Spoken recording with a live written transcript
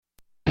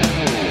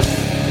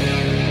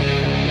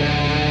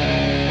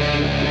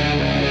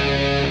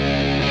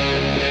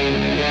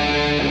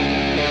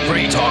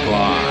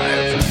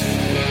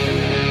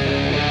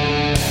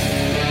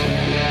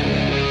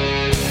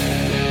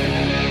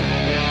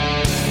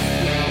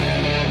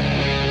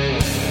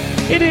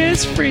It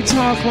is Free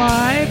Talk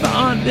Live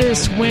on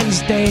this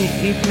Wednesday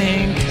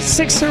evening.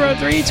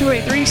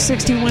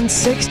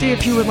 603-283-6160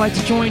 if you would like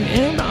to join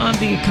in on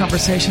the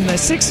conversation.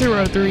 That's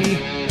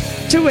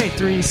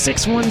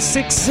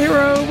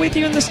 603-283-6160. With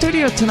you in the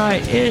studio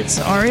tonight, it's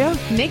Aria,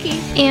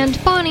 Nikki,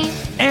 and Bonnie.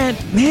 And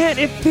man,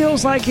 it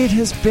feels like it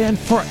has been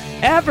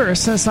forever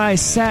since I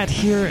sat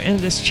here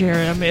in this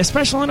chair. I mean,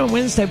 especially on a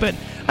Wednesday, but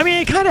I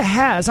mean, it kind of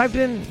has. I've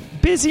been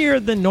busier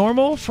than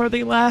normal for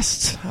the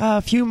last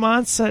few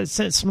months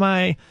since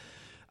my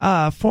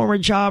former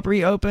job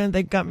reopened.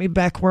 They got me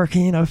back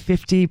working,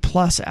 50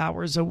 plus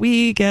hours a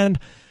week. And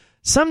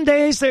some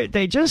days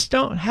they just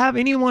don't have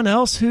anyone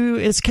else who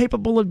is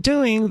capable of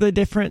doing the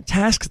different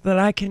tasks that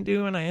I can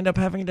do. And I end up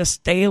having to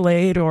stay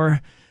late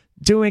or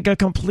doing a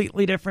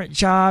completely different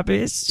job.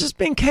 It's just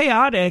been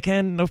chaotic.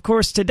 And of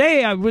course,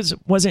 today I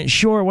wasn't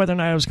sure whether or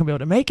not I was going to be able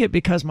to make it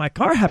because my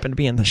car happened to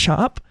be in the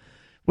shop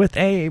with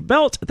a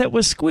belt that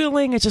was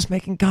squealing and just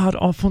making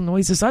god-awful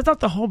noises. I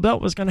thought the whole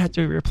belt was going to have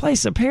to be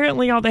replaced.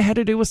 Apparently, all they had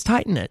to do was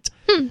tighten it.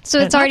 So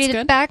it's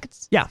already back?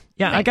 Yeah.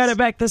 Nice. I got it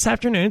back this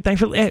afternoon.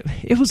 Thankfully,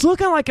 it was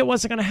looking like it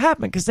wasn't going to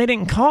happen because they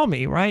didn't call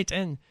me, right?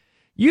 And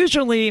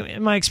usually,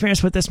 in my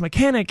experience with this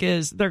mechanic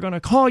is they're going to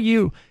call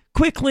you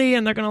quickly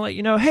and they're going to let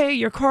you know, hey,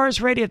 your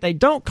car's ready. If they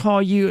don't call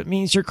you, it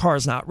means your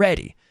car's not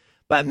ready.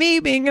 But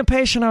me being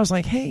impatient, I was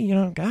like,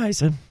 hey,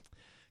 guys, I've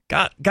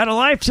got a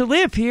life to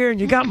live here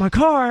and you got my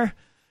car.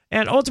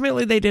 And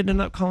ultimately, they did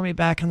end up calling me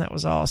back, and that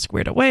was all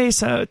squared away.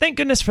 So thank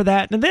goodness for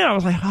that. And then I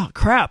was like, oh,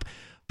 crap.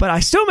 But I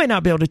still may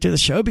not be able to do the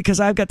show because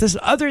I've got this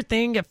other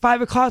thing at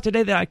 5 o'clock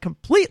today that I'd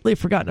completely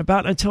forgotten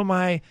about until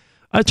my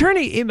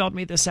attorney emailed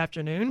me this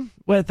afternoon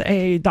with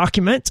a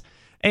document,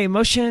 a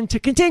motion to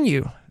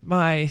continue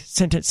my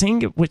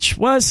sentencing, which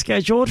was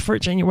scheduled for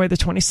January the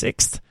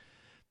 26th.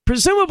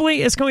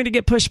 Presumably, it's going to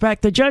get pushed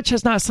back. The judge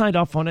has not signed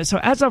off on it. So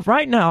as of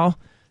right now,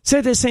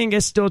 sentencing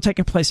is still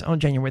taking place on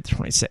January the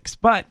 26th.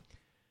 But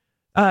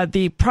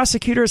the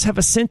prosecutors have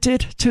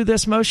assented to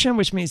this motion,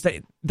 which means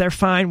they're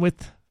fine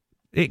with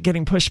it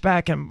getting pushed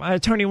back. And my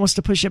attorney wants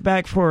to push it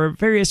back for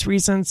various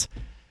reasons.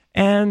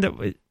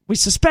 And we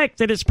suspect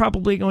that it's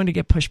probably going to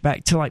get pushed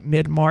back to like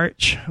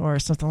mid-March or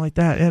something like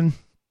that. And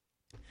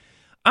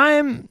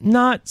I'm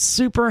not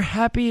super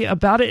happy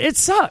about it. It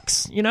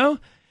sucks,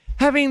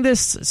 having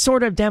this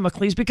sword of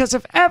Damocles, because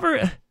if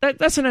ever,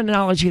 that's an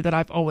analogy that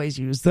I've always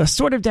used. The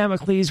sword of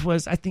Damocles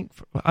was, I think,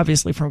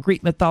 obviously from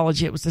Greek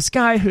mythology. It was this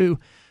guy who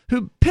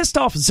pissed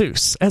off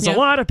Zeus, as a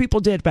lot of people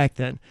did back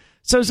then.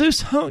 So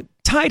Zeus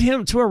tied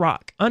him to a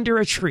rock under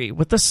a tree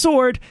with the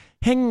sword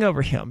hanging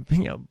over him,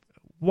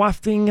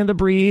 wafting in the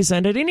breeze.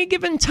 And at any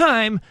given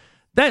time,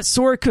 that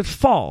sword could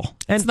fall.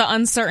 And it's the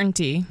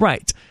uncertainty.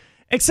 Right.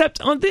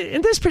 Except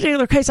in this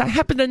particular case, I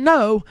happen to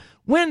know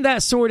when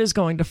that sword is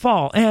going to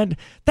fall. And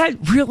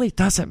that really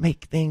doesn't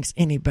make things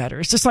any better.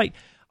 It's just like,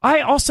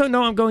 I also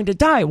know I'm going to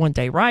die one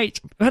day, right?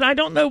 But I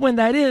don't know when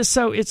that is,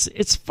 so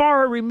it's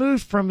far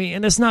removed from me,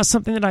 and it's not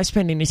something that I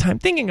spend any time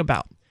thinking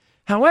about.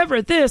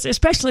 However, this,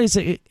 especially as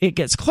it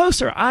gets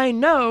closer, I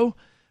know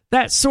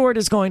that sword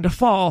is going to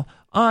fall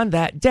on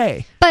that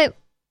day. But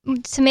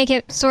to make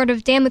it sort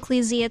of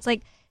Damocles-y, it's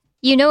like,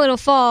 it'll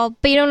fall,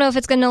 but you don't know if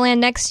it's going to land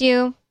next to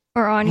you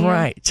or on you.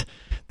 Right.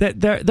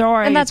 There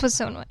are, and that's what's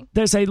so annoying.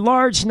 There's a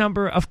large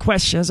number of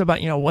questions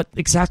about, what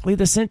exactly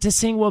the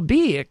sentencing will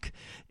be. It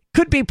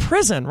could be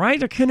prison,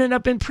 right? Or could end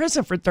up in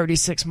prison for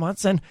 36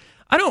 months. And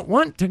I don't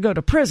want to go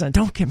to prison.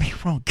 Don't get me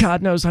wrong.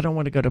 God knows I don't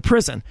want to go to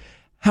prison.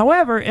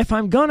 However, if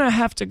I'm going to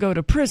have to go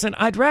to prison,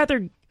 I'd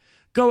rather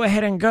go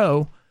ahead and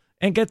go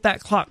and get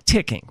that clock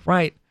ticking,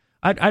 right?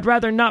 I'd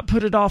rather not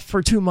put it off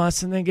for 2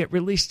 months and then get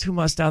released 2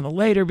 months down the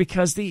later,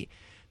 because the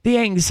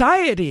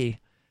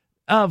anxiety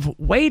of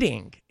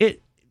waiting,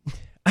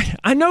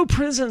 I know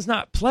prison's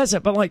not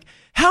pleasant, but like,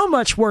 how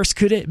much worse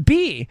could it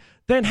be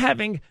than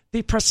having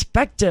the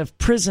prospective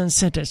prison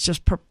sentence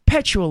just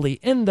perpetually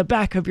in the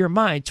back of your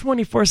mind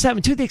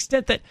 24/7, to the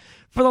extent that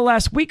for the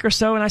last week or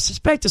so, and I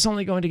suspect it's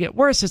only going to get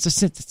worse as the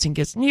sentencing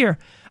gets near,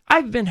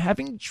 I've been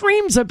having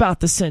dreams about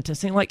the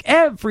sentencing, like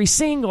every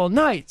single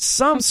night,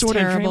 some sort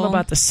of dream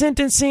about the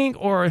sentencing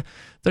or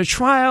the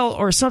trial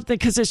or something,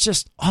 because it's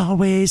just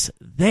always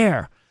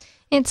there.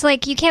 It's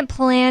like you can't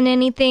plan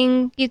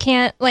anything. You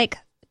can't,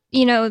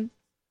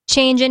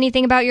 change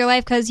anything about your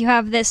life because you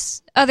have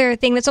this other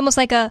thing that's almost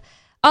like a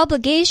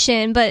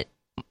obligation, but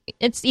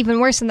it's even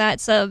worse than that.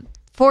 It's a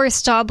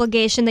forced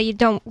obligation that you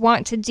don't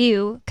want to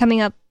do coming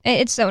up.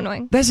 It's so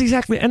annoying. That's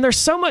exactly. And there's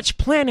so much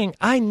planning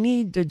I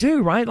need to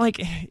do, right? Like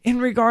in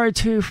regard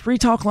to Free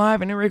Talk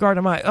Live and in regard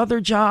to my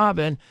other job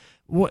and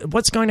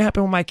what's going to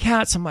happen with my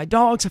cats and my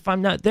dogs if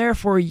I'm not there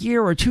for a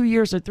year or 2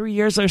 years or 3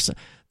 years.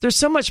 There's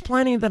so much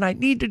planning that I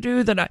need to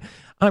do that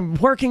I'm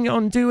working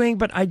on doing,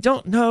 but I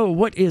don't know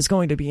what is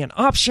going to be an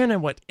option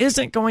and what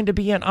isn't going to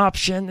be an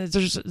option.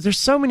 There's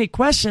so many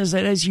questions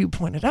that, as you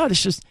pointed out,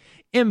 it's just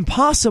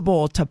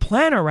impossible to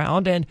plan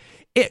around, and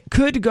it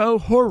could go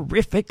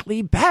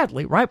horrifically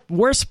badly, right?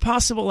 Worst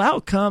possible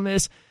outcome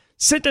is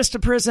sentenced to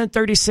prison,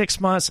 36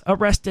 months,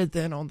 arrested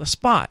then on the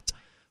spot,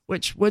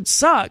 which would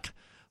suck.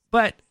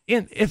 But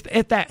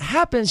if that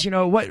happens,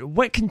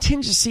 what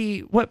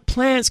contingency, what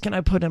plans can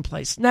I put in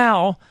place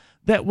now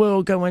that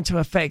will go into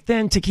effect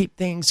then to keep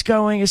things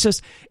going?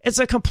 It's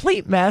a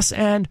complete mess.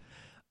 And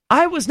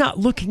I was not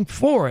looking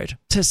forward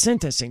to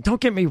sentencing.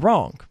 Don't get me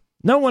wrong.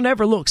 No one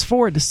ever looks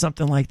forward to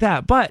something like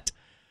that. But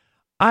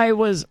I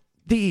was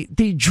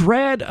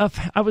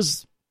I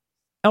was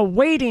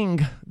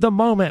awaiting the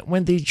moment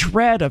when the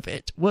dread of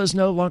it was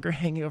no longer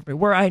hanging over me,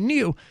 where I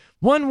knew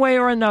one way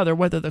or another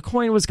whether the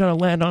coin was going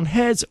to land on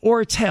heads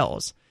or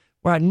tails,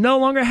 where I no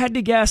longer had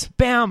to guess.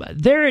 Bam,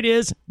 there it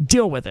is,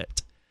 deal with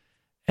it.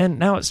 And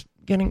now it's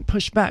getting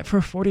pushed back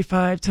for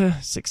 45 to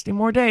 60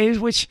 more days,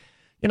 which,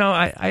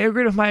 I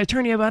agreed with my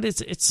attorney about.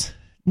 It's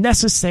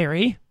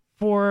necessary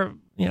for,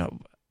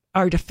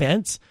 our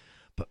defense,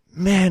 but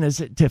man, is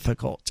it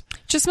difficult.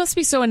 Just must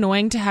be so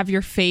annoying to have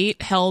your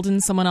fate held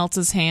in someone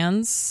else's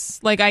hands.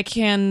 Like, I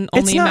can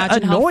only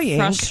imagine how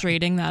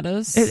frustrating that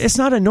is. It's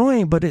not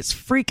annoying, but it's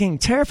freaking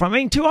terrifying.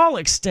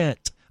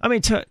 I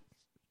mean,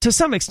 to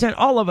some extent,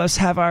 all of us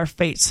have our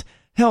fates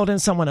held in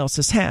someone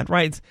else's hand,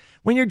 right?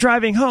 When you're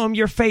driving home,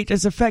 your fate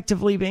is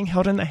effectively being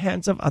held in the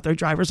hands of other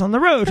drivers on the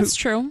road. That's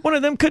true. One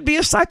of them could be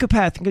a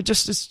psychopath and could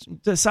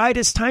just decide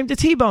it's time to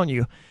T-bone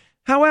you.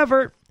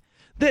 However,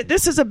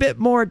 this is a bit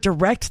more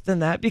direct than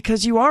that,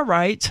 because you are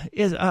right.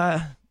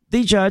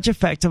 The judge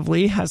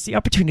effectively has the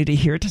opportunity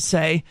here to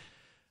say,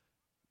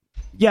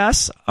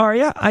 yes,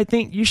 Aria, I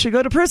think you should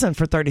go to prison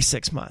for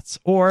 36 months.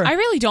 Or I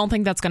really don't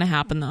think that's going to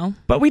happen, though.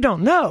 But we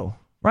don't know,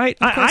 right?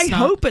 I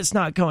hope it's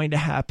not going to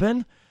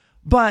happen,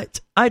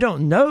 but I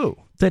don't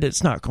know that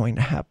it's not going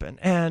to happen.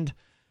 And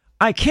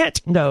I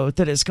can't know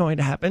that it's going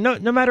to happen.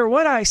 No matter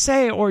what I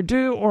say or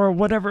do, or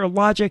whatever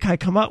logic I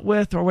come up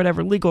with, or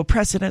whatever legal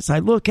precedents I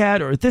look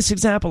at, or this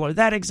example or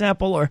that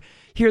example, or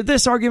hear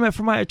this argument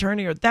from my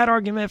attorney or that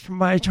argument from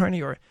my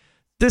attorney, or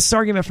this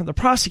argument from the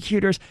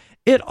prosecutors,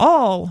 it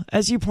all,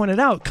 as you pointed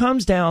out,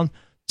 comes down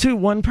to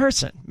one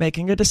person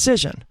making a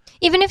decision.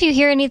 Even if you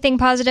hear anything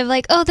positive,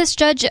 like, oh, this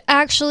judge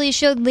actually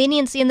showed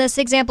leniency in this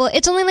example,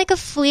 it's only like a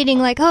fleeting,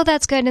 like, oh,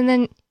 that's good, and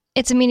then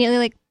it's immediately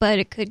like, but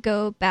it could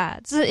go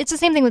bad. So it's the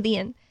same thing with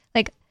Ian.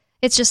 Like,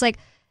 it's just like,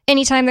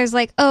 anytime there's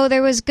like, oh,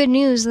 there was good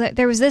news, that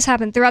there was this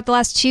happened throughout the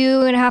last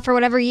 2.5 or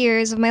whatever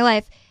years of my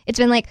life, it's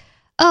been like,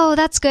 oh,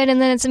 that's good,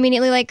 and then it's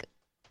immediately like,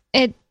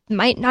 it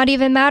might not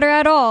even matter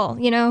at all,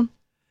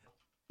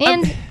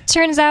 And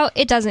turns out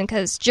it doesn't,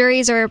 because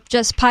juries are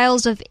just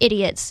piles of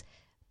idiots.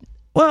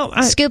 Well,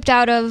 scooped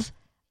out of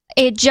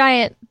a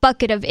giant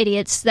bucket of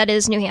idiots that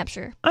is New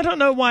Hampshire. I don't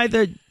know why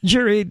the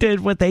jury did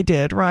what they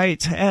did,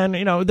 right? And,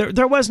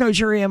 there was no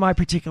jury in my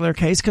particular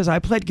case because I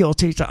pled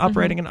guilty to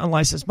operating an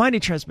unlicensed money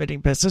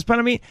transmitting business.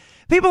 But,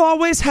 people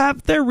always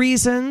have their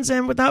reasons,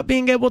 and without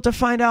being able to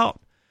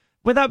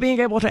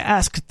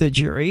ask the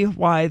jury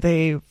why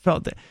they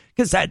felt that.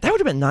 Because that would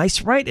have been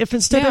nice, right? If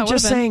instead of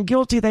just saying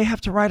guilty, they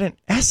have to write an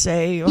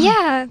essay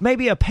or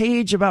maybe a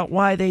page about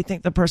why they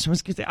think the person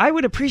was guilty. I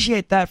would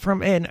appreciate that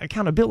from an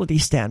accountability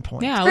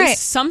standpoint. Yeah, at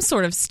least some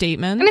sort of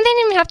statement. They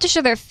didn't even have to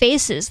show their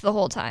faces the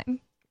whole time.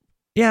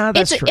 Yeah,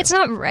 that's true. It's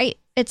not right.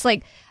 It's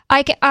like,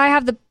 I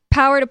have the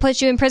power to put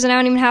you in prison. I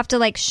don't even have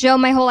to, show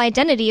my whole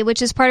identity,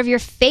 which is part of your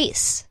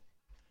face.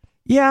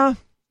 Yeah,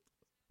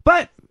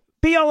 but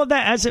be all of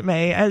that as it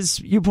may,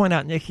 as you point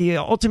out, Nikki,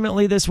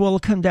 ultimately this will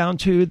come down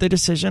to the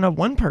decision of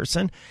one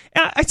person.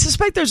 I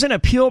suspect there's an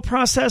appeal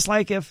process,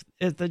 like if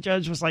the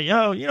judge was like,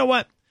 oh, you know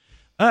what,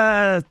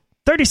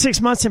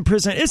 36 months in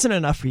prison isn't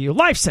enough for you,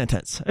 life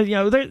sentence.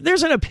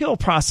 There's an appeal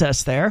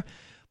process there,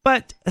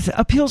 but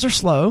appeals are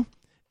slow.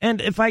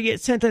 And if I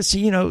get sentenced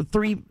to,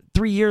 3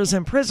 years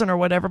in prison or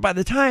whatever, by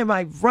the time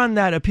I run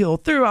that appeal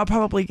through, I'll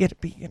probably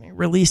be getting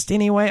released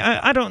anyway.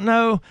 I don't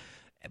know.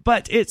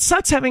 But it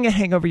sucks having a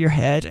hang over your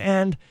head,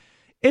 and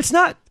it's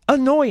not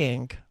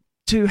annoying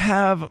to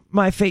have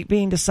my fate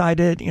being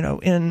decided,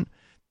 in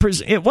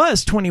prison. It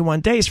was 21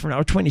 days from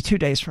now, or 22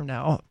 days from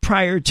now,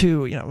 prior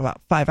to,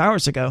 about 5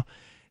 hours ago.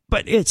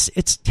 But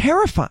it's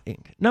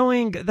terrifying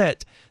knowing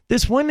that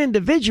this one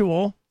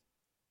individual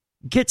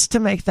gets to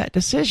make that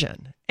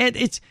decision.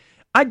 And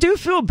I do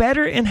feel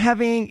better in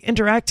having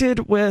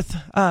interacted with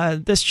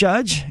this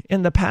judge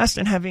in the past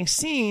and having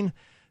seen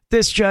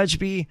this judge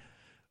be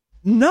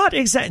not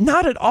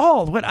at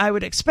all what I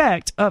would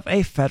expect of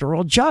a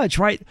federal judge,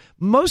 right?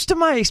 Most of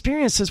my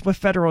experiences with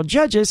federal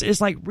judges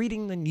is like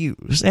reading the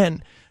news,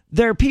 and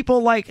there are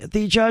people like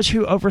the judge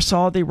who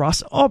oversaw the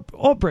Ross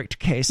Ulbricht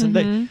case,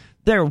 and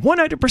they're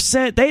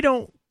 100%. They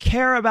don't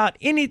care about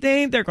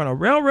anything. They're going to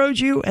railroad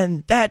you,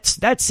 and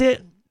that's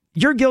it.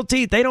 You're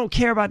guilty. They don't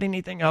care about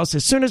anything else.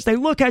 As soon as they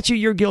look at you,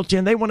 you're guilty,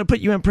 and they want to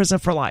put you in prison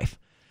for life.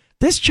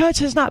 This judge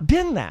has not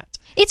been that.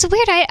 It's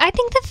weird. I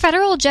think the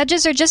federal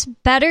judges are just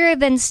better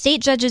than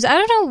state judges. I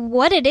don't know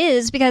what it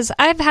is, because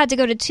I've had to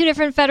go to 2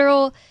 different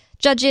federal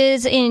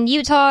judges in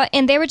Utah,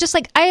 and they were just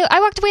like,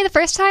 I walked away the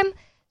first time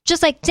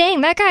just like,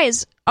 dang, that guy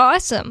is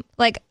awesome.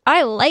 Like,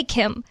 I like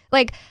him.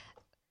 Like,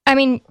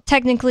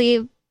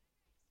 technically,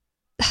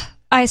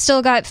 I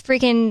still got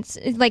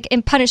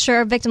freaking, punished for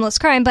a victimless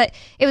crime, but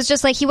it was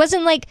just like, he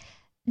wasn't like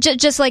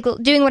just like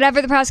doing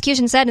whatever the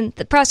prosecution said, and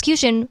the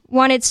prosecution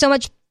wanted so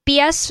much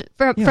BS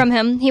from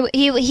him.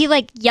 He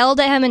like yelled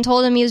at him and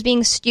told him he was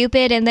being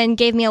stupid, and then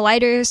gave me a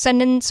lighter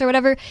sentence or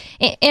whatever.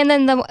 And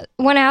then the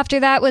one after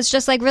that was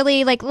just like,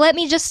 really, like, let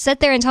me just sit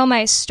there and tell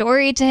my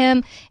story to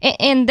him.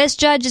 And this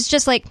judge is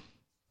just like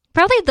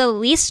probably the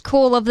least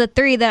cool of the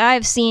three that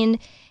I've seen,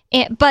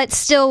 but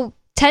still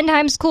 10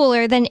 times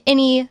cooler than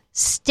any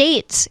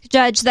state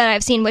judge that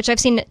I've seen, which I've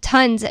seen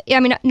tons. I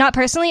mean, not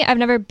personally, I've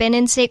never been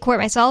in state court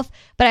myself,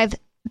 but I've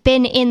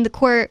been in the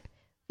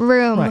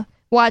courtroom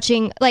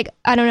watching, like,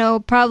 I don't know,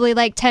 probably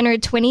like 10 or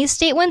 20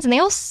 state ones, and they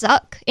all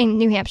suck in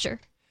New Hampshire.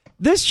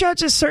 This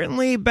judge is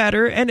certainly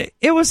better, and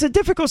it was a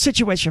difficult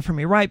situation for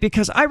me, right?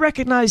 Because I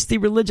recognize the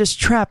religious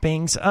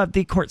trappings of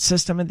the court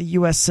system and the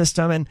U.S.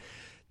 system, and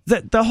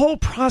the whole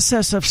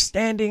process of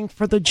standing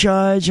for the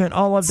judge and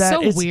all of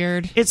that is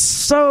weird. It's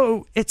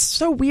so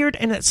weird,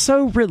 and it's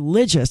so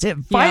religious. It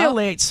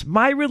violates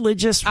my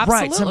religious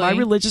rights and my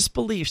religious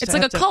beliefs. It's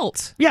like a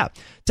cult. Yeah,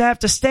 to have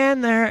to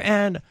stand there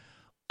and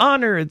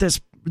honor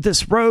this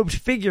robed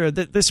figure,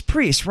 this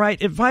priest,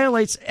 right? It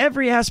violates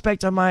every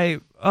aspect of my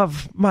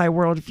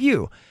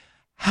worldview.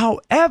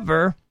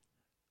 However,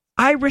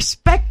 I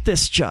respect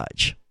this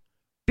judge.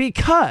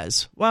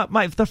 Because,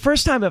 the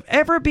first time of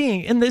ever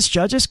being in this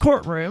judge's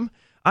courtroom,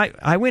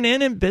 I went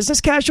in business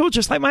casual,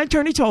 just like my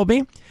attorney told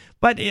me,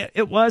 but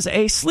it was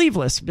a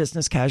sleeveless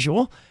business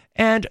casual,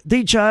 and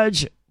the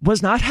judge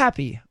was not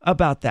happy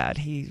about that.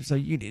 So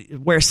you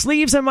wear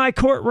sleeves in my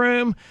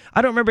courtroom.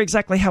 I don't remember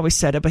exactly how he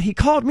said it, but he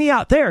called me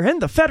out there in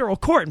the federal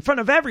court in front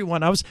of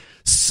everyone. I was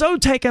so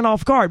taken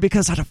off guard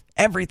because out of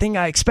everything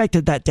I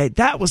expected that day,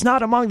 that was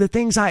not among the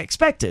things I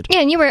expected.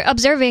 Yeah, and you were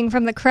observing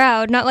from the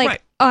crowd, not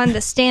like on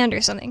the stand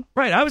or something.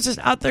 Right. I was just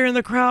out there in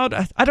the crowd.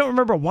 I don't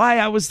remember why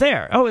I was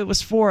there. Oh, it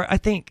was for, I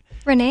think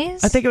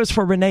it was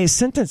for Renee's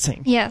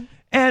sentencing. Yeah.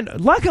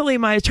 And luckily,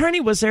 my attorney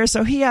was there,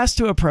 so he asked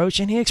to approach,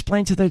 and he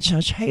explained to the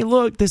judge, hey,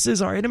 look, this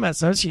is Ari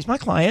DeMezzo. She's my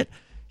client.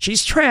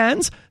 She's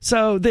trans,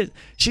 so that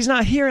she's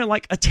not here in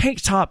like a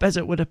tank top as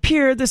it would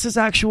appear. This is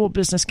actual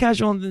business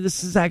casual, and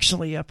this is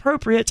actually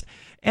appropriate.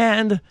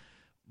 And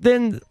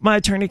then my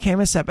attorney came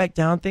and sat back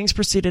down. Things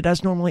proceeded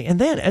as normally. And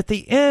then at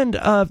the end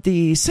of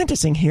the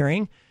sentencing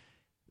hearing,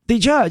 the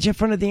judge, in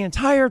front of the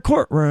entire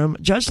courtroom,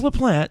 Judge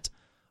LaPlante,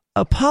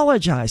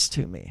 apologized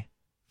to me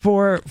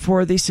for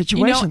the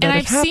situation that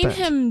had happened. And I've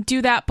seen him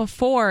do that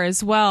before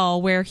as well,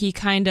 where he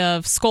kind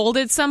of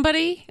scolded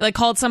somebody, like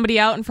called somebody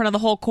out in front of the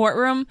whole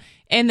courtroom.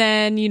 And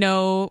then,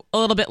 a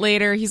little bit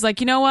later, he's like,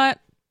 you know what?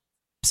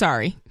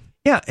 Sorry.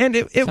 Yeah, and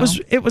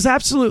it was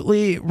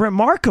absolutely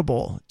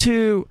remarkable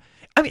to...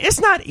 I mean, it's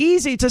not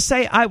easy to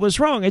say I was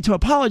wrong and to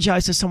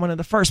apologize to someone in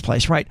the first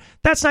place, right?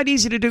 That's not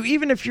easy to do,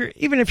 even if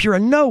you're a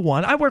no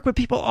one. I work with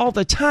people all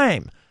the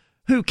time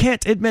who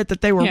can't admit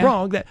that they were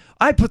wrong. That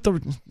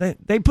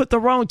they put the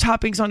wrong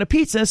toppings on a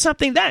pizza. It's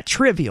something that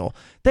trivial.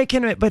 They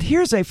can admit, but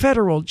here's a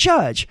federal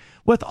judge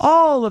with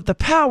all of the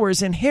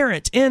powers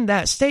inherent in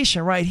that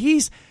station, right?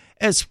 He's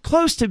as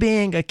close to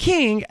being a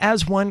king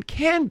as one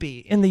can be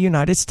in the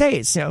United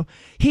States.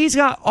 He's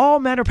got all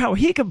manner of power.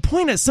 He can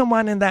point at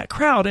someone in that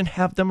crowd and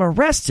have them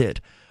arrested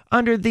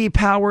under the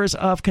powers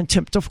of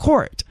contempt of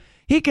court.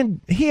 He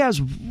has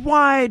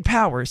wide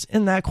powers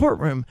in that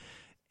courtroom.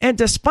 And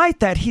despite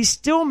that, he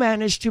still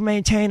managed to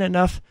maintain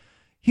enough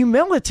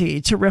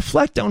humility to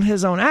reflect on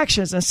his own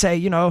actions and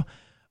say,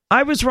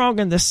 I was wrong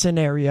in this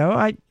scenario.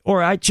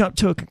 I jumped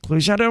to a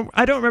conclusion.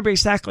 I don't remember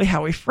exactly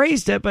how he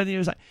phrased it, but he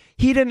was like,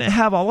 he didn't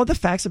have all of the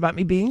facts about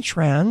me being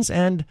trans,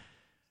 and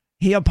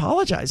he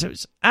apologized. It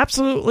was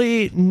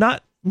absolutely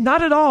not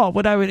at all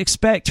what I would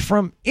expect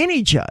from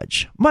any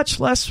judge, much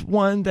less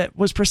one that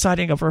was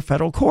presiding over a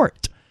federal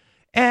court.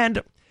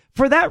 And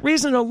for that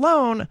reason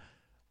alone,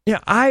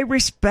 I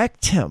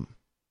respect him.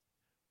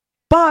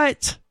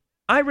 But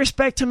I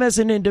respect him as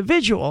an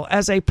individual,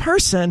 as a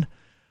person.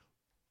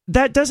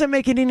 That doesn't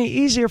make it any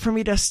easier for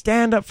me to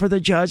stand up for the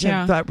judge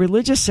in that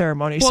religious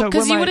ceremony. Well,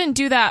 because you wouldn't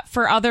do that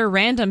for other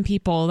random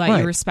people that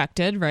you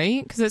respected,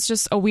 right? Because it's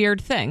just a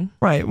weird thing.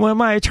 Right. When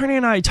my attorney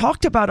and I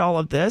talked about all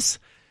of this,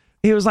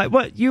 he was like,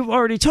 "What? You've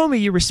already told me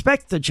you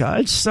respect the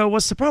judge, so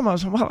what's the problem?" I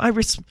was like, "Well,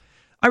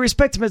 I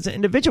respect him as an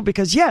individual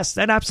because, yes,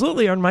 that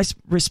absolutely earned my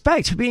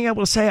respect. Being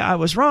able to say I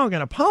was wrong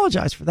and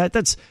apologize for that,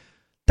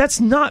 that's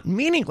not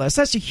meaningless.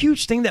 That's a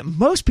huge thing that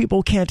most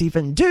people can't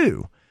even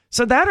do.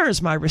 So that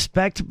earns my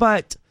respect,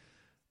 but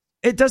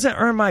it doesn't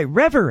earn my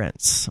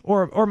reverence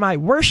or my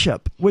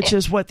worship, which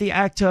is what the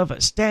act of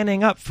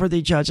standing up for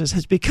the judges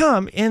has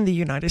become in the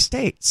United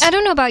States." I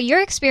don't know about your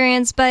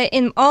experience, but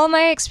in all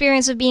my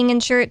experience of being in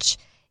church,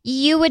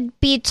 you would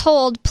be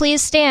told,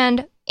 please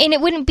stand, and it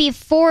wouldn't be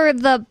for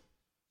the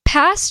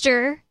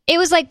pastor. It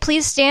was like,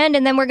 please stand,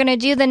 and then we're going to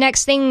do the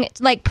next thing,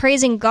 like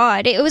praising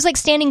God. It was like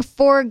standing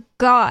for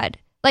God.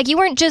 Like, you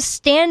weren't just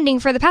standing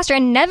for the pastor. I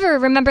never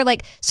remember,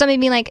 like, somebody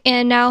being like,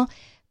 and now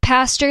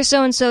Pastor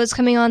so-and-so is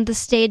coming on the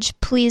stage,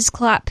 please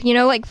clap,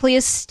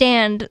 please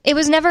stand. It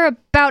was never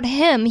about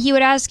him. He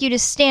would ask you to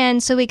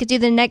stand so we could do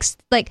the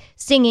next, like,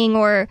 singing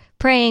or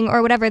praying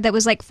or whatever that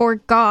was like for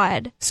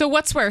God. So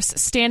what's worse,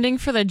 standing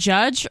for the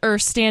judge or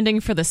standing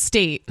for the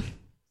state?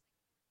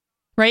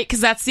 Right?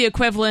 Because that's the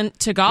equivalent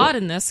to God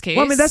in this case.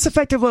 Well, I mean, that's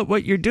effectively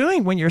what you're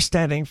doing when you're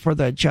standing for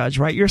the judge,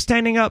 right? You're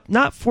standing up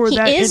not for He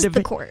that is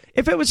individual. the court.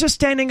 If it was just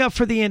standing up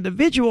for the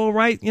individual,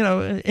 right? You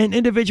know, an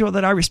individual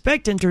that I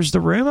respect enters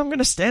the room, I'm going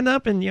to stand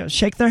up and, you know,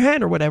 shake their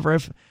hand or whatever.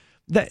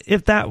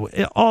 If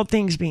that all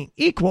things being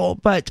equal,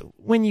 but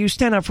when you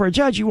stand up for a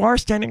judge, you are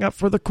standing up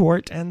for the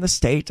court and the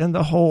state and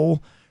the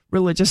whole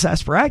religious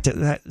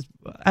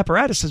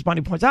apparatus. As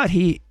Bonnie points out,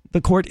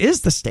 the court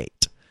is the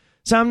state.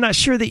 So I'm not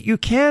sure that you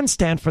can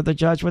stand for the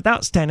judge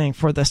without standing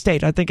for the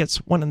state. I think it's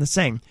one and the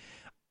same.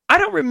 I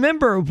don't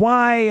remember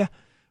why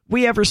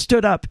we ever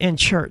stood up in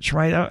church,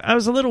 right? I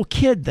was a little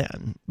kid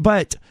then,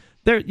 but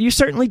you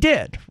certainly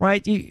did,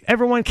 right?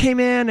 Everyone came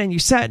in and you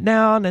sat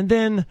down, and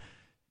then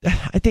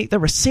I think there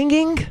was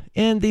singing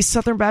in these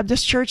Southern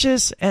Baptist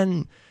churches,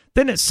 and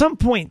then at some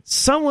point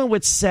someone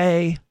would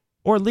say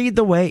or lead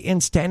the way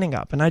in standing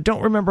up, and I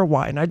don't remember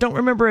why. And I don't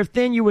remember if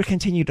then you would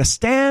continue to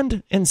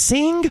stand and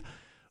sing,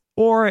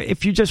 or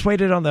if you just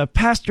waited on the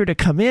pastor to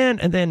come in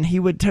and then he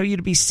would tell you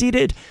to be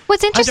seated.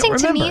 What's interesting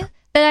to me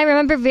that I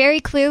remember very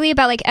clearly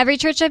about like every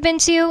church I've been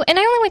to, and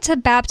I only went to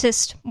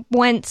Baptist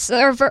once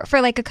or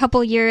for like a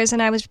couple years,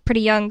 and I was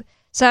pretty young,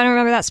 so I don't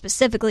remember that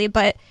specifically,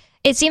 but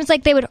it seems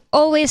like they would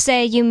always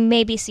say you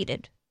may be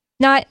seated,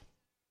 not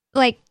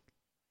like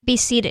be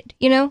seated,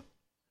 you know?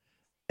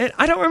 And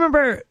I don't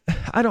remember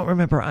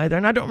either,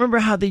 and I don't remember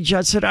how the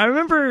judge said it. I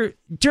remember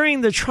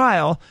during the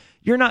trial,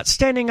 you're not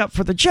standing up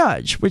for the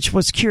judge, which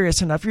was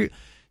curious enough.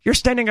 You're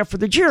standing up for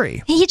the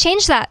jury. He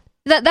changed that.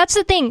 That's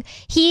the thing.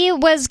 He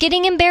was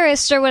getting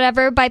embarrassed or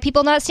whatever by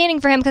people not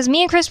standing for him, because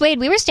me and Chris Wade,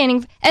 we were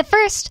standing at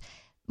first,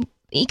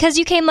 because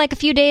you came like a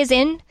few days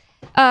in,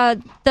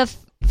 the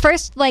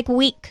first like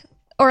week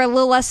or a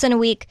little less than a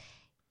week,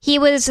 he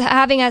was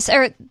having us,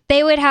 or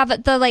they would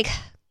have the like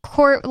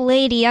court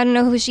lady, I don't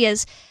know who she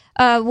is,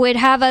 would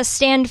have us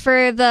stand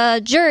for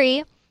the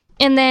jury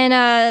and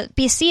then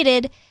be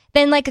seated.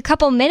 Then like a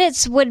couple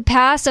minutes would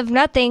pass of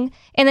nothing,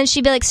 and then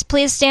she'd be like,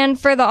 please stand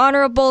for the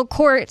honorable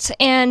court,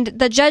 and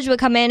the judge would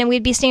come in and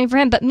we'd be standing for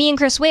him. But me and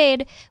Chris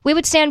Wade, we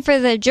would stand for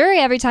the jury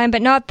every time,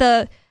 but not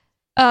the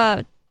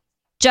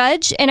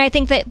judge. And I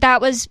think that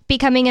was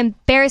becoming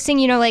embarrassing,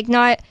 you know, like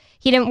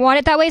he didn't want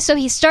it that way, so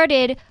he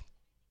started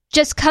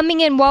just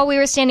coming in while we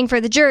were standing for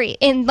the jury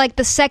in like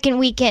the second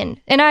weekend.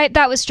 And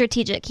that was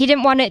strategic. He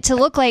didn't want it to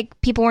look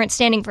like people weren't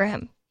standing for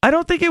him. I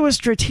don't think it was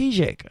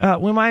strategic.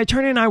 When my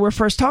attorney and I were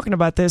first talking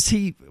about this,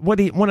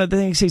 one of the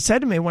things he said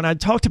to me when I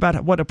talked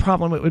about what a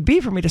problem it would be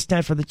for me to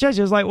stand for the judge,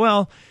 he was like,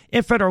 well,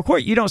 in federal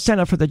court, you don't stand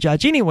up for the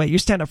judge anyway. You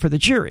stand up for the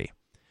jury.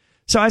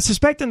 So I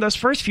suspect in those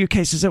first few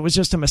cases, it was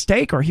just a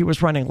mistake or he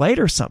was running late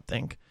or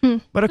something.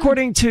 But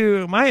according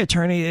to my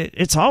attorney,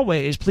 it's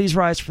always, please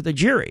rise for the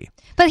jury.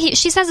 But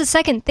she says a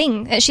second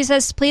thing. She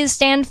says, please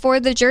stand for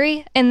the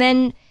jury. And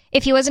then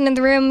if he wasn't in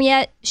the room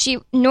yet, she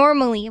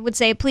normally would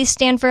say, please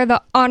stand for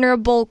the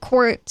honorable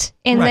court.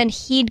 And then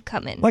he'd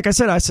come in. Like I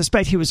said, I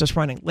suspect he was just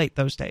running late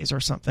those days or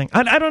something.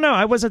 I don't know.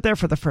 I wasn't there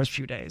for the first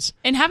few days.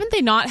 And haven't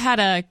they not had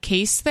a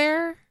case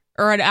there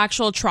or an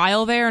actual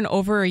trial there in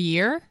over a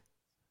year?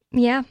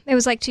 Yeah, it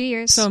was like 2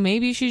 years. So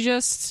maybe she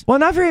just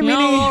not very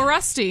many. A little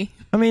rusty.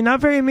 I mean, not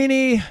very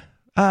many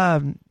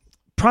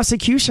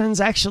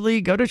prosecutions actually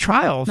go to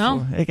trial.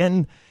 No.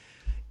 Again,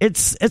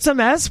 it's a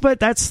mess, but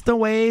that's the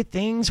way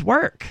things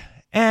work.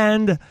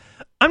 And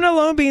I'm not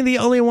alone being the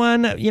only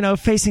one, you know,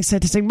 facing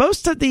sentencing.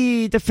 Most of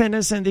the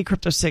defendants in the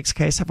Crypto 6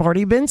 case have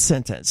already been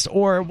sentenced,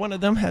 or one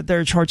of them had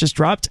their charges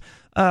dropped.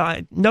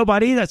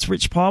 Nobody, that's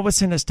Rich Paul, was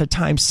sentenced to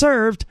time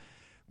served.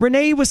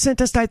 Renee was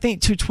sentenced, I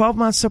think, to 12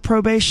 months of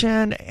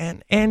probation,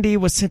 and Andy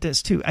was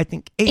sentenced to, I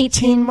think,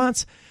 18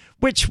 months,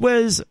 which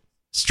was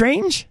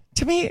strange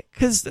to me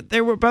because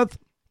they were both,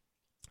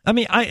 I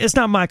mean, it's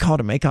not my call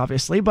to make,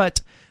 obviously,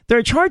 but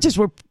their charges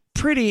were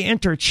pretty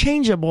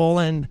interchangeable,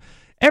 and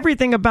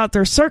everything about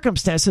their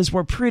circumstances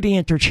were pretty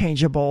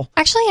interchangeable.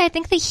 Actually, I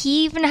think that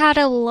he even had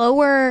a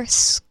lower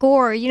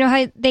score. You know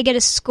how they get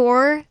a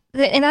score?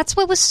 And that's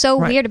what was so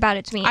weird about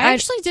it to me. I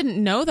actually didn't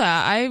know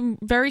that. I'm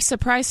very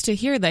surprised to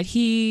hear that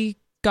he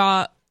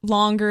got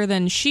longer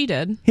than she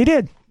did. He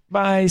did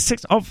by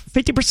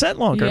 50%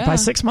 longer, by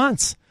 6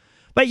 months.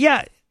 But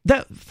yeah,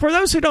 for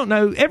those who don't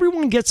know,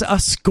 everyone gets a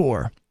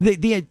score.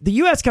 The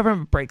U.S.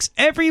 government breaks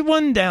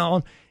everyone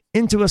down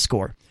into a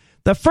score.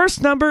 The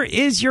first number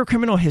is your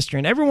criminal history,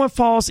 and everyone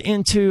falls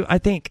into, I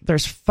think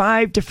there's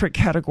 5 different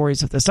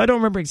categories of this. I don't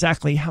remember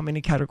exactly how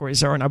many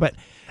categories there are now, but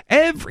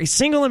every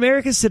single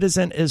American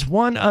citizen is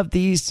one of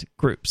these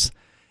groups.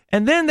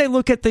 And then they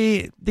look at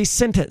the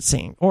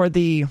sentencing or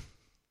the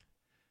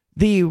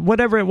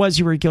whatever it was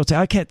you were guilty.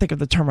 I can't think of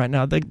the term right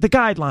now, the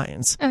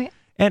guidelines. Okay.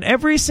 And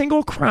every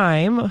single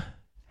crime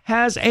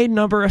has a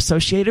number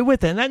associated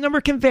with it. And that number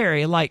can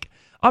vary, like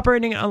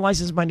operating an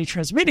unlicensed money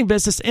transmitting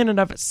business in and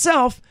of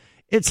itself,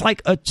 it's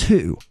like a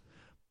 2.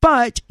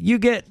 But you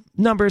get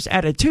numbers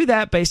added to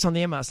that based on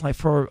the amounts. Like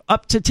for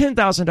up to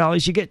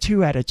 $10,000, you get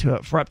 2 added to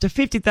it. For up to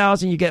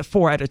 $50,000, you get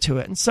 4 added to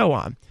it, and so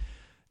on.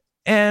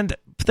 And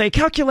they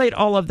calculate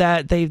all of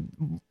that. They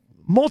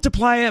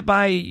multiply it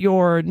by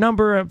your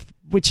number of,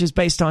 which is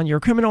based on your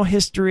criminal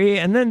history,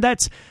 and then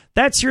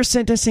that's your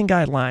sentencing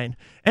guideline.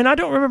 And I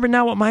don't remember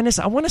now what mine is.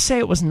 I want to say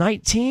it was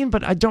 19,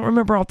 but I don't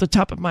remember off the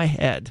top of my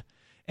head.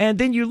 And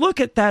then you look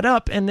at that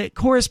up, and it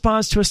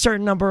corresponds to a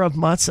certain number of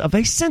months of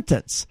a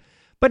sentence.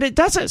 But it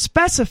doesn't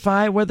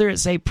specify whether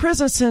it's a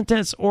prison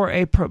sentence or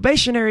a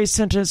probationary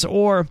sentence,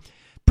 or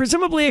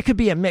presumably it could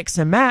be a mix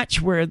and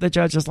match where the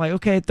judge is like,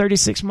 okay,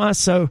 36 months,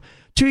 so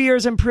 2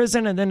 years in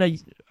prison and then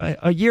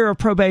a year of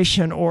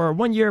probation, or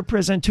 1 year of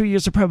prison, 2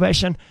 years of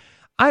probation.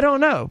 I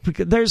don't know,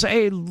 because there's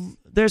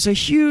a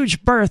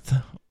huge berth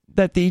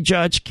that the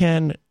judge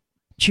can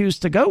choose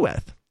to go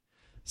with.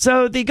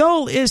 So the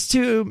goal is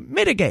to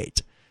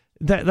mitigate.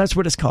 That's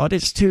what it's called.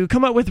 It's to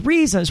come up with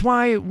reasons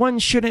why one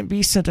shouldn't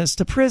be sentenced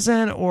to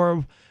prison,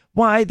 or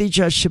why the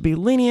judge should be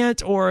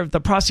lenient, or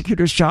the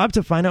prosecutor's job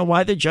to find out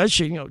why the judge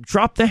should,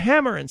 drop the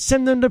hammer and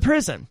send them to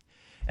prison.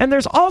 And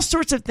there's all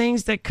sorts of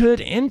things that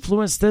could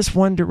influence this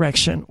one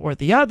direction or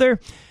the other.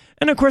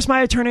 And of course,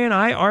 my attorney and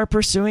I are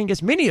pursuing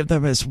as many of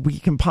them as we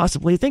can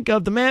possibly think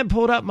of. The man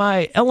pulled up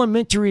my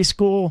elementary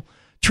school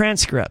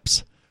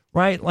transcripts,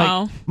 right? Like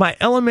Wow. my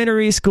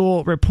elementary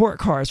school report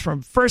cards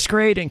from first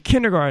grade and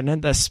kindergarten,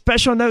 and the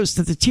special notes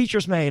that the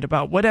teachers made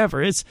about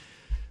whatever. It's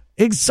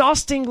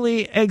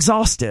exhaustingly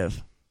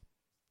exhaustive.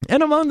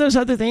 And among those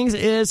other things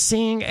is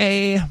seeing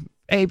a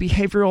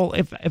behavioral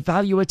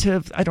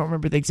evaluative, I don't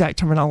remember the exact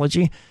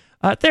terminology,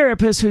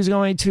 therapist who's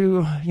going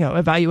to,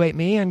 evaluate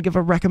me and give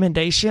a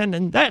recommendation.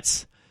 And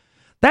that's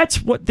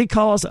what the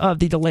cause of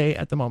the delay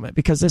at the moment,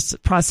 because this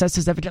process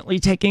is evidently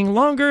taking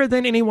longer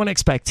than anyone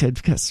expected,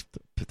 because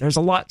there's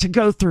a lot to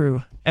go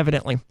through,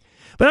 evidently.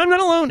 But I'm not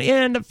alone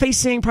in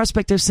facing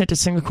prospective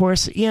sentencing, of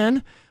course.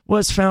 Ian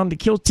was found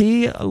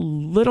guilty a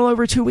little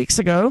over 2 weeks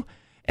ago,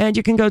 and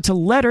you can go to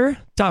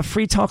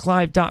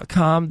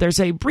letter.freetalklive.com. There's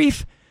a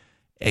brief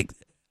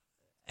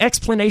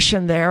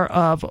explanation there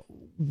of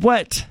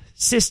what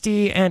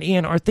Sisty and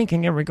Ian are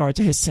thinking in regard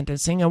to his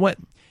sentencing, and what,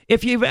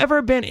 if you've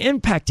ever been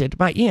impacted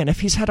by Ian,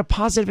 if he's had a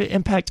positive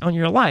impact on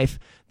your life,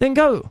 then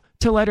go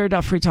to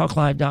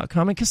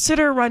letter.freetalklive.com and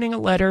consider writing a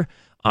letter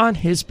on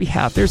his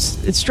behalf.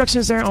 There's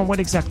instructions there on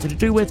what exactly to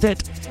do with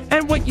it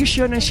and what you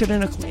should and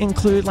shouldn't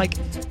include. Like,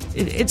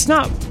 it's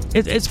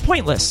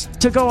pointless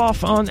to go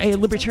off on a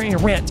libertarian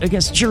rant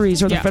against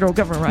juries or the federal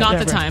government right Not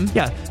there. the time.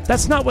 Yeah,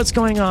 that's not what's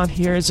going on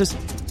here. It's just,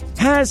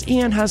 have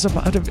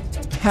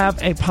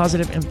a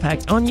positive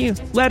impact on you?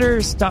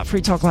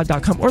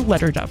 Letters.freetalklive.com or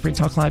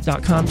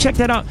letter.freetalklive.com. Check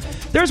that out.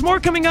 There's more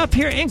coming up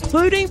here,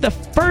 including the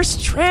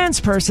first trans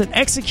person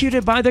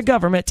executed by the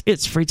government.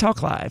 It's Free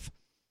Talk Live.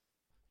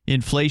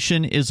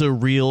 Inflation is a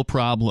real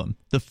problem.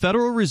 The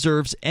Federal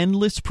Reserve's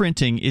endless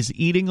printing is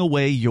eating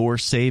away your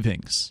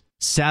savings.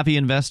 Savvy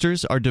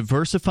investors are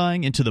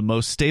diversifying into the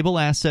most stable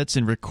assets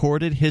in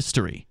recorded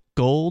history,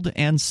 gold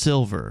and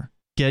silver.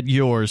 Get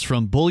yours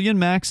from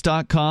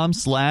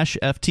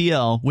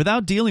bullionmax.com/FTL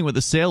without dealing with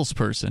a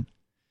salesperson.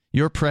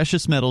 Your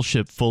precious metals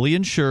ship fully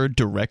insured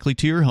directly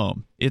to your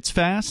home. It's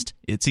fast,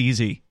 it's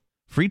easy.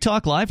 Free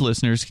Talk Live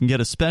listeners can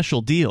get a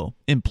special deal,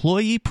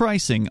 employee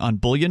pricing on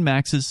Bullion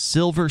Max's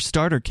Silver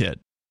Starter Kit.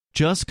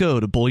 Just go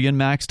to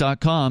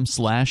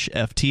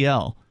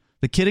bullionmax.com/FTL.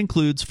 The kit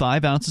includes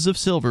 5 ounces of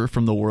silver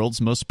from the world's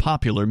most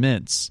popular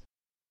mints.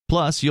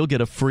 Plus, you'll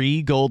get a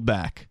free gold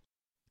back.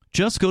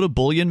 Just go to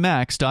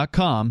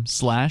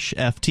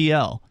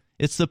bullionmax.com/FTL.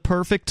 It's the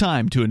perfect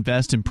time to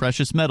invest in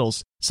precious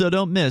metals, so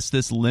don't miss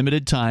this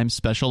limited time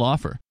special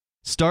offer.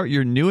 Start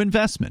your new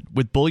investment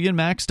with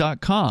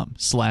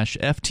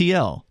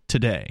bullionmax.com/FTL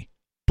today.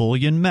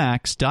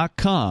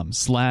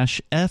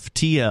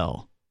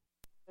 bullionmax.com/FTL.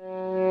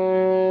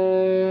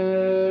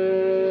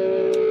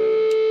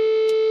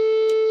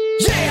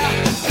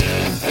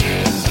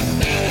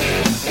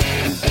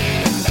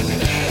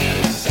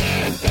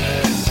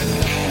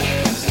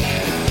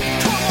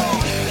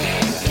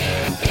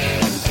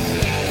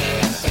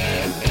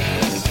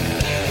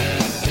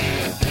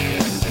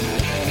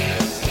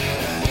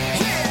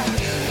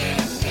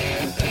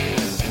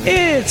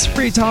 It's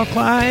Free Talk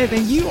Live,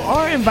 and you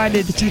are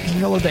invited to take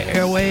control of the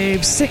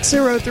airwaves.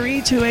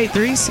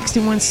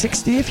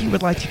 603-283-6160 if you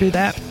would like to do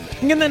that.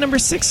 Again, that number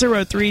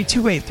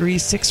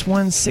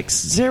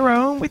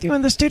 603-283-6160. With you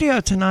in the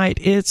studio tonight,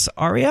 it's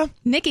Aria,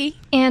 Nikki,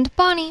 And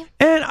Bonnie.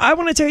 and I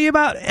want to tell you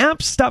about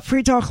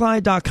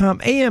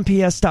amps.freetalklive.com,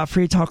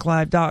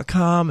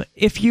 amps.freetalklive.com.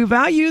 If you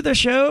value the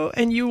show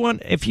and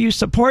if you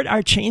support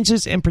our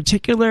changes in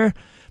particular,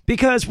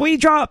 because we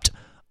dropped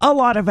a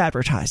lot of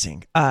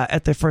advertising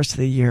at the first of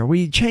the year.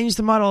 We changed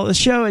the model of the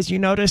show. As you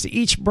notice,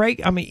 each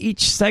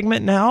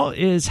segment now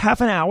is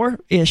half an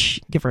hour-ish,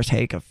 give or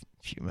take a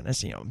few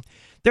minutes.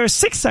 There are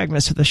 6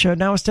 segments to the show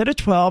now instead of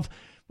 12,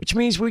 which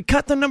means we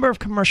cut the number of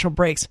commercial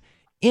breaks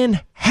in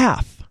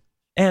half.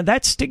 And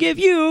that's to give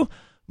you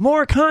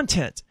more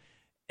content.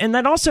 And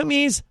that also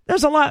means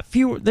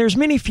there's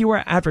many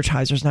fewer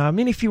advertisers now,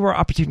 many fewer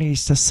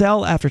opportunities to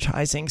sell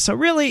advertising. So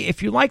really,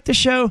 if you like the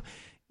show,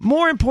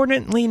 more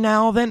importantly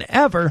now than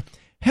ever,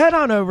 head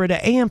on over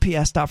to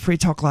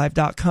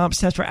amps.freetalklive.com.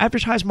 Stands for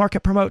Advertise,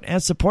 Market, Promote,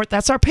 and Support.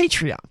 That's our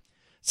Patreon.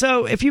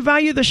 So if you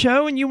value the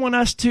show and you want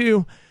us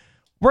to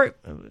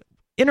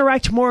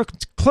interact more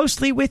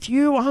closely with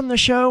you on the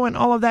show and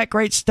all of that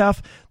great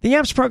stuff, the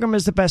AMPS program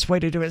is the best way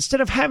to do it.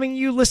 Instead of having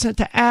you listen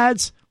to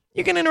ads,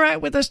 you can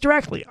interact with us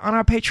directly on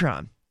our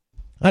Patreon.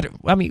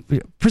 I mean,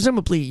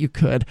 presumably you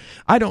could.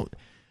 I don't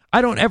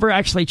ever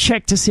actually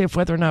check to see if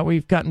whether or not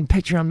we've gotten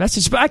Patreon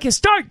messages, but I can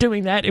start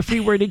doing that if we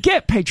were to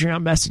get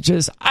Patreon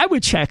messages. I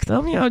would check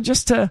them,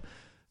 just to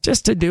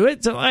do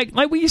it. So like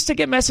we used to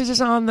get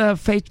messages on the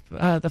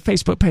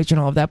Facebook page and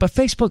all of that, but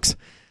Facebook's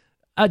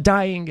a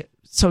dying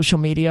social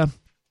media.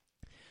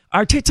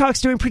 Our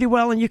TikTok's doing pretty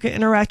well, and you can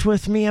interact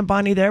with me and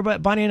Bonnie there,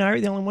 but Bonnie and I are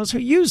the only ones who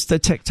use the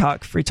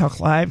TikTok Free Talk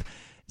Live.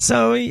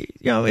 So,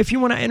 if you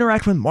want to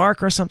interact with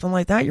Mark or something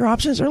like that, your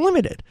options are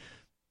limited.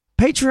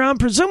 Patreon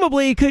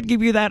presumably could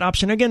give you that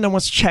option. Again, no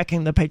one's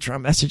checking the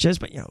Patreon messages,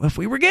 but if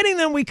we were getting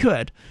them, we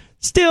could.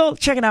 Still,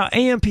 check it out,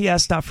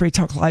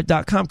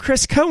 amps.freetalklive.com.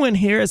 Chris Cohen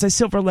here is a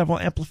silver level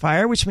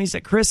amplifier, which means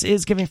that Chris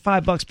is giving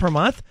 $5 per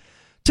month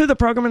to the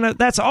program, and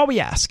that's all we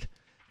ask.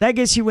 That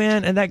gets you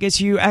in, and that gets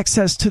you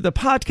access to the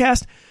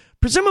podcast.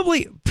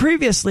 Presumably,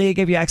 previously, it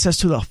gave you access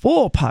to the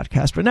full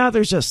podcast, but now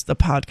there's just the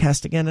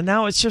podcast again, and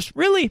now it's just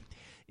really,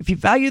 if you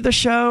value the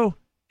show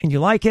and you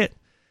like it,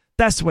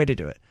 that's the way to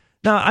do it.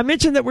 Now, I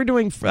mentioned that we're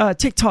doing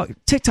TikTok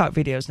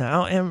videos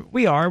now, and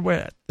we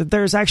are.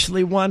 There's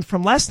actually one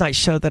from last night's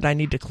show that I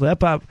need to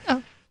clip up,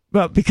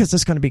 well, because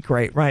it's going to be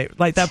great, right?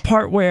 Like that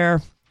part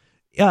where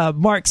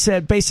Mark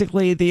said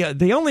basically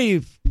the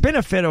only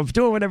benefit of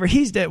doing whatever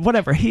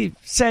he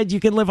said, you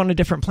can live on a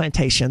different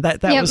plantation.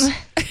 That was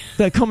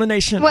the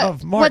culmination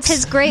of Mark's. What's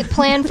his great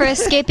plan for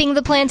escaping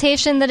the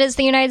plantation that is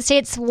the United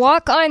States?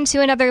 Walk on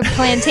to another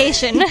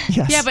plantation.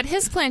 Yes. Yeah, but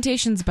his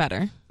plantation's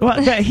better.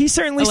 Well, he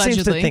certainly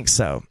seems to think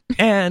so.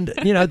 And,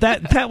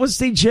 that was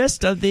the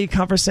gist of the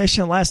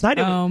conversation last night.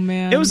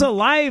 Man. It was a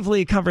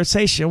lively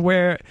conversation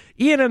where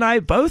Ian and I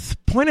both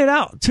pointed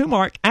out to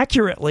Mark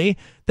accurately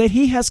that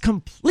he has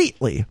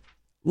completely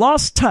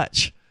lost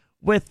touch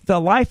with the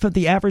life of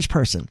the average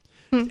person.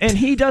 And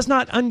he does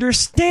not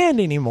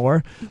understand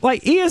anymore.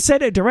 Like Ian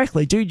said it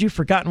directly, dude, you've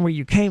forgotten where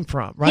you came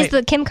from, right? He's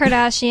the Kim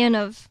Kardashian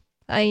of,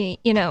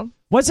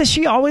 Wasn't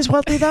she always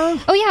wealthy, though?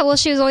 Oh, yeah. Well,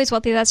 she was always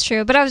wealthy. That's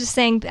true. But I was just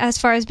saying, as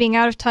far as being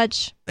out of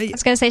touch, I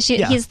was going to say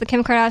he's the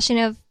Kim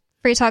Kardashian of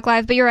Free Talk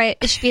Live. But you're right.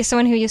 It should be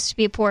someone who used to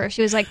be poor.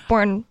 She was,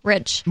 born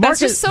rich.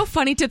 That's just so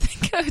funny to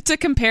think to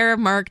compare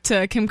Mark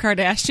to Kim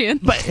Kardashian.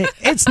 But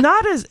it's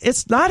not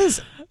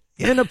as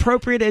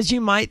inappropriate as you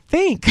might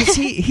think, because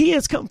he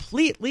is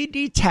completely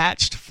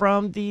detached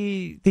from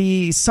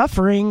the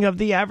suffering of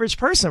the average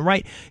person,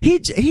 right?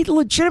 He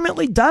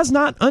legitimately does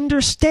not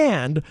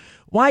understand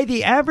why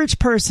the average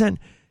person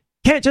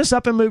can't just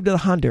up and move to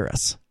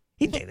Honduras.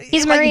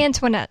 He's Marie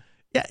Antoinette.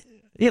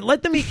 Yeah,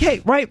 let them eat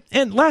cake, right?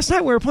 And last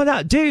night we were pointing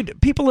out,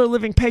 dude, people are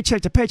living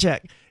paycheck to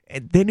paycheck.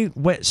 And then he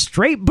went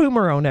straight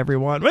boomer on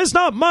everyone. It's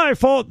not my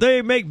fault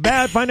they make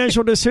bad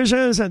financial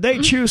decisions and they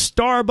choose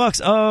Starbucks.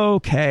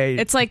 Okay.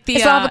 It's like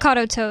it's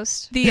avocado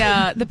toast.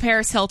 The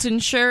Paris Hilton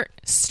shirt,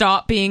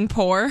 Stop Being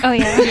Poor. Oh,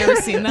 yeah. Have you ever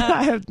seen that?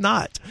 I have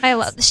not. I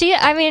love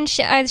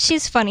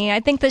she's funny. I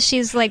think that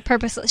she's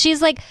purposely.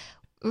 She's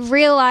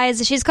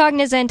realized she's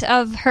cognizant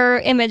of her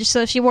image,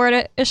 so she wore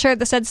a shirt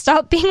that said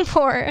 "Stop Being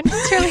Poor," and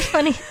it's really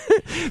funny.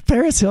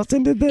 Paris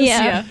Hilton did this.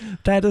 Yeah.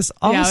 That is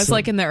awesome. Yeah, it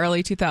was in the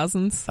early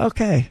 2000s.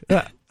 Okay,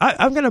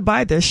 I'm gonna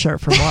buy this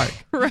shirt for Mark.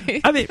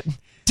 Right. I mean,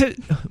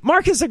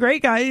 Mark is a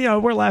great guy.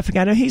 We're laughing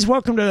at him. He's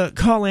welcome to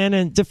call in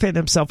and defend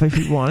himself if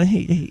he wants.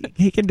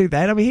 He can do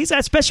that. I mean, he's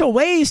got special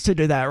ways to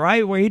do that,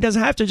 right? Where he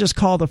doesn't have to just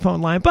call the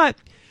phone line, but.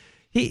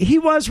 He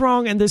was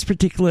wrong in this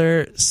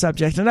particular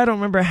subject, and I don't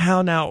remember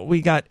how now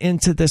we got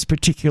into this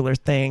particular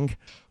thing.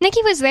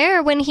 Nikki was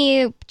there when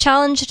he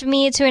challenged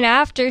me to an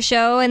after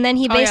show, and then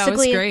he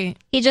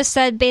he just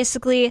said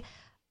basically,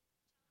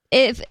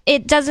 if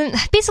it doesn't,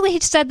 basically he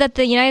said that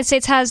the United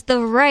States has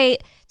the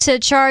right to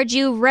charge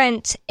you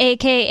rent,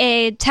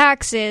 aka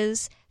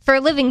taxes, for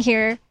living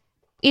here,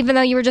 even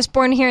though you were just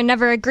born here and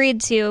never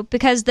agreed to,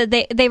 because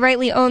they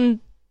rightly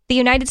own the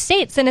United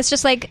States. And it's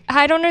just I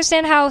don't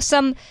understand how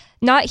some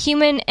not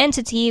human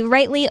entity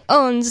rightly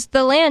owns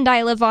the land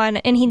I live on,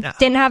 and he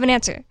didn't have an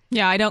answer.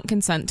 Yeah, I don't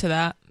consent to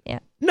that. Yeah.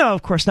 No,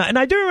 of course not. And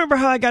I do remember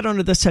how I got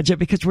onto this subject,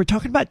 because we're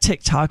talking about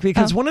TikTok,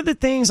 because one of the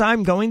things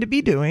I'm going to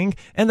be doing,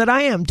 and that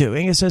I am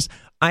doing, is just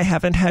I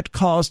haven't had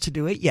calls to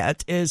do it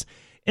yet, is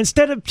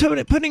instead of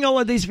putting all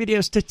of these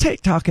videos to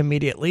TikTok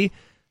immediately,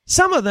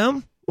 some of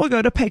them will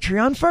go to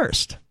Patreon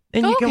first.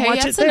 And you can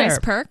watch it there nice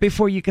perk.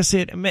 Before you can see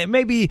it.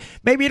 Maybe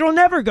it'll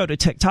never go to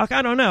TikTok.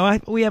 I don't know.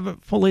 We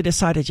haven't fully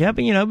decided yet.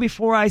 But,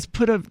 before I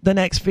put the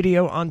next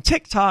video on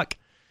TikTok,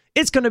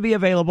 it's going to be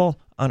available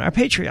on our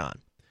Patreon.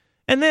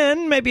 And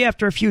then maybe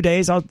after a few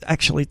days, I'll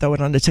actually throw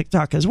it onto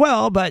TikTok as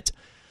well. But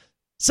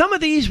Some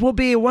of these will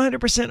be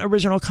 100%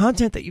 original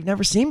content that you've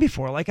never seen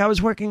before. Like I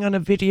was working on a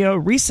video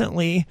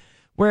recently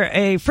where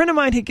a friend of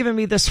mine had given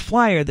me this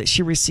flyer that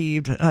she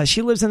received.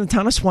 She lives in the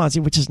town of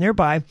Swansea, which is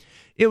nearby.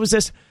 It was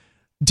this,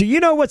 do you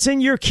know what's in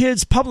your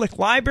kid's public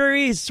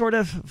library sort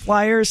of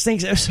flyers,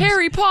 things.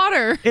 Harry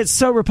Potter. It's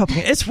so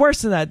Republican. It's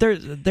worse than that.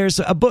 There's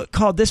a book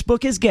called This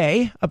Book is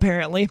Gay,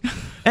 apparently.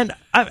 And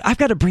I've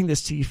got to bring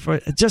this to you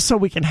just so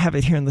we can have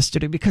it here in the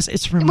studio because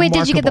it's remarkable. Wait,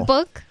 did you get the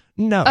book?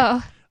 No.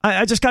 Oh.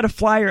 I just got a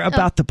flyer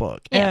about the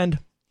book. Yeah. And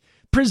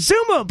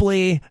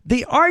presumably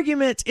the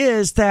argument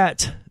is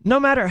that no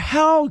matter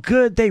how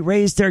good they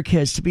raise their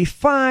kids to be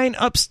fine,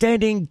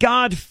 upstanding,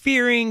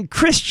 God-fearing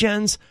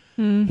Christians,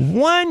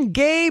 one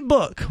gay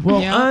book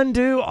will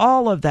undo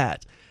all of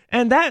that.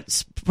 And that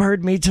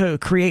spurred me to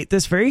create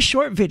this very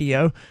short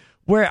video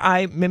where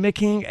I,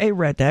 mimicking a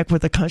redneck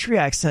with a country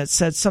accent,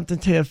 said something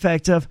to the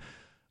effect of,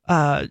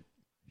 what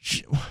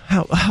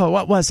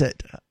was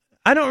it?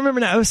 I don't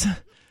remember now. It was...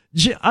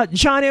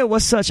 Johnny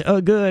was such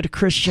a good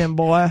Christian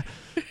boy,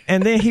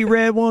 and then he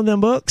read one of them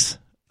books,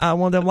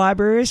 one of them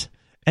libraries,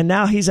 and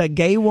now he's a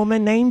gay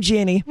woman named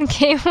Jenny.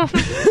 Okay.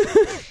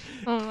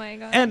 Oh my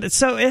God. And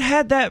so it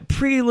had that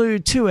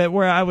prelude to it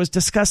where I was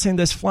discussing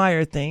this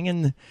flyer thing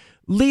and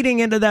leading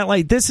into that,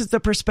 like, this is the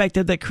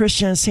perspective that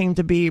Christians seem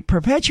to be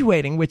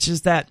perpetuating, which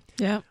is that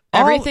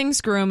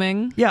everything's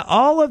grooming. Yeah,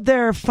 all of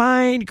their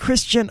fine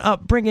Christian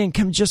upbringing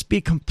can just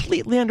be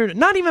completely under,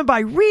 not even by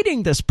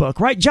reading this book,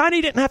 right?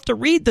 Johnny didn't have to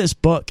read this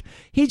book.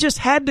 He just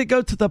had to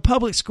go to the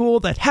public school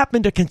that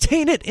happened to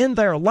contain it in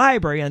their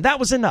library, and that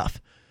was enough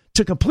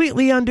to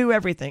completely undo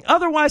everything.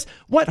 Otherwise,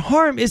 what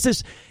harm is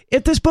this?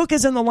 If this book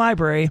is in the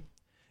library,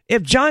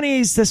 if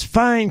Johnny's this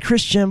fine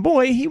Christian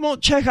boy, he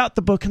won't check out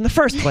the book in the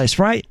first place,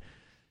 right?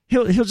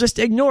 He'll just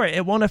ignore it.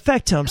 It won't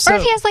affect him. So, or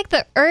if he has like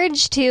the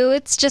urge to,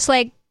 it's just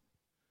like,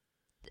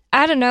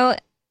 I don't know.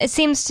 It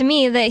seems to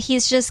me that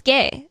he's just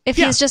gay. If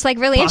he's just like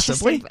really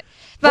interested.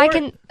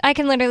 But I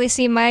can literally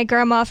see my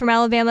grandma from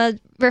Alabama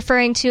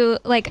referring to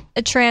like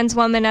a trans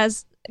woman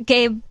as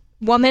gay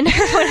woman or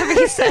whatever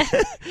he said.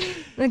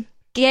 The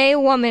gay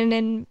woman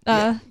in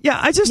I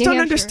just New don't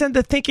Hampshire. understand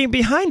the thinking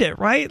behind it,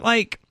 right?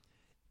 Like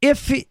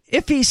if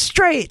he's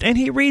straight and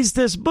he reads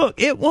this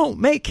book, it won't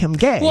make him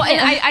gay. Well, and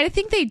I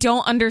think they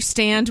don't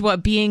understand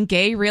what being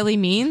gay really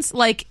means.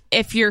 Like,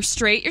 if you're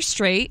straight, you're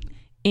straight.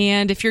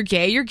 And if you're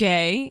gay, you're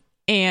gay.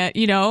 And,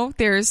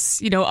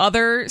 there's,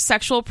 other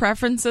sexual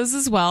preferences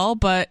as well.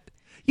 But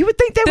you would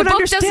think they would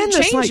understand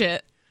doesn't this. change Like,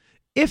 it.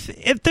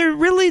 If they're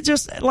really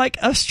just like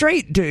a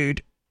straight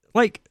dude,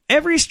 like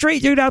every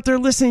straight dude out there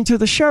listening to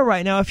the show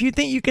right now, if you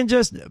think you can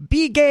just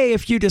be gay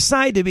if you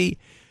decide to be,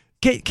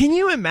 can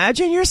you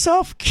imagine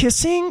yourself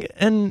kissing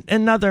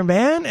another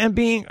man and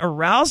being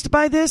aroused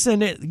by this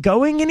and it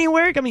going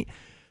anywhere? I mean,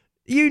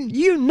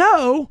 you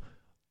know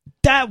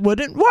that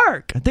wouldn't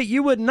work, that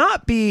you would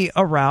not be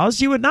aroused.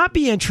 You would not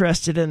be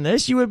interested in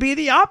this. You would be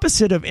the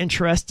opposite of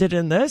interested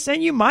in this,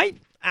 and you might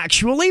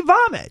actually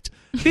vomit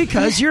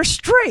because you're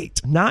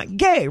straight, not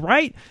gay,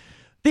 right?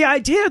 The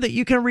idea that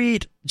you can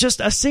read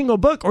just a single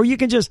book or you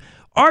can just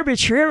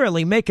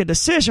arbitrarily make a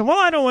decision, well,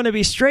 I don't want to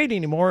be straight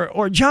anymore,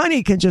 or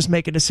Johnny can just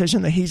make a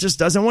decision that he just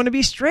doesn't want to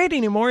be straight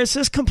anymore. It's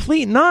just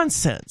complete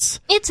nonsense.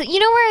 It's,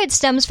 where it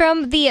stems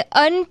from? The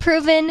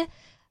unproven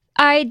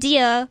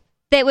idea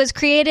that was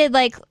created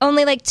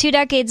only 2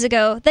 decades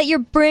ago, that your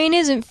brain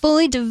isn't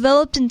fully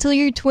developed until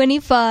you're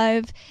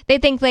 25. They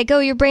think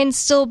your brain's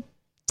still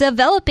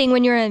developing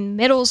when you're in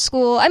middle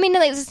school. I mean,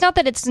 it's not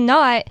that it's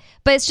not,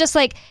 but it's just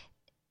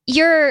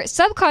your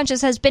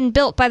subconscious has been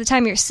built by the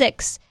time you're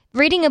 6.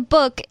 Reading a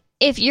book,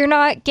 if you're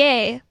not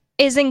gay,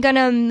 isn't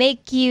gonna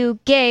make you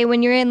gay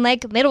when you're in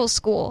middle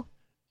school.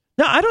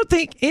 No, I don't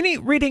think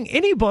reading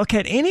any book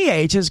at any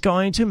age is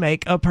going to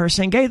make a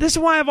person gay. This is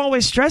why I've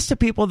always stressed to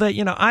people that,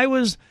 I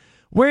was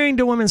wearing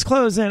the women's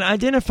clothes and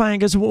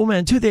identifying as a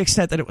woman to the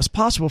extent that it was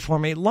possible for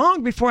me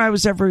long before I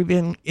was ever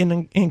even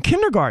in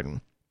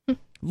kindergarten.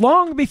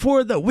 Long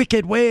before the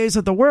wicked ways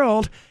of the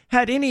world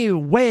had any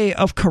way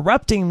of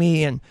corrupting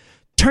me and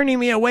turning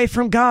me away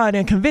from God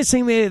and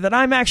convincing me that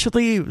I'm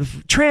actually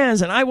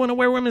trans and I want to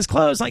wear women's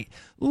clothes.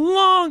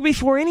 Long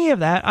before any of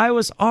that, I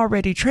was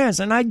already trans.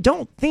 And I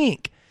don't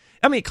think,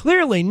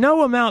 clearly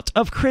no amount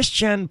of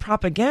Christian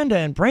propaganda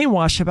and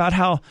brainwash about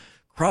how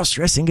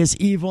cross-dressing is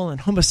evil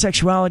and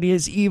homosexuality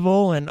is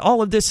evil and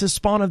all of this is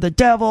spawn of the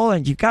devil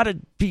and you got to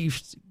be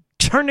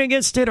turned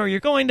against it or you're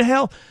going to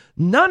hell.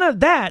 None of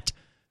that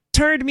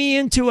turned me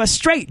into a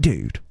straight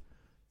dude.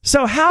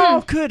 So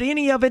how could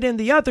any of it in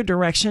the other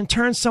direction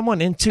turn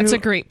someone into That's a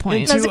great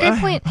point. That's a great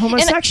point.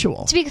 Homosexual?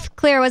 And, to be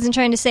clear, I wasn't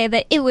trying to say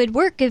that it would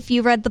work if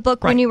you read the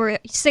book when you were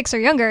 6 or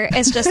younger.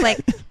 It's just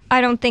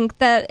I don't think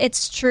that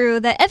it's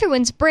true that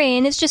everyone's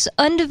brain is just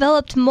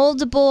undeveloped,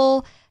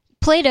 moldable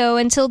Play-Doh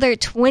until they're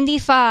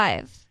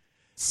 25.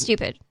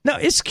 Stupid. No,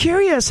 it's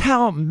curious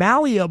how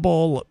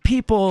malleable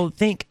people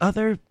think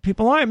other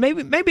people are.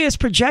 Maybe it's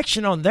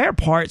projection on their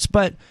parts,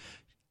 but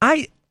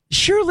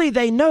surely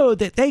they know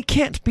that they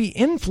can't be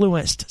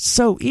influenced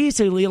so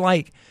easily.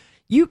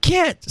 You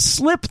can't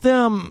slip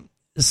them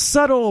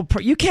subtle.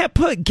 You can't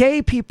put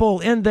gay people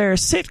in their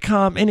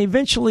sitcom and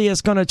eventually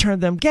it's going to turn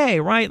them gay,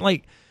 right?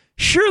 Like,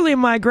 surely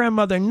my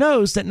grandmother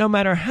knows that no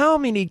matter how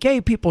many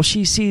gay people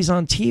she sees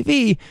on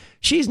TV,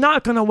 she's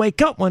not going to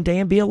wake up one day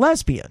and be a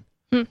lesbian.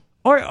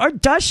 Or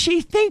does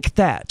she think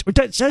that? Or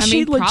does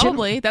she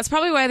probably. That's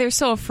probably why they're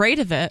so afraid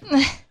of it.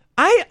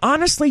 I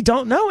honestly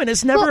don't know, and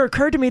it's never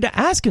occurred to me to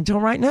ask until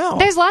right now.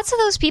 There's lots of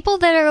those people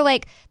that are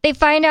like, they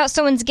find out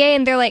someone's gay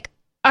and they're like,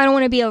 I don't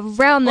want to be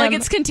around them. Like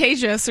it's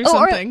contagious or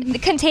something. Or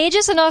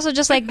contagious, and also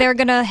just like they're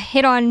going to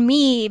hit on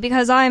me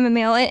because I'm a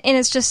male, and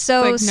it's just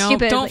so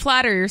stupid. Don't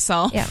flatter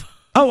yourself. Yeah.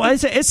 Oh,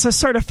 it's a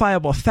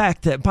certifiable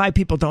fact that bi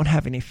people don't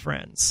have any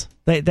friends.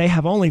 They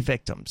have only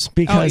victims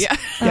because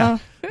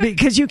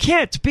because you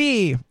can't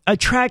be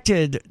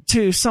attracted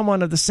to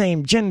someone of the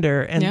same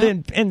gender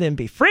and then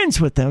be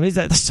friends with them.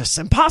 That's just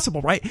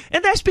impossible, right?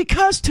 And that's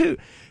because too.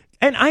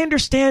 And I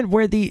understand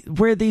where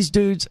these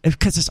dudes,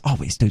 because it's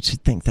always dudes who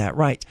think that,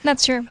 right?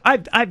 That's true.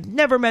 I've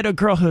never met a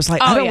girl who's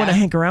like, I don't want to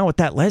hang around with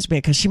that lesbian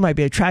because she might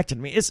be attracted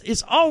to me.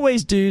 It's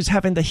always dudes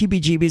having the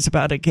heebie-jeebies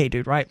about a gay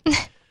dude, right?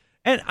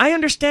 And I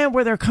understand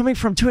where they're coming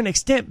from to an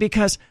extent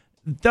because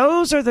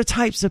those are the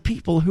types of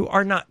people who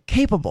are not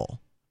capable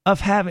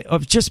of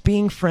just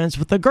being friends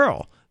with a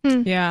girl.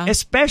 Yeah.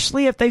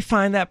 Especially if they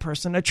find that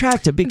person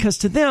attractive, because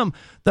to them,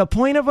 the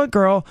point of a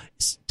girl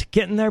is to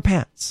get in their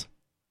pants.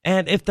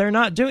 And if they're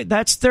not doing,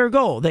 that's their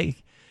goal.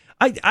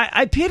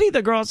 I pity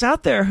the girls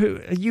out there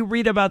who you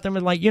read about them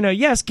and like,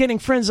 yes, getting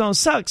friend zone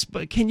sucks,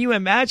 but can you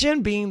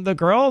imagine being the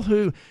girl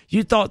who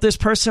you thought this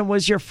person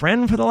was your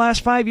friend for the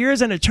last 5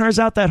 years and it turns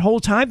out that whole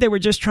time they were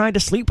just trying to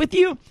sleep with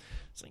you?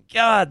 It's like,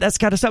 God, that's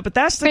got to stop. But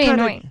that's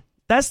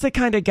the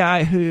kind of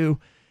guy who,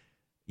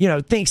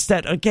 thinks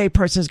that a gay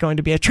person is going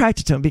to be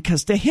attracted to him,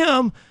 because to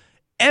him,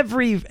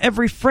 every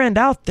friend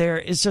out there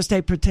is just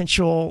a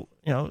potential,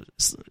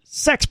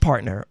 sex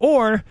partner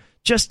or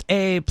just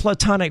a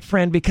platonic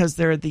friend because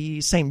they're the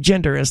same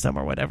gender as them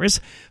or whatever. It's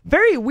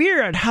very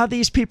weird how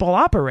these people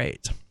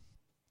operate.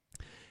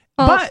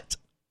 But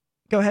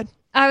go ahead.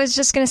 I was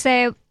just going to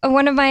say,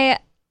 one of my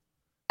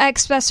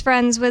ex-best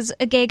friends was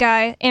a gay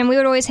guy, and we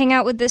would always hang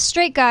out with this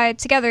straight guy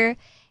together,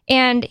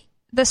 and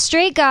the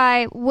straight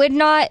guy would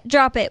not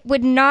drop it,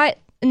 would not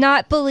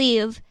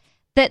believe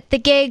that the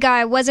gay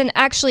guy wasn't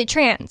actually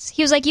trans.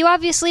 He was like, you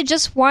obviously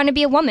just want to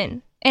be a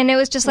woman. And it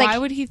was just why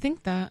would he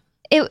think that?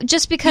 It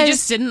just because he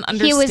just didn't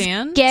understand. He was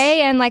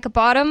gay and like a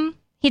bottom.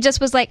 He just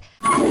was like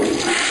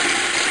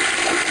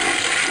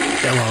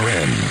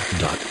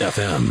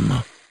LRN.FM.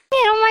 Man, oh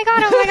my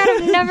god,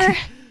 I've never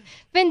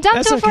been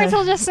dumped before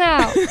until just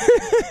now.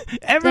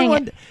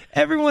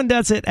 Everyone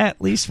does it at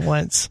least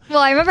once. Well,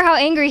 I remember how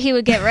angry he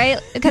would get,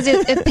 right? Because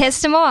it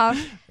pissed him off.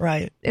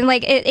 Right. And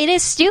like it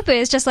is stupid.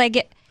 It's just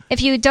like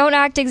if you don't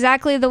act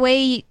exactly the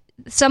way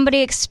somebody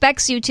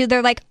expects you to,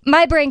 they're like,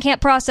 my brain can't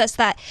process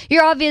that.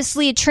 You're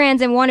obviously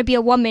trans and want to be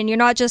a woman. You're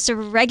not just a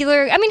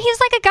regular. I mean, he's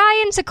like a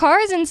guy into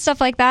cars and stuff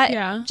like that.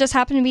 Yeah. Just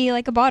happened to be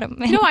like a bottom.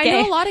 I know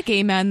a lot of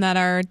gay men that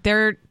are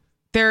they're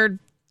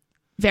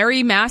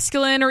very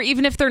masculine, or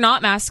even if they're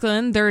not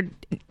masculine, they're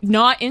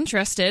not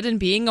interested in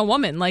being a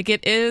woman. Like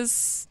it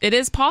is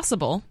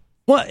possible.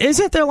 Well,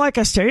 isn't there like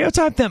a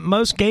stereotype that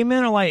most gay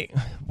men are like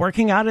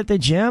working out at the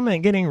gym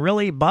and getting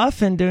really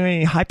buff and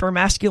doing hyper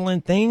masculine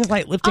things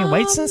like lifting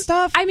weights and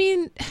stuff? I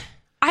mean,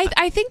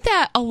 I think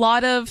that a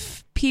lot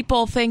of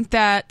people think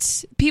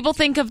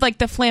of like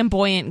the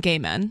flamboyant gay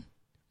men.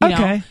 You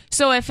know?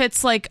 So if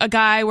it's like a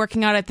guy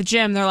working out at the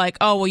gym, they're like,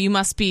 oh, well, you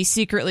must be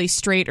secretly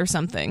straight or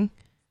something.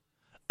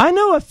 I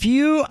know a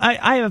few,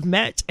 I have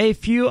met a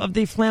few of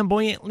the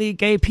flamboyantly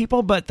gay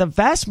people, but the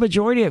vast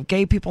majority of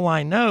gay people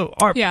I know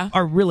are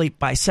really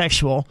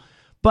bisexual.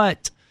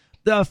 But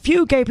the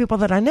few gay people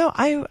that I know,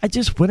 I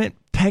just wouldn't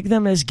peg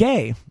them as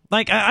gay.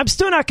 Like, I'm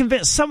still not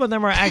convinced some of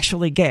them are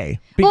actually gay.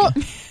 Well,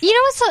 you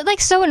know what's like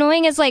so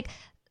annoying is like,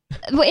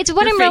 it's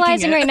what I'm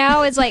realizing right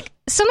now is like,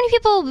 so many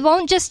people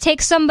won't just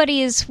take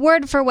somebody's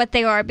word for what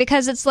they are,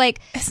 because it's like,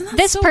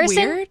 this so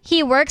person, weird?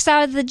 He works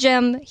out at the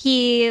gym,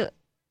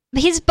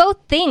 he's both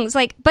things,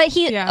 like, but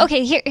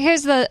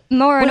here's the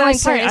more annoying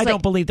part. I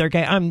don't believe they're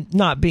gay. I'm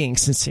not being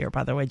sincere,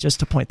 by the way,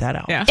 just to point that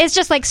out. Yeah. It's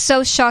just like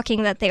so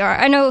shocking that they are.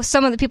 I know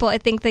some of the people I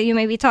think that you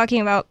may be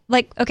talking about,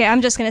 like, okay,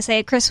 I'm just gonna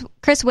say Chris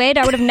Wade.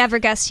 I would have never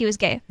guessed he was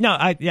gay. No,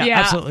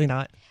 absolutely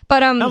not.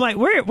 But I'm like,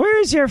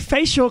 where is your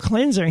facial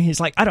cleanser? And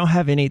he's like, I don't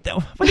have any.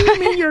 What do you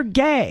mean you're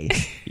gay?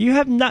 You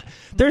have not.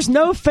 There's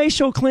no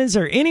facial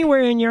cleanser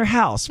anywhere in your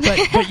house,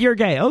 but you're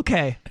gay.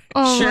 Okay.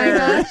 Oh my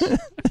gosh.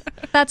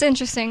 That's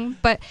interesting.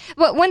 But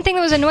one thing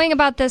that was annoying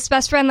about this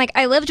best friend, like,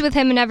 I lived with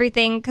him and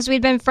everything because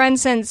we'd been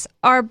friends since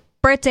our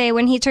birthday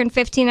when he turned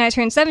 15 and I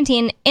turned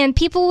 17. And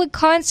people would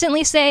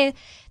constantly say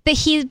that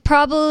he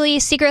probably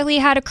secretly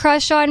had a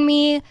crush on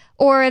me,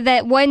 or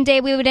that one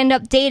day we would end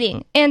up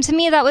dating. And to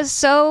me, that was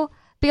so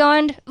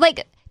beyond,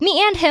 like,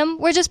 me and him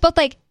were just both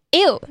like,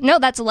 ew, no,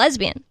 that's a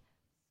lesbian.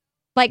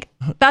 Like,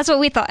 that's what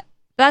we thought.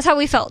 That's how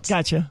we felt.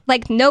 Gotcha.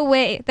 Like, no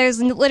way.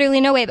 There's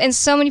literally no way. And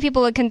so many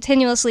people would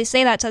continuously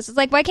say that to us. It's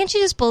like, why can't you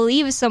just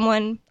believe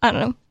someone? I don't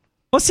know.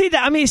 Well, see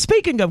that. I mean,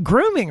 speaking of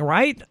grooming,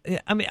 right?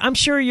 I mean, I'm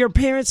sure your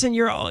parents and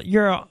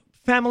your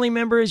family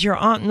members, your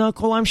aunt and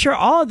uncle, I'm sure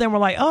all of them were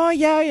like, "Oh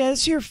yeah,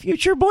 it's your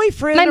future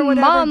boyfriend." My or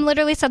whatever. mom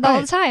literally said that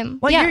all the time.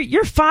 Like yeah.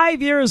 you're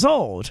 5 years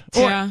old.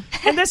 Yeah.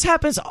 And this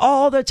happens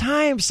all the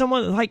time.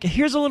 Someone like,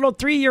 here's a little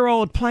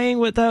 3-year-old playing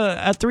with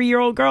a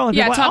 3-year-old girl. And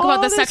Yeah, people are talk like,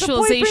 about the there's a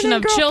boyfriend sexualization and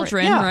of girlfriend.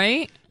 children, Yeah.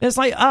 right? It's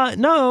like,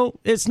 no,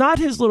 it's not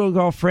his little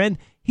girlfriend.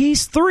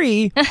 He's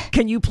 3.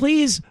 Can you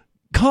please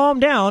calm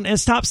down and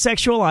stop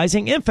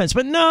sexualizing infants?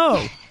 But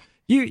no.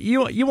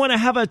 You want to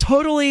have a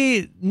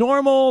totally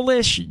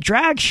normal-ish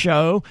drag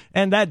show,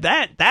 and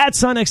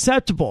that's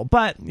unacceptable.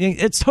 But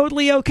it's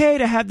totally okay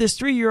to have this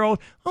 3-year-old.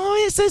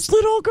 Oh, it's his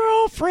little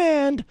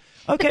girlfriend.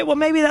 Okay, well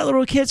maybe that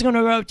little kid's going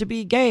to grow up to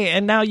be gay,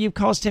 and now you've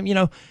cost him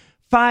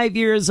 5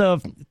 years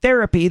of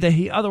therapy that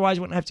he otherwise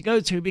wouldn't have to go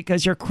to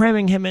because you're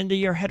cramming him into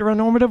your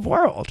heteronormative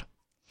world.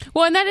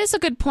 Well, and that is a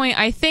good point.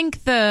 I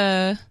think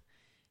the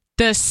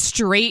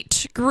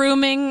straight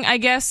grooming, I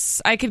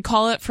guess I could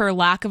call it for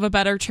lack of a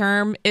better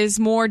term, is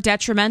more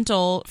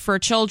detrimental for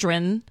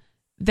children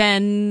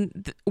than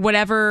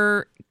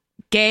whatever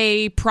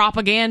gay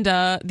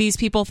propaganda these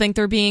people think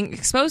they're being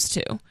exposed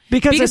to.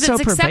 Because it's so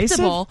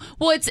acceptable. pervasive?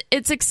 Well,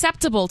 it's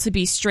acceptable to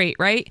be straight,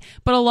 right?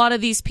 But a lot of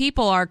these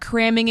people are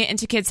cramming it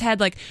into kids' head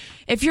like,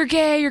 if you're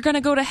gay, you're going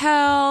to go to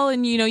hell,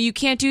 and you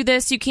can't do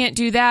this, you can't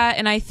do that.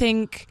 And I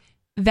think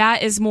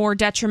that is more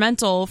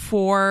detrimental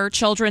for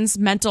children's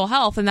mental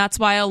health. And that's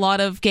why a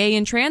lot of gay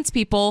and trans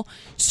people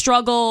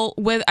struggle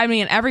with, I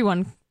mean,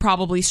 everyone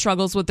probably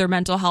struggles with their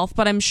mental health,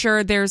 but I'm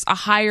sure there's a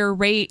higher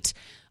rate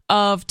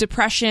of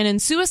depression and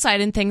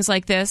suicide and things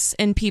like this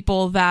in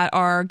people that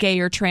are gay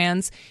or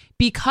trans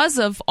because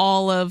of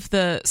all of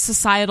the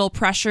societal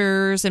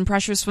pressures and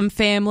pressures from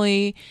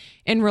family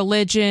and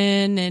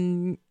religion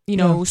and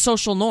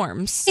social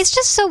norms. It's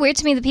just so weird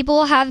to me that people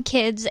will have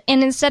kids,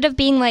 and instead of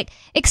being like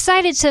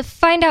excited to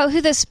find out who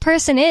this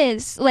person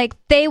is, like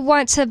they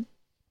want to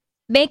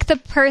make the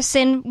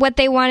person what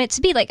they want it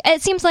to be. Like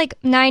it seems like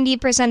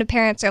 90% of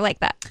parents are like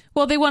that.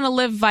 Well, they want to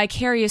live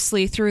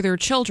vicariously through their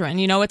children.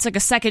 It's like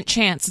a second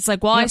chance. It's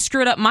like, well, I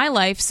screwed up my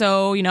life,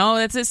 so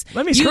that's just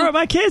Let me screw up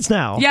my kids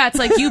now. Yeah, it's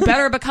like you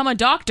better become a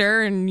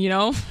doctor, and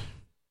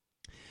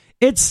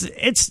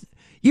It's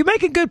you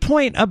make a good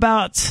point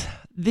about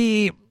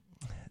the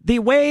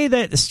way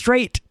that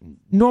straight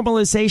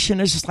normalization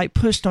is just like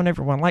pushed on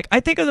everyone. Like I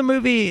think of the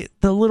movie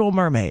The Little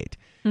Mermaid.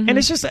 Mm-hmm. And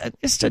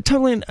it's a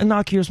totally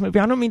innocuous movie.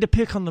 I don't mean to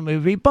pick on the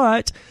movie,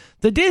 but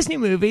the Disney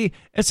movie,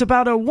 it's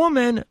about a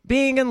woman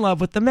being in love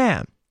with the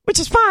man, which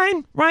is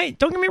fine, right?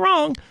 Don't get me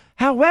wrong.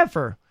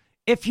 However,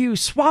 if you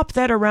swap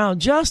that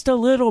around just a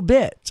little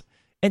bit,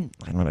 and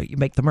I don't know, you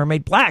make the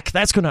mermaid black,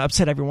 that's going to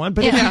upset everyone.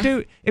 But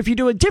if you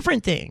do a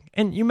different thing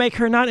and you make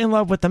her not in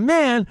love with the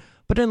man,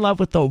 but in love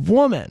with the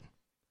woman,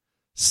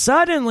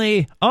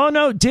 suddenly, oh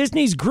no,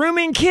 Disney's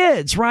grooming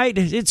kids, right?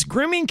 It's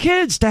grooming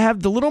kids to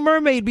have The Little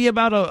Mermaid be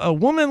about a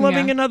woman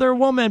loving another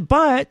woman,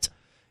 but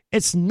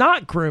it's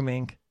not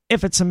grooming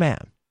if it's a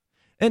man.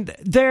 And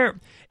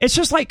it's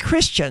just like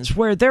Christians,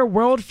 where their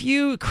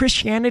worldview,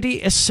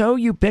 Christianity, is so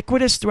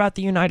ubiquitous throughout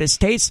the United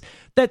States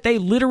that they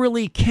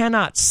literally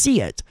cannot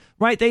see it,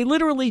 right? They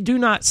literally do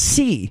not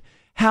see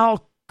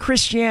how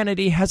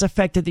Christianity has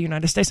affected the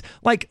United States.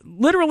 Like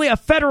literally a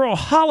federal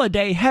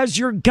holiday has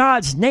your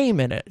God's name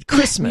in it,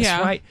 Christmas,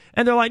 right?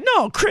 And they're like,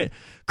 no,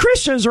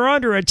 Christians are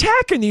under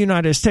attack in the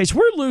United States.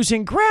 We're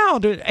losing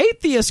ground.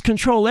 Atheists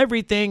control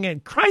everything,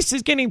 and Christ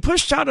is getting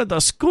pushed out of the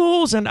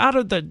schools and out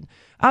of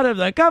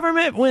the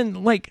government.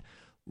 When like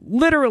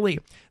literally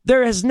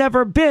there has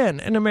never been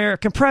an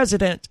American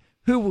president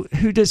who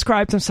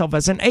described himself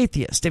as an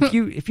atheist. If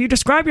you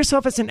describe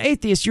yourself as an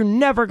atheist, you're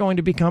never going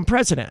to become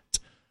president.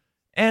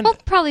 And well,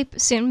 probably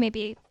soon,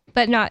 maybe,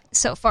 but not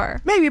so far.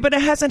 Maybe, but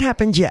it hasn't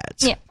happened yet.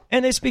 Yeah.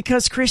 And it's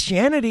because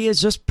Christianity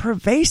is just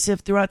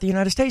pervasive throughout the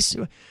United States,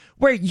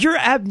 where you're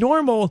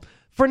abnormal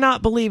for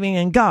not believing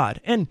in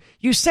God. And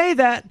you say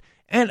that,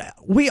 and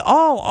we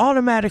all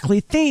automatically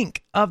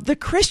think of the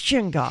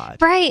Christian God.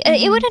 Right.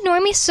 Mm-hmm. It would annoy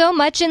me so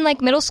much in like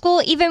middle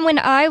school. Even when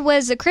I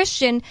was a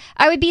Christian,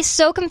 I would be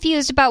so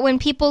confused about when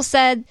people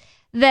said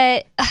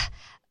that...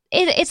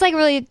 It's like a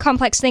really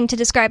complex thing to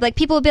describe. Like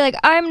people would be like,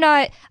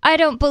 I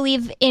don't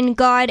believe in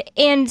God,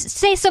 and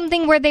say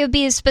something where they would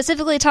be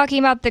specifically talking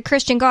about the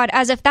Christian God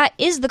as if that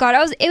is the God.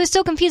 It was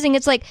so confusing.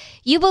 It's like,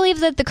 you believe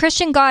that the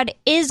Christian God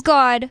is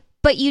God,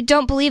 but you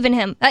don't believe in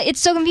him.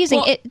 It's so confusing.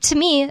 Well, To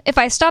me, if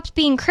I stopped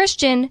being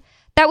Christian,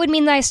 that would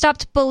mean that I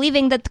stopped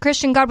believing that the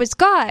Christian God was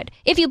God.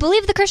 If you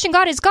believe the Christian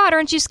God is God,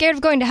 aren't you scared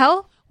of going to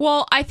hell?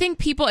 Well, I think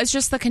it's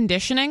just the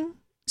conditioning.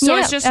 So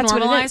it's just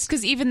normalized,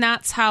 because even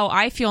that's how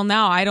I feel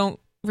now. I don't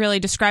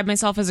really describe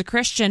myself as a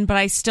Christian, but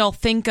I still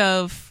think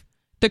of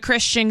the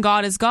Christian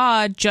God as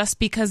God just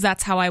because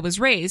that's how I was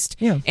raised.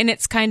 Yeah. And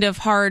it's kind of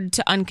hard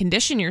to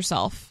uncondition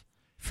yourself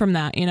from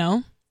that,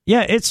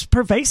 Yeah, it's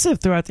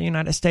pervasive throughout the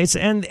United States,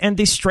 and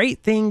the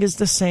straight thing is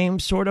the same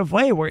sort of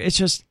way, where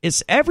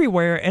it's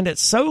everywhere, and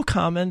it's so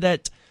common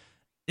that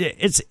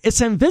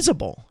it's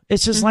invisible.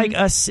 It's just like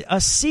a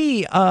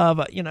sea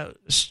of,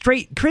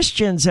 straight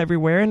Christians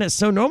everywhere. And it's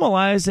so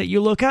normalized that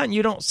you look out and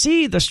you don't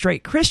see the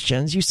straight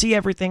Christians. You see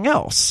everything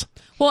else.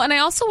 Well, and I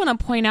also want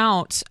to point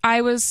out,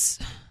 I was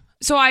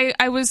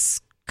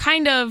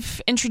kind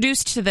of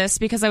introduced to this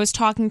because I was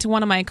talking to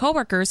one of my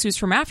coworkers who's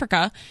from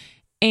Africa,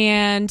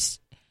 and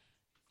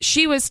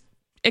she was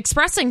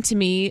expressing to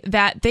me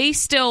that they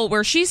still,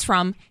 where she's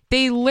from,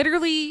 they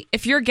literally,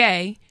 if you're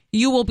gay,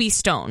 you will be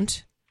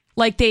stoned.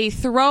 Like, they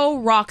throw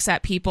rocks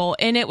at people.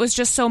 And it was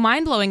just so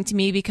mind-blowing to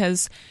me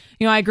because,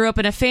 I grew up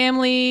in a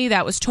family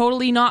that was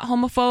totally not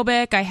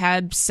homophobic. I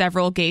had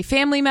several gay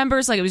family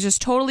members. Like, it was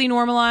just totally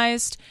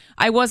normalized.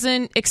 I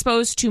wasn't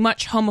exposed to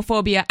much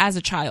homophobia as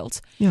a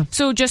child. Yeah.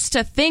 So just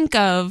to think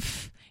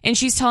of, and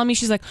she's telling me,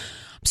 she's like,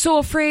 I'm so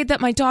afraid that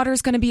my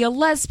daughter's going to be a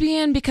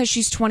lesbian because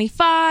she's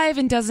 25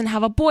 and doesn't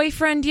have a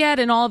boyfriend yet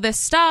and all this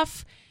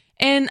stuff.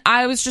 And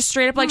I was just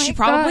straight up like, she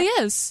probably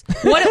is.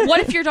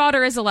 What if your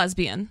daughter is a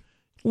lesbian?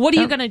 What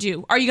are you going to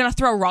do? Are you going to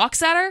throw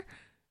rocks at her?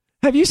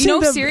 Have you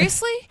seen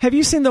seriously? Have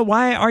you seen the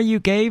 "Why Are You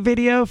Gay"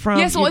 video from?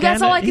 Yes, well,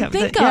 that's all I could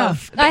think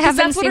of. I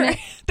haven't seen it.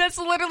 That's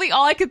literally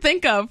all I could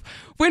think of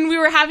when we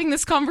were having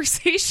this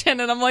conversation,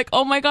 and I'm like,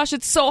 oh my gosh,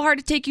 it's so hard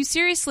to take you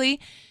seriously.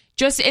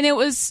 And it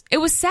was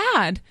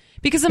sad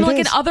because I'm like,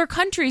 in other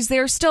countries,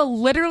 they're still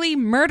literally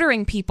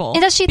murdering people.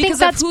 And does she think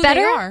that's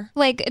better?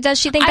 Like, does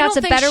she think that's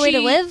a better way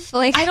to live?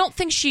 Like, I don't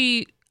think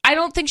she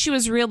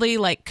was really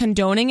like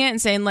condoning it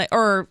and saying like,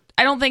 or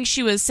I don't think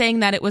she was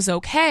saying that it was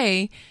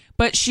okay.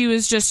 But she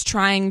was just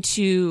trying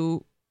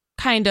to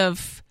kind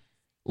of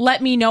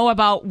let me know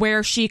about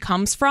where she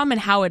comes from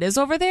and how it is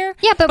over there.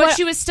 Yeah, but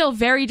she was still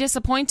very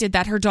disappointed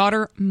that her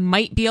daughter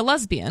might be a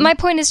lesbian. My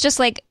point is just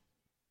like,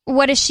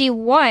 what does she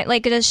want?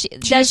 Like, does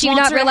she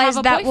not realize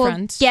that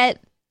will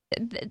get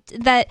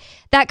that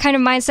kind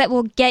of mindset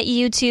will get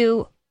you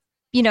to,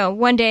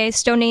 one day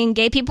stoning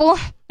gay people?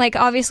 Like,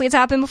 obviously, it's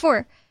happened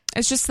before.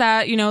 It's just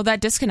that,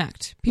 that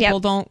disconnect. People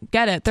don't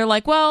get it. They're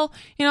like, well,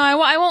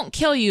 I won't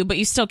kill you, but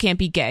you still can't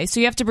be gay. So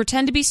you have to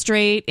pretend to be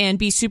straight and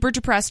be super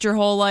depressed your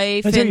whole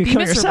life and be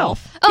miserable.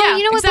 Yourself. Oh, yeah,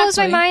 you know what blows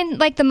my mind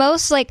like the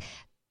most? Like,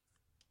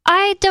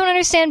 I don't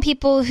understand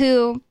people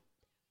who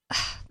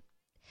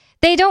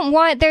they don't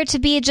want there to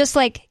be just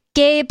like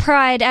gay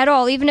pride at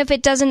all, even if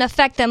it doesn't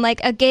affect them.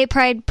 Like, a gay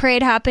pride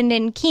parade happened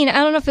in Keene.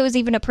 I don't know if it was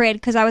even a parade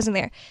because I wasn't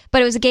there,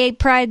 but it was a gay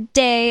pride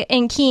day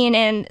in Keene,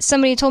 and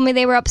somebody told me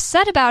they were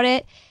upset about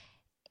it.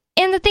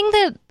 And the thing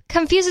that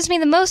confuses me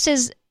the most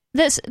is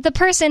the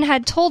person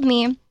had told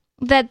me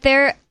that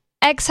their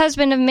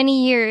ex-husband of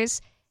many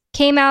years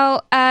came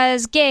out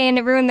as gay and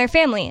it ruined their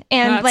family.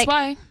 And that's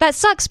why. That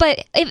sucks,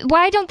 but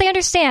why don't they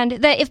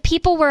understand that if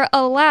people were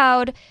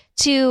allowed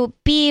to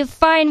be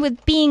fine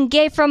with being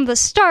gay from the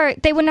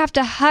start, they wouldn't have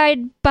to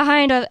hide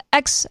behind an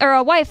ex or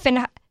a wife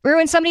and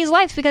ruin somebody's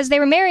life because they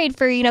were married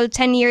for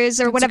 10 years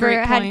or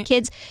whatever, had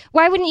kids.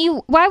 Why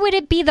would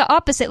it be the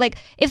opposite? Like,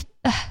 if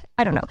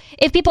I don't know,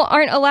 if people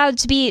aren't allowed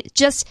to be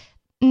just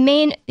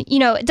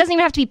it doesn't even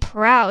have to be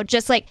proud,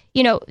 just like,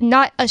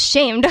 not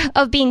ashamed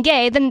of being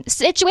gay, then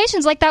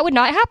situations like that would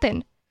not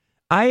happen.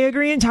 I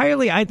agree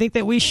entirely. I think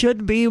that we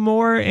should be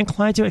more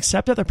inclined to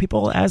accept other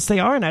people as they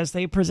are and as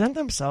they present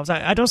themselves.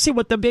 I don't see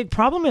what the big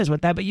problem is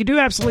with that, but you do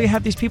absolutely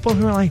have these people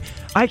who are like,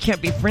 I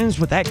can't be friends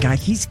with that guy.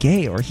 He's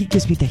gay, or he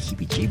gives me the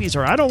heebie-jeebies,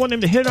 or I don't want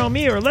him to hit on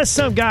me, or unless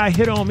some guy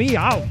hit on me,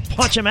 I'll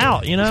punch him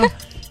out,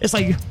 It's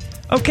like,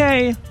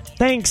 okay,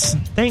 thanks.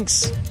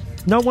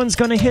 No one's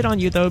going to hit on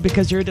you, though,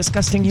 because you're a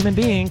disgusting human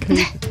being who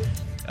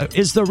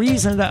is the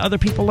reason that other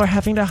people are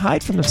having to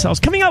hide from themselves.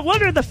 Coming up,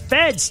 what are the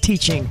feds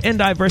teaching in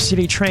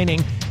diversity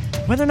training?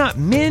 Whether or not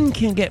men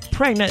can get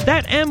pregnant,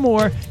 that and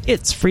more.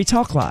 It's Free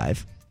Talk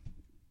Live.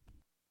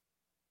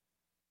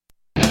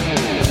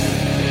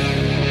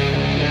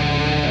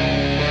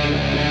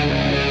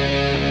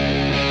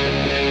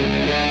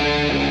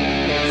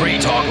 Free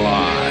Talk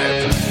Live.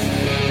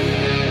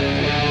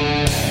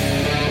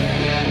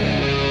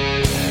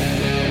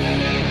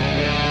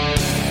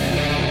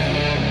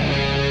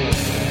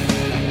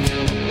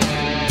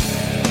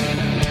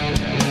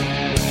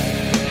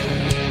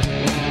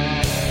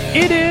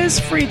 It is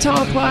Free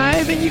Talk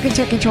Live, and you can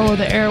take control of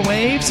the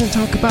airwaves and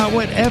talk about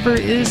whatever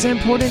is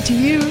important to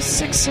you.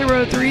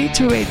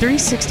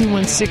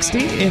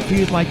 603-283-6160 if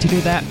you'd like to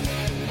do that.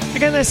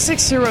 Again, that's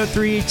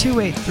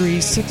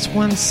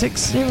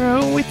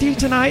 603-283-6160. With you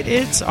tonight,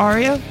 it's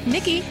Aria,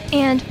 Nikki,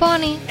 and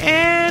Bonnie.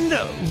 And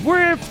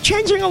we're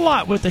changing a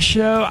lot with the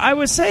show. I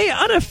would say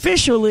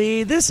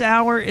unofficially, this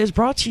hour is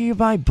brought to you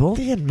by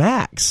Bully and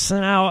Max.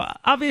 Now,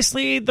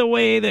 obviously, the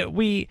way that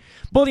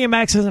Bully and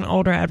Max is an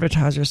older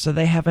advertiser, so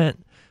they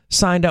haven't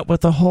signed up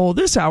with the whole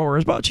 "this hour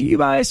is brought to you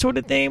by" sort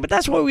of thing. But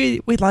that's what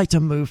we'd like to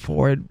move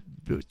forward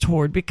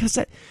toward, because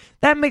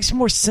that makes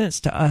more sense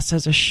to us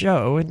as a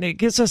show, and it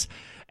gives us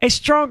a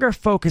stronger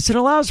focus. It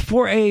allows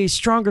for a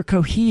stronger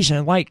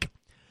cohesion. Like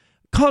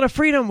Call to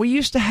Freedom, we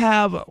used to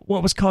have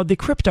what was called the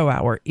Crypto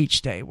Hour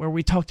each day, where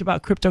we talked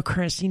about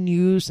cryptocurrency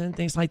news and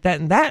things like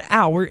that. And that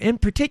hour in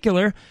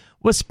particular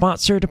was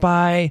sponsored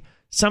by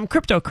some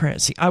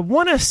cryptocurrency. I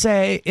want to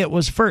say it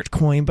was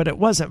Vertcoin, but it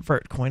wasn't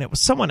Vertcoin. It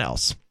was someone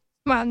else.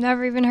 Wow,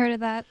 never even heard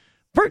of that.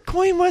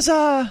 Vertcoin was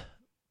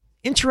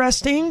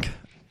interesting.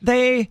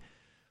 They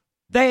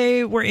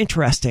were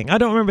interesting. I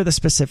don't remember the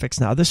specifics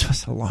now. This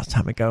was a long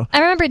time ago. I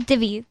remember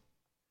Divi.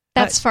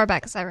 That's far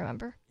back as I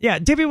remember. Yeah,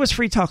 Divi was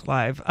Free Talk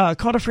Live.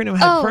 Call to Freedom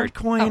had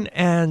Vertcoin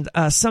and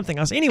something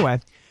else. Anyway,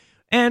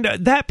 and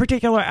that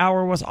particular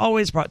hour was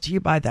always brought to you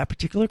by that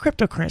particular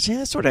cryptocurrency.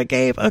 And it sort of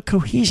gave a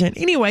cohesion.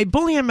 Anyway,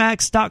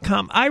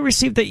 BullionMax.com. I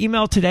received the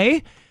email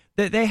today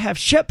that they have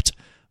shipped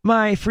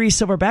my free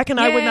silverback, and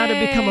I would not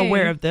have become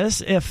aware of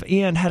this if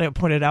Ian hadn't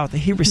pointed out that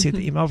he received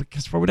the email,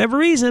 because for whatever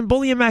reason,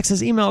 Bullion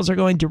Max's emails are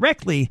going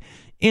directly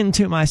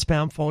into my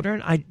spam folder,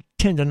 and I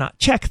tend to not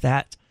check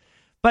that.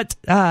 But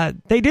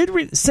they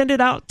did send it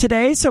out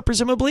today, so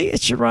presumably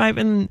it should arrive.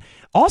 And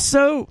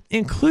also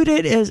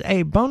included is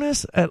a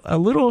bonus, a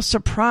little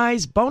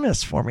surprise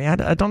bonus for me.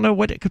 I don't know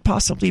what it could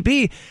possibly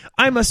be.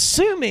 I'm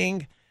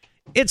assuming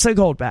it's a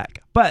goldback,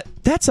 but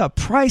that's a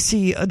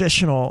pricey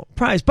additional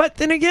prize. But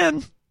then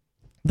again,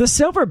 the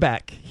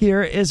silverback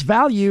here is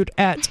valued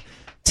at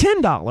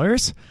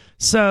 $10.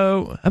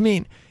 So, I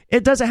mean,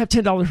 it doesn't have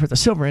 $10 worth of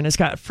silver in it. It's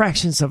got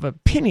fractions of a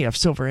penny of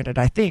silver in it,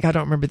 I think. I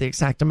don't remember the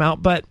exact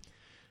amount, but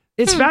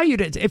it's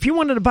valued at, if you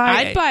wanted to buy...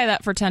 I'd buy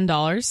that for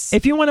 $10.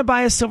 If you want to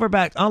buy a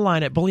silverback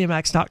online at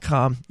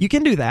BullionMax.com, you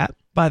can do that,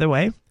 by the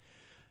way.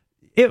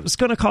 It was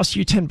going to cost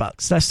you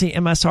 $10. That's the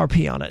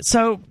MSRP on it.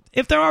 So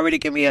if they're already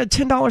giving me a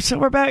 $10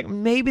 silverback,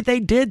 maybe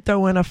they did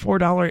throw in a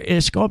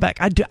 $4-ish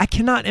goldback. I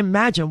cannot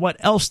imagine what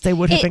else they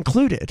would have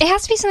included. It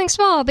has to be something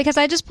small, because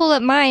I just pulled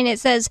up mine. It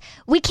says,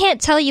 we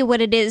can't tell you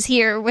what it is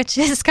here, which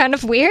is kind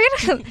of weird.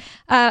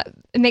 It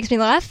makes me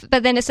laugh.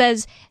 But then it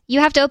says, you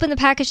have to open the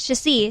package to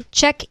see.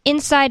 Check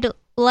inside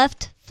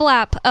left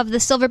flap of the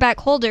silverback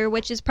holder,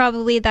 which is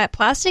probably that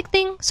plastic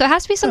thing. So it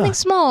has to be something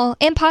small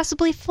and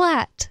possibly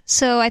flat.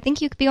 So I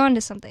think you could be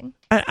onto something.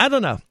 I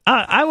don't know.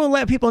 I will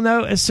let people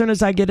know as soon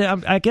as I get it.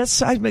 I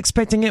guess I'm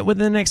expecting it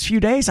within the next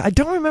few days. I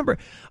don't remember.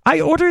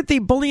 I ordered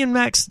the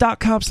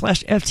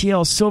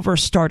BullionMax.com/FTL Silver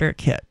Starter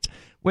Kit,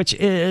 which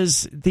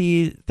is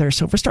their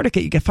Silver Starter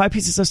Kit. You get 5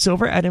 pieces of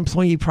silver at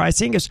employee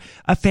pricing. It's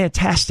a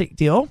fantastic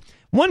deal.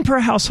 1 per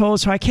household,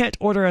 so I can't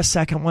order a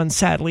second one,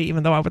 sadly,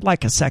 even though I would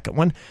like a second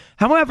one.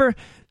 However,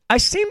 I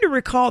seem to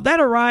recall that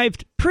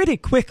arrived pretty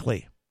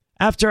quickly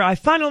after I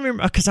finally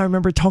remember, because I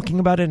remember talking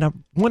about it and I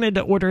wanted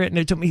to order it, and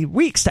it took me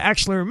weeks to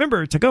actually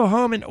remember to go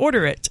home and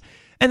order it.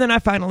 And then I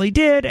finally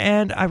did,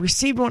 and I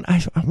received one,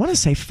 I want to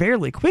say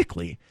fairly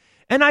quickly.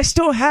 And I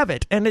still have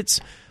it, and it's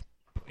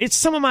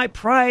some of my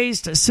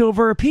prized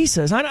silver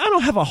pieces. I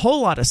don't have a whole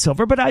lot of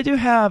silver, but I do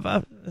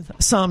have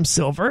some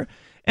silver.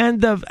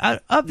 And of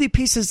the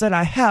pieces that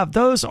I have,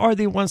 those are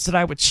the ones that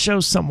I would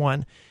show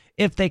someone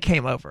if they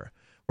came over,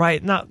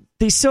 right? Now,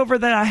 the silver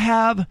that I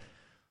have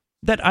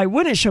that I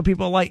wouldn't show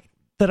people, like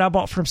that I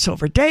bought from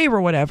Silver Dave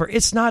or whatever,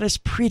 it's not as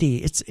pretty.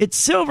 It's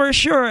silver,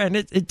 sure, and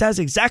it does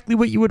exactly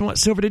what you would want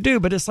silver to do,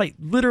 but it's like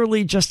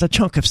literally just a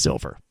chunk of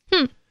silver.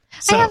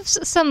 So, I have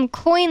some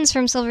coins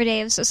from Silver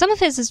Dave, so some of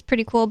his is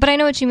pretty cool, but I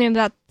know what you mean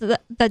about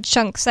the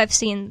chunks. I've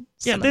seen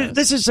some of those.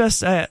 This is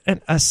just a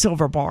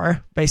silver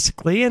bar,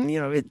 basically, and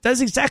it does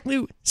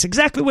exactly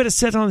what it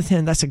says on the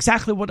tin. That's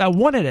exactly what I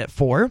wanted it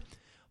for,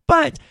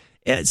 but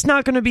it's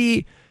not going to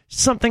be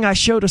something I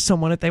show to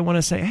someone if they want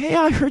to say, hey,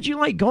 I heard you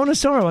like going to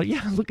silver. Like,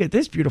 yeah, look at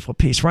this beautiful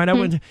piece,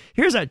 right?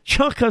 Here's a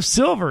chunk of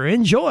silver,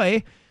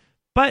 enjoy.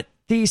 But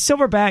the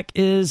silverback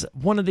is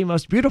one of the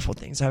most beautiful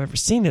things I've ever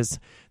seen. Is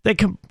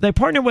they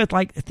partnered with,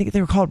 like, I think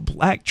they were called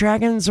Black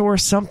Dragons or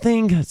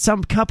something,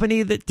 some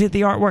company that did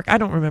the artwork. I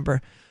don't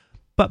remember.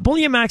 But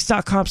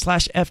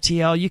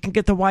BullionMax.com/FTL, you can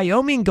get the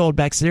Wyoming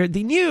goldbacks there,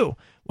 the new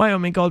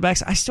Wyoming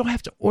goldbacks. I still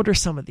have to order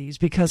some of these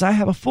because I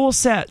have a full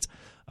set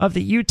of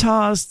the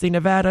Utahs, the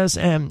Nevadas,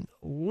 and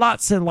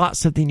lots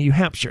of the New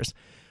Hampshires.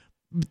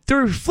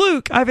 Through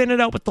fluke, I've ended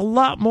up with a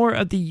lot more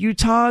of the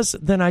Utahs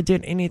than I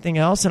did anything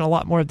else, and a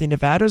lot more of the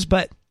Nevadas,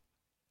 but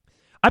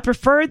I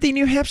prefer the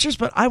New Hampshires,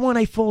 but I want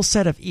a full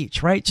set of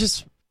each, right?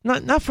 Just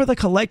not for the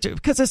collector,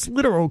 because it's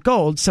literal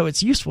gold, so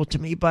it's useful to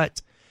me,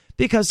 but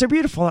because they're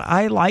beautiful.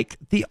 I like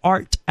the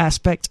art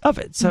aspect of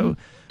it. So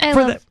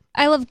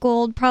I love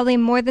gold probably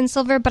more than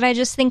silver, but I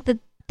just think that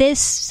this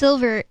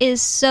silver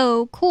is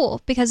so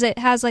cool because it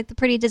has like the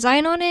pretty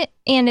design on it,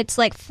 and it's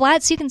like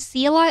flat, so you can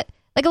see a lot.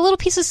 Like a little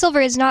piece of silver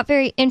is not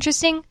very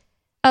interesting.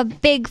 A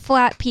big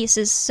flat piece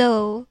is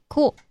so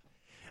cool.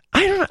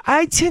 I don't know.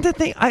 I tend to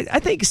think I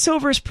think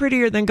silver is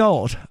prettier than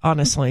gold,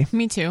 honestly.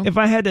 Me too. If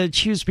I had to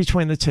choose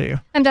between the two.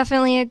 I'm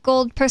definitely a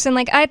gold person.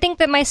 Like, I think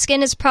that my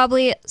skin is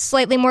probably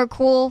slightly more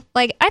cool.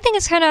 Like, I think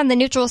it's kind of on the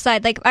neutral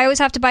side. Like, I always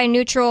have to buy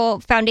neutral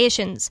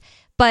foundations,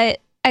 but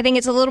I think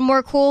it's a little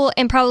more cool,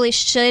 and probably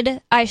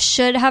I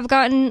should have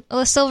gotten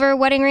a silver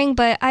wedding ring,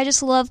 but I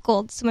just love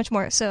gold so much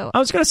more. So I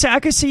was going to say, I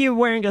could see you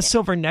wearing a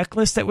silver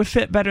necklace that would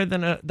fit better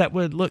than that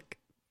would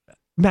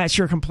match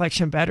your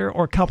complexion better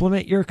or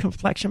complement your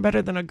complexion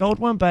better than a gold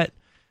one, but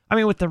I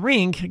mean, with the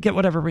ring, get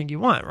whatever ring you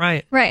want,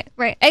 right? Right.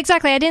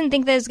 Exactly. I didn't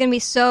think that it was going to be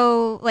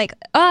so, like,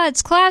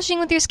 it's clashing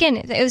with your skin.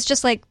 It was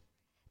just like,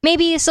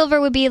 maybe silver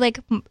would be, like,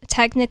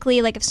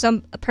 technically, like, if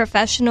some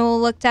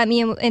professional looked at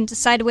me and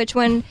decided which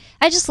one.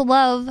 I just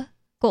love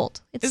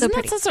gold. It's Isn't so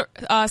pretty.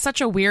 that such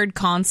a weird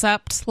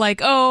concept? Like,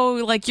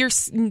 oh, like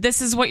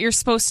this is what you're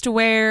supposed to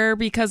wear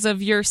because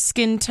of your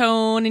skin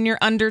tone and your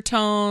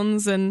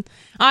undertones, and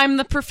I'm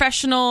the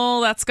professional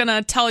that's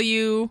gonna tell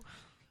you.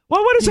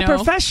 Well, what does a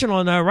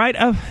professional know, right?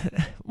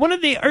 One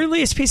of the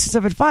earliest pieces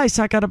of advice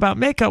I got about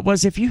makeup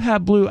was if you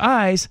have blue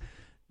eyes,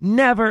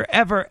 never,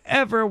 ever,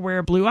 ever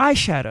wear blue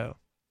eyeshadow.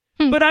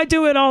 But I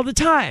do it all the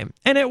time,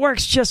 and it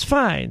works just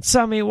fine.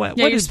 So, I mean, what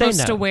you're do they supposed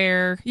know? to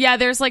wear. Yeah,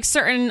 there's like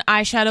certain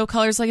eyeshadow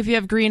colors. Like if you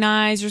have green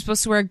eyes, you're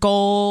supposed to wear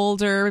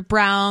gold or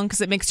brown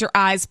because it makes your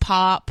eyes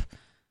pop.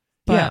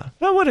 But, yeah.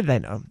 Well, what do they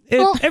know?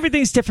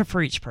 Everything's different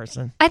for each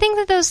person. I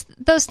think that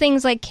those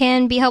things like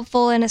can be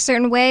helpful in a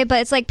certain way, but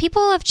it's like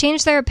people have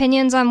changed their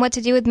opinions on what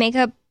to do with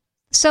makeup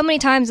so many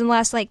times in the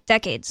last like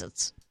decades.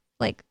 It's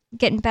like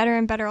getting better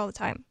and better all the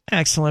time.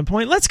 Excellent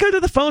point. Let's go to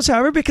the phones,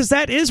 however, because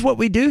that is what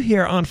we do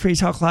here on Free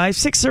Talk Live.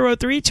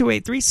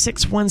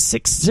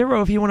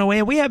 603-283-6160 if you want to weigh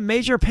in. We have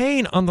Major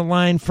Payne on the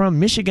line from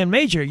Michigan.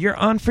 Major, you're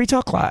on Free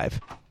Talk Live.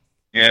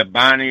 Yeah,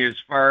 Bonnie, as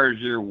far as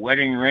your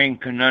wedding ring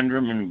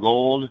conundrum in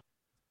gold,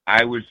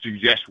 I would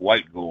suggest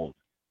white gold.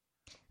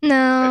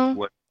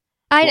 No.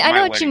 I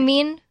know what you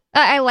mean.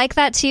 I like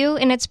that too,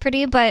 and it's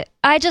pretty, but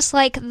I just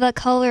like the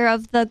color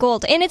of the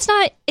gold. And it's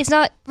not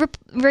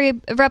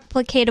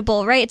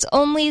replicatable, right? It's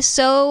only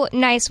so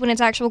nice when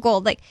it's actual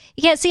gold. Like,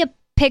 you can't see a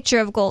picture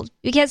of gold.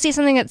 You can't see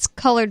something that's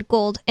colored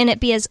gold and it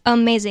be as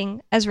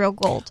amazing as real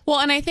gold. Well,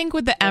 and I think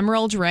with the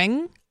emerald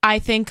ring, I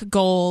think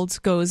gold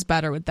goes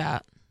better with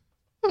that.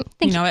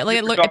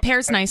 It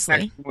pairs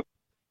nicely.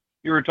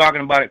 You were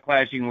talking about it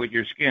clashing with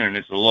your skin, and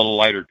it's a little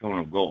lighter tone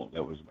of gold.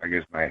 That was, I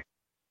guess, my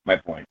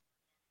point.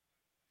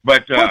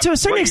 But to a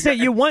certain extent,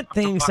 you want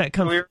things that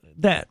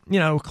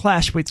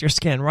clash with your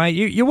skin, right?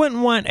 You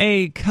wouldn't want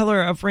a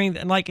color of ring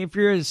that, like, if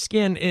your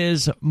skin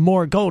is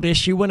more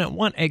goldish, you wouldn't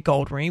want a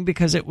gold ring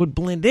because it would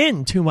blend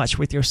in too much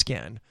with your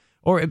skin,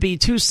 or it'd be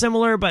too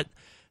similar, but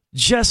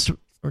just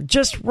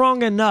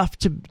wrong enough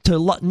to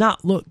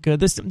not look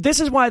good. This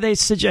is why they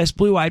suggest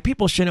blue-eyed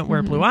people shouldn't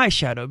wear blue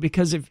eyeshadow,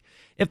 because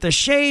if the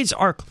shades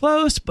are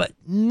close but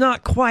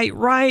not quite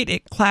right,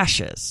 it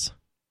clashes.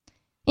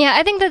 Yeah,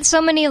 I think that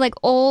so many like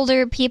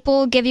older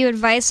people give you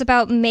advice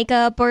about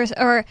makeup or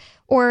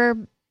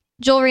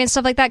jewelry and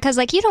stuff like that because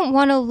like you don't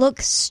want to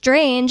look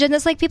strange, and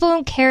it's like people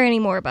don't care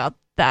anymore about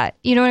that.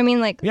 You know what I mean?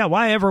 Like, yeah,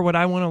 why ever would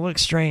I want to look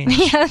strange?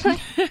 Yeah.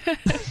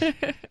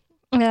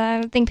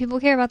 I don't think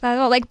people care about that at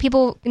all. Like,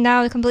 people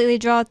now completely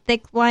draw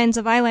thick lines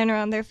of eyeliner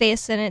on their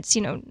face, and it's,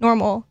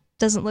 normal.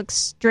 Doesn't look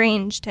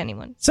strange to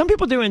anyone. Some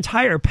people do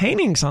entire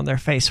paintings on their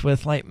face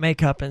with like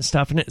makeup and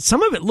stuff, and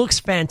some of it looks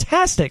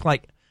fantastic.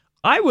 Like,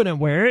 I wouldn't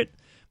wear it,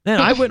 and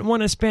I wouldn't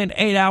want to spend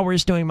 8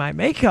 hours doing my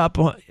makeup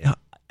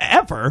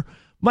ever,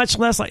 much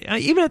less like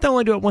even if they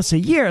only do it once a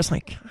year. It's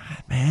like,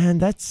 God,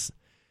 man,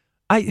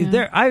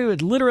 I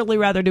would literally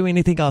rather do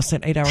anything else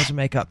than 8 hours of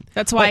makeup.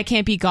 That's why I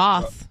can't be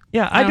goth.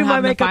 Yeah, I do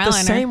my makeup the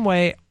same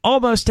way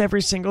almost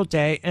every single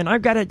day, and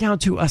I've got it down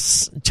to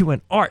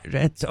an art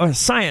or a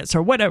science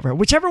or whatever,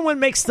 whichever one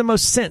makes the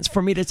most sense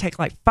for me to take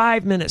like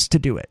 5 minutes to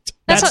do it.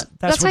 That's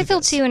how I feel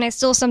too, and I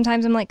still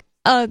sometimes I'm like,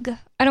 ugh,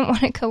 I don't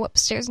want to go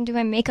upstairs and do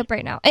my makeup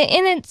right now.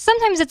 And then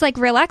sometimes it's like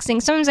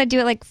relaxing. Sometimes I do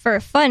it like for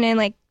fun and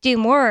like do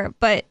more,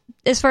 but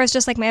as far as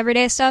just like my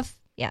everyday stuff,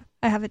 yeah,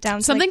 I have it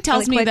down. Something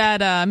tells me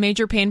that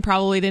Major Payne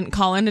probably didn't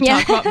call in to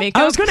talk about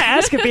makeup. I was going to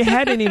ask if he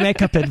had any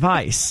makeup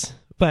advice,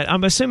 but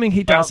I'm assuming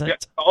he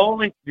doesn't.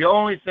 The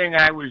only thing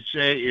I would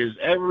say is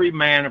every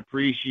man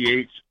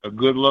appreciates a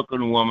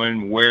good-looking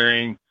woman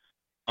wearing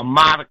a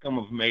modicum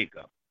of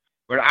makeup.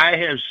 But I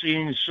have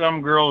seen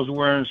some girls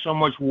wearing so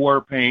much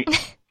war paint.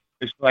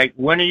 It's like,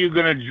 when are you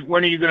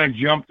gonna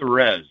jump the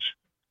res?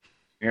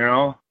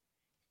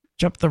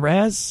 Jump the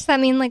res? Does that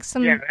mean like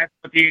some? Yeah,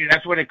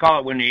 that's what they call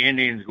it when the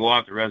Indians go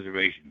off the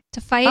reservation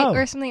to fight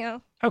or something.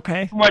 Oh,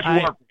 okay.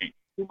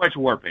 Too much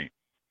war paint.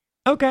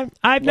 Okay,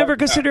 I've never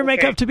considered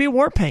makeup to be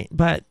war paint,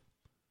 but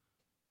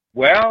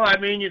well, I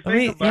mean, you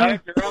think about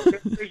it, they're all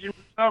decoration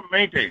for something,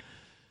 ain't they?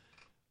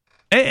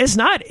 It's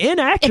not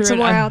inaccurate. It's a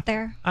war out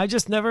there. I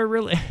just never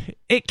really...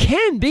 It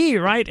can be,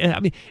 right? I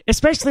mean,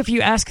 especially if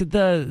you ask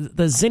the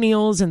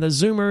Zennials and the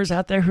Zoomers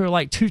out there who are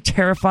like too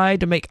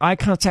terrified to make eye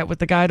contact with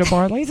the guy at a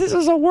bar. Like, this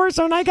is a war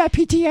zone. I got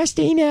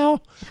PTSD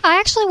now. I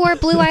actually wore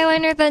blue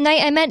eyeliner the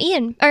night I met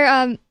Ian,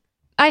 or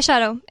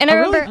eyeshadow. And I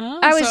remember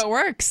so it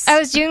works. I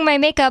was doing my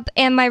makeup,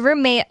 and my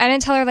roommate, I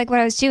didn't tell her like what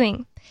I was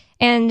doing.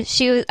 And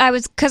I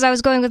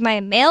was going with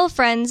my male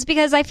friends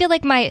because I feel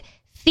like my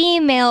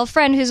female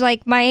friend who's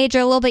like my age or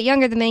a little bit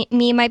younger than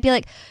me might be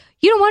like,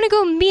 you don't want to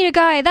go meet a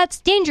guy, that's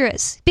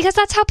dangerous, because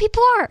that's how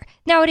people are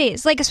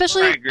nowadays, like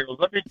especially girls.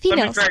 Let me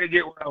try to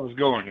get where I was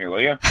going here,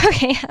 will you?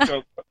 Okay.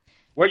 So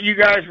what you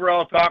guys were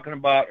all talking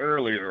about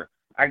earlier,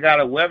 I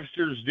got a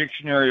Webster's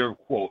Dictionary of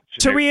quotes.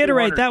 To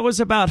reiterate, that was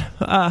about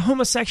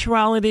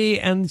homosexuality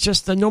and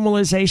just the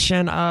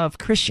normalization of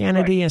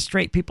Christianity and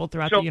straight people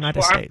throughout the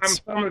United States.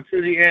 I'm coming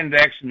to the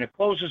index, and the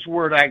closest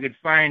word I could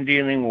find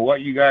dealing with what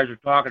you guys are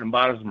talking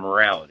about is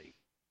morality.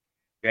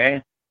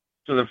 Okay?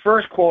 So the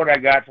first quote I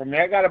got from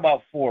I got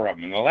about 4 of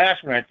them, and the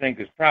last one I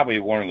think is probably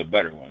one of the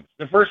better ones.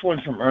 The first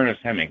one's from Ernest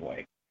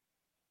Hemingway.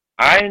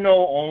 I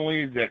know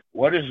only that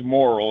what is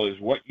moral is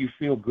what you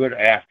feel good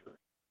after,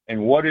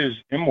 and what is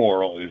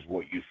immoral is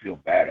what you feel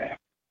bad after.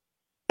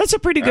 That's a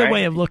pretty good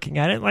way of looking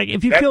at it. Like,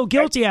 if you feel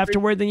guilty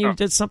afterward, then you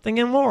did something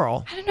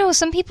immoral. I don't know.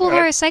 Some people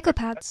are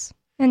psychopaths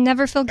and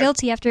never feel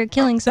guilty after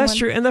killing someone. That's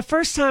true. And the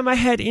first time I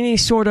had any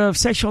sort of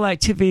sexual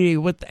activity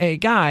with a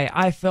guy,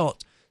 I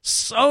felt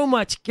so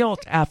much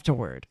guilt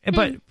afterward.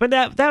 But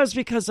that was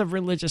because of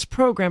religious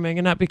programming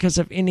and not because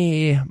of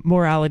any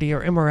morality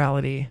or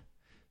immorality.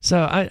 So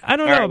I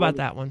don't know about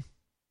that one.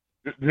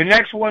 The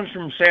next one's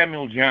from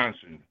Samuel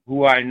Johnson,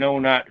 who I know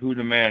not who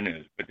the man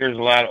is, but there's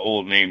a lot of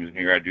old names in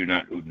here. I do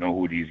not know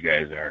who these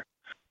guys are.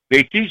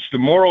 They teach the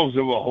morals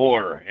of a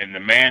whore and the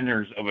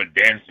manners of a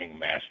dancing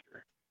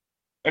master.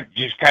 That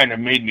just kind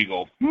of made me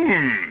go,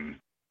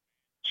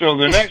 So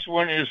the next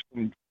one is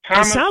from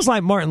Thomas. It sounds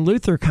like Martin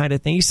Luther kind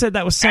of thing. You said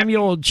that was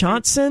Samuel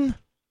Johnson?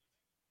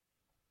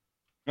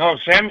 No,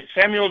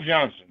 Samuel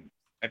Johnson.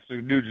 That's the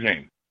dude's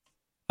name.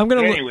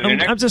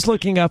 I'm just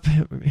looking up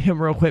him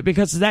real quick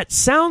because that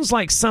sounds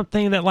like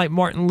something that like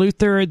Martin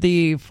Luther,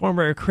 the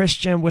former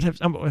Christian, would have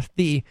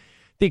the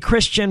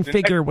Christian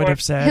figure would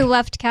have said. Who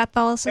left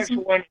Catholicism?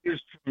 Next one is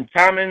from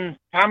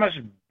Thomas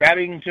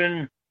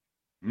Babington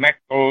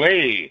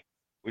Macaulay,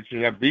 which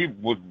is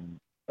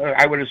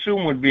I would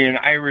assume would be an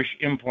Irish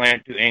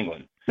implant to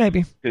England.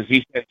 Maybe. Because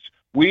he says,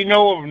 we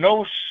know of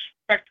no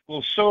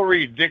spectacle so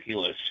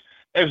ridiculous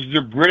as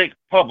the British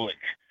public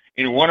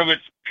in one of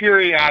its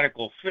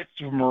periodical fits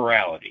of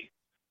morality.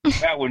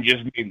 That one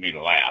just made me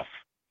laugh.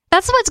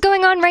 That's what's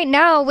going on right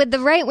now with the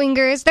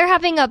right-wingers. They're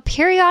having a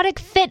periodic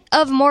fit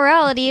of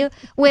morality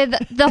with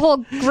the whole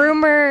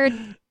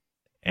groomer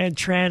and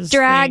trans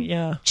drag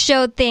thing,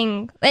 show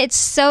thing. It's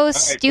so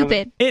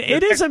stupid.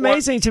 It is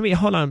amazing to me.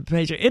 Hold on,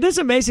 Major. It is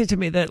amazing to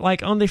me that,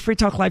 like, on the Free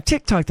Talk Live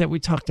TikTok that we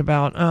talked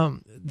about,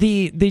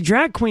 the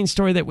drag queen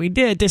story that we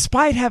did,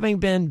 despite having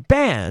been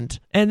banned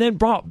and then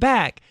brought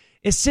back,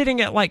 is sitting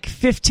at like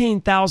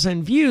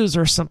 15,000 views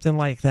or something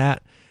like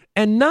that.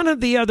 And none of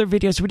the other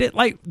videos we did,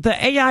 like the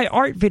AI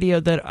art video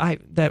that I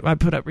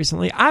put up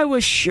recently, I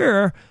was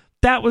sure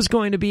that was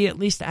going to be at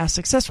least as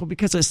successful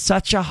because it's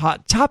such a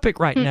hot topic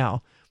right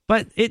now.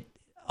 But it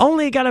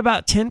only got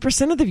about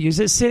 10% of the views.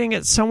 It's sitting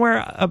at somewhere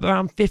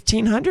around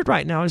 1,500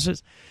 right now. It's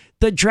just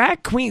the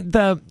drag queen,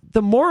 the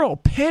moral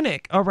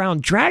panic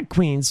around drag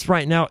queens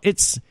right now.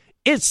 It's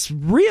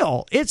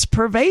real. It's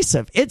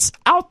pervasive. It's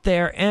out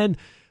there, and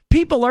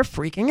people are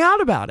freaking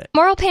out about it.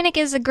 Moral panic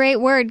is a great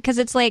word because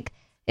it's like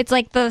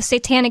the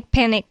satanic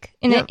panic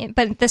in it,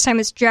 but this time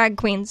it's drag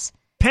queens.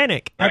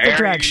 Panic at the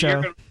drag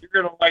show.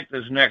 You're gonna like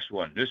this next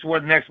one.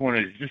 Next one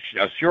is just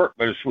a short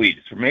but a sweet.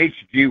 It's from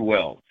H.G.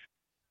 Wells.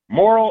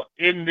 Moral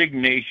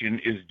indignation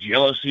is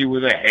jealousy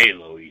with a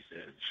halo, he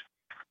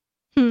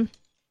says.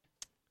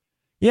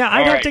 Yeah,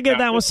 I'd have to give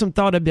that one some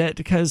thought a bit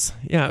because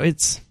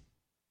it's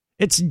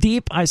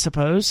deep, I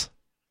suppose.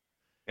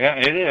 Yeah,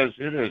 it is.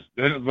 It is.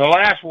 The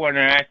last one,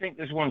 and I think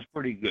this one's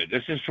pretty good.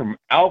 This is from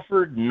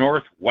Alfred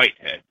North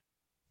Whitehead.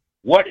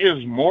 What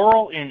is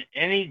moral in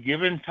any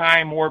given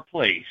time or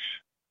place?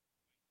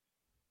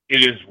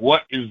 It is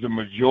what is the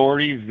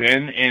majority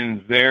then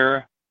and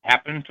there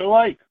happen to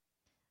like.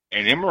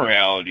 And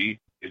immorality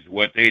is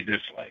what they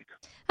dislike.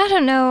 I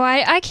don't know.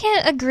 I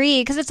can't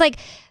agree because it's like...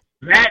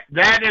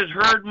 That is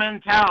herd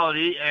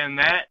mentality, and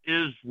that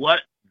is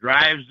what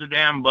drives the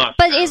damn bus.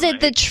 But is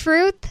it the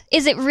truth?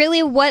 Is it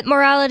really what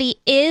morality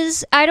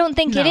is? I don't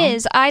think it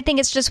is. I think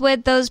it's just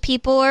what those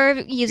people are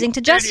using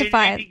to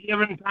justify it. In any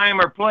given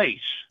time or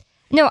place.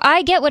 No,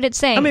 I get what it's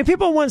saying. I mean,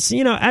 people once,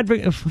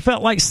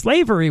 felt like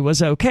slavery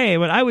was okay,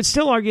 but I would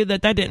still argue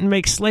that didn't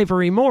make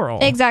slavery moral.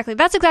 Exactly.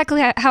 That's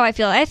exactly how I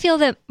feel. I feel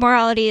that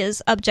morality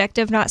is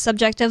objective, not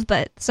subjective,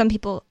 but some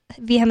people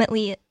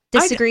vehemently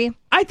disagree.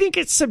 I think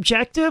it's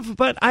subjective,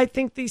 but I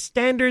think the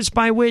standards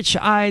by which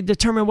I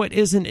determine what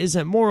is and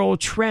isn't moral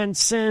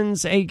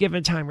transcends a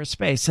given time or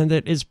space, and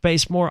that is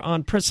based more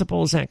on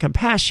principles and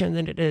compassion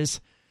than it is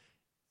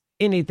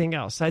anything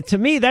else. To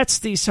me, that's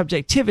the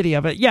subjectivity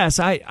of it. Yes,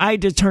 I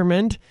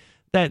determined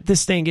that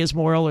this thing is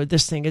moral or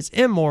this thing is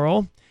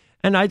immoral,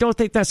 and I don't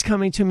think that's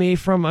coming to me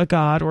from a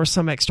god or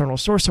some external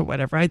source or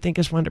whatever. I think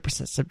it's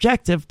 100%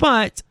 subjective,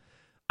 but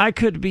I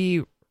could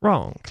be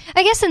wrong.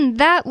 I guess in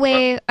that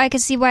way, I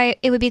could see why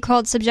it would be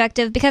called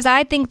subjective, because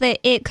I think that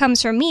it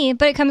comes from me,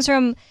 but it comes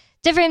from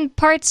different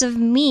parts of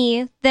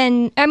me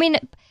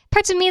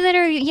parts of me that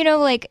are,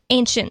 like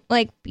ancient.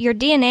 Like your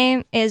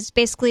DNA is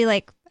basically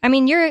like,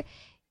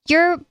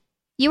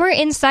 you were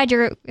inside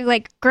your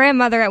like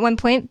grandmother at one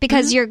point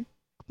because your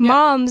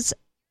mom's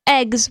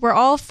eggs were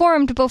all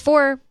formed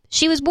before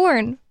she was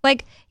born.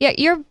 Like, yeah,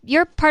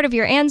 you're part of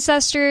your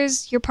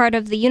ancestors, you're part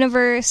of the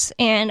universe,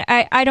 and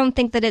I don't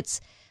think that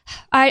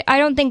I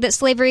don't think that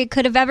slavery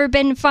could have ever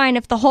been fine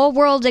if the whole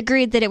world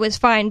agreed that it was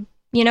fine,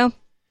 you know?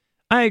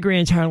 I agree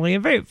entirely.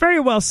 And very, very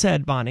well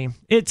said, Bonnie.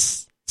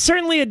 It's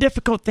certainly a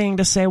difficult thing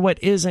to say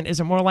what is and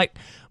isn't more. Like,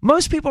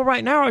 most people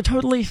right now are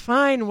totally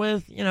fine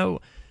with,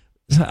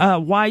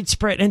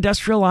 widespread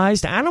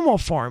industrialized animal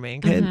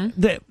farming,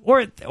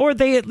 or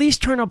they at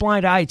least turn a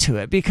blind eye to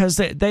it because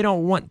they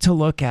don't want to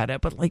look at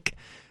it. But like,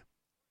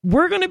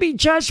 we're going to be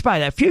judged by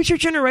that. Future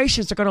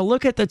generations are going to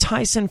look at the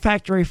Tyson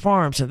factory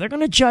farms, and they're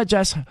going to judge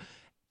us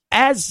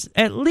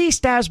at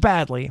least as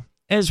badly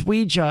as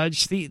we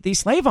judge the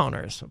slave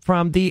owners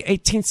from the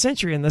 18th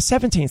century and the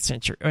 17th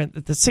century, or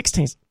the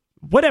 16th,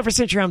 whatever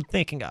century I'm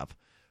thinking of.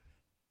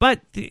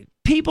 But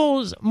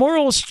people's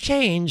morals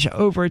change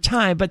over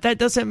time, but that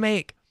doesn't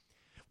make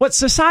what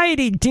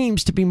society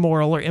deems to be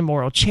moral or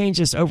immoral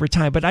changes over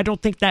time. But I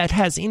don't think that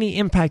has any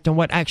impact on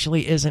what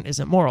actually is and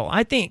isn't moral.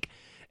 I think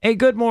a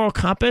good moral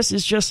compass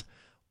is just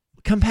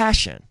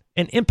compassion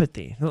and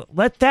empathy.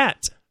 Let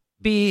that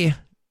be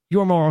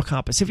your moral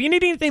compass. If you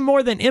need anything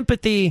more than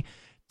empathy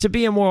to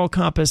be a moral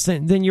compass,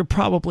 then you're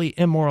probably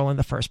immoral in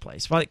the first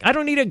place. Like, I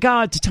don't need a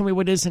God to tell me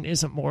what is and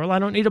isn't moral. I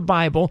don't need a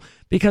Bible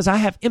because I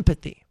have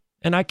empathy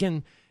and I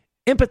can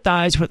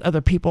empathize with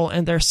other people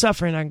and their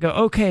suffering. I can go,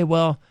 okay,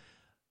 well,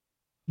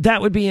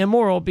 that would be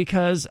immoral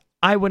because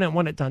I wouldn't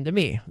want it done to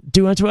me.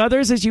 Do unto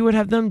others as you would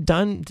have them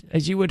done,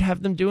 as you would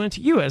have them do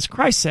unto you, as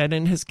Christ said,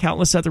 and his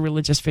countless other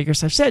religious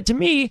figures have said. To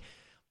me,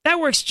 that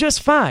works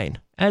just fine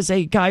as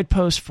a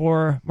guidepost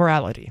for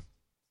morality.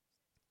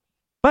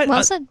 But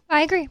well said.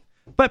 I agree.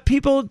 But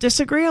people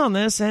disagree on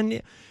this,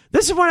 and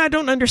this is what I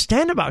don't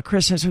understand about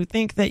Christians who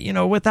think that,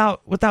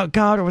 without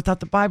God or without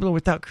the Bible or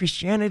without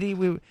Christianity,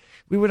 we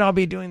would all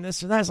be doing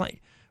this or that. It's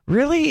like,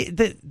 really?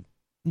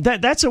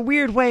 That's a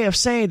weird way of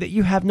saying that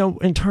you have no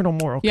internal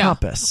moral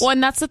compass. Well,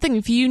 and that's the thing.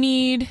 If you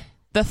need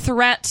the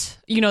threat,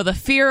 the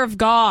fear of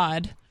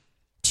God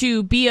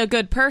to be a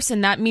good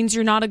person, that means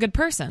you're not a good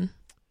person.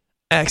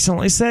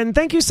 Excellently said. And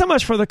thank you so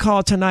much for the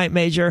call tonight,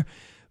 Major.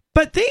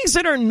 But things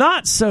that are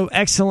not so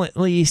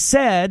excellently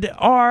said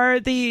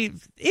are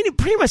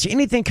pretty much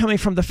anything coming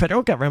from the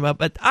federal government.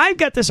 But I've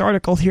got this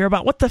article here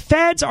about what the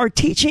feds are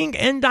teaching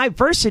in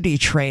diversity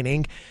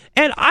training,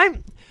 and I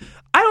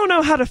don't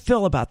know how to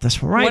feel about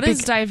this one. Right? What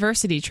is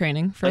diversity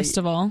training? First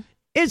of all,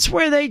 it's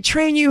where they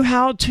train you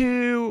how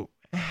to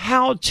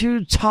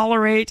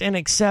tolerate and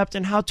accept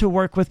and how to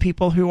work with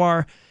people who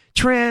are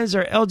trans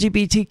or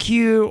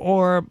LGBTQ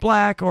or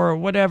black or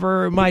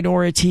whatever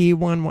minority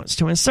one wants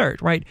to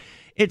insert. Right.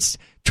 It's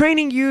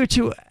training you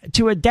to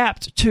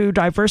adapt to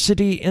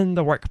diversity in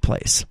the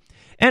workplace.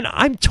 And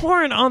I'm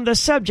torn on the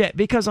subject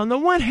because on the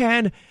one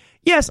hand,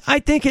 yes, I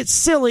think it's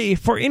silly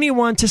for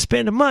anyone to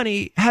spend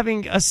money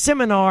having a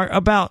seminar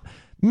about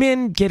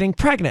men getting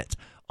pregnant.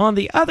 On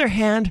the other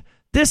hand,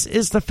 this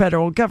is the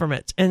federal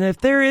government. And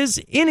if there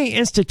is any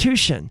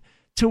institution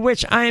to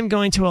which I am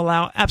going to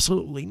allow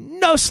absolutely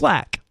no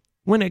slack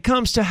when it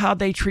comes to how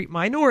they treat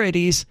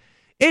minorities,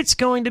 it's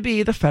going to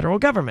be the federal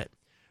government.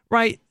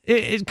 Right?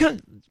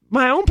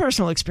 My own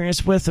personal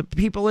experience with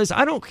people is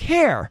I don't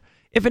care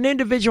if an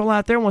individual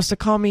out there wants to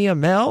call me a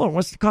male or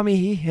wants to call me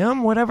he,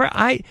 him, whatever.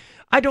 I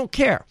don't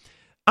care.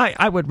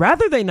 I would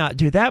rather they not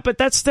do that, but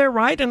that's their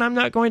right, and I'm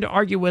not going to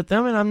argue with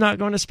them, and I'm not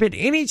going to spend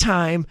any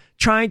time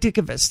trying to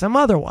convince them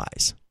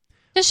otherwise.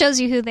 Just shows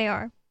you who they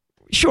are.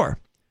 Sure.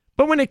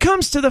 But when it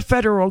comes to the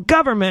federal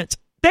government,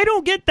 they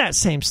don't get that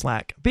same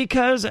slack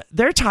because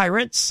they're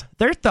tyrants,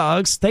 they're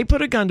thugs, they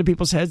put a gun to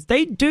people's heads,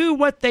 they do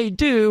what they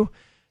do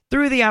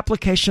through the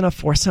application of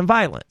force and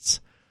violence.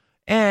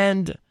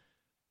 And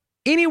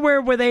anywhere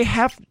where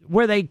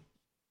they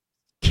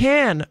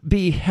can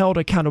be held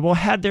accountable,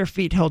 had their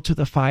feet held to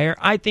the fire,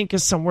 I think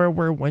is somewhere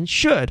where one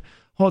should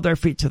hold their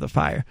feet to the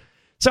fire.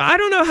 So I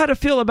don't know how to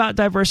feel about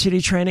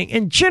diversity training.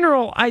 In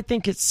general, I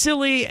think it's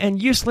silly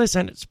and useless,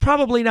 and it's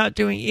probably not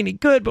doing any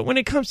good. But when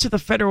it comes to the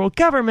federal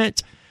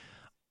government,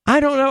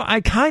 I don't know.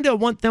 I kind of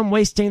want them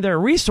wasting their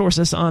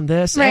resources on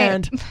this. Right.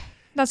 And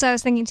that's what I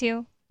was thinking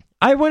too.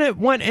 I wouldn't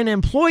want an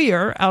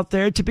employer out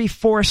there to be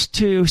forced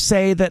to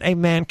say that a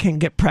man can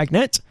get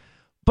pregnant,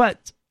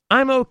 but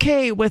I'm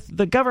okay with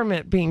the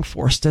government being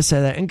forced to say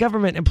that and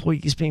government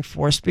employees being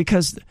forced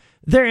because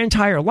their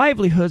entire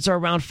livelihoods are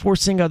around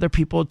forcing other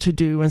people to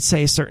do and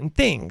say certain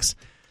things.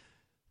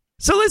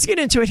 So let's get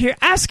into it here.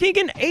 Asking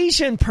an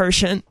Asian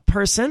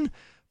person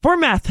for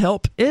math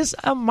help is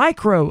a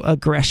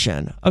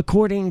microaggression,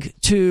 according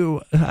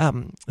to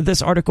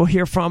this article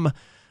here from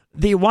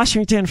the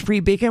Washington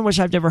Free Beacon, which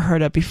I've never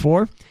heard of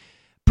before.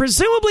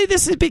 Presumably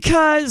this is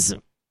because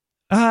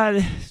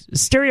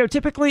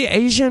stereotypically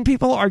Asian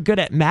people are good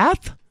at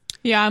math.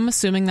 Yeah, I'm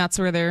assuming that's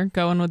where they're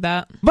going with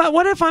that. But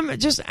what if I'm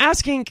just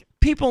asking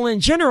people in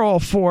general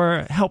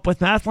for help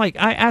with math? Like,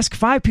 I ask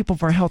 5 people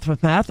for help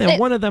with math, and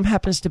one of them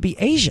happens to be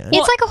Asian.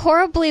 It's like a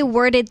horribly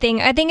worded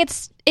thing. I think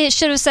it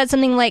should have said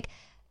something like,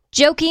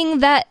 joking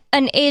that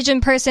an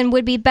Asian person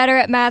would be better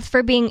at math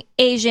for being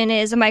Asian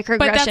is a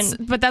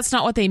microaggression. But that's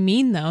not what they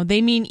mean, though.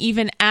 They mean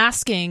even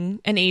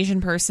asking an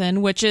Asian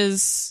person, which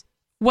is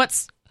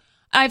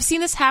I've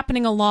seen this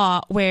happening a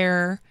lot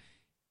where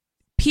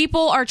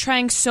people are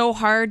trying so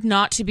hard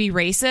not to be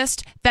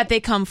racist that they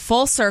come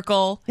full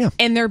circle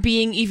and they're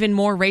being even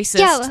more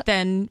racist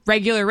than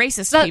regular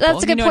racist people.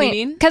 That's a good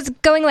point. Because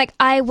going like,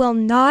 I will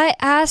not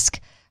ask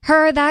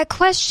her that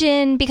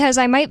question because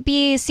I might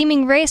be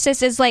seeming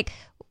racist is like,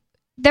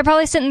 they're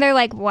probably sitting there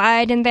like,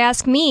 why didn't they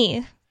ask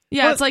me?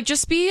 Yeah, it's like,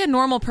 just be a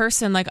normal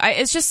person. Like,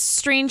 it's just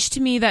strange to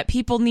me that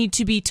people need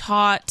to be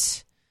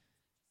taught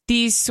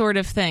these sort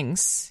of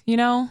things, you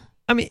know?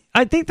 I mean,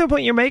 I think the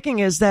point you're making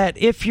is that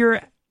if you're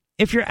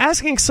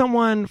asking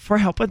someone for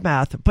help with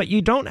math, but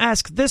you don't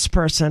ask this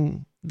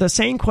person the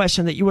same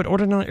question that you would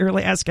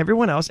ordinarily ask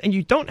everyone else, and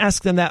you don't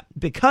ask them that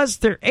because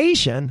they're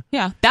Asian,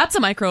 that's a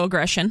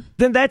microaggression.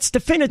 Then that's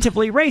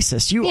definitively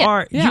racist. You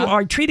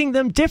are treating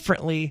them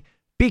differently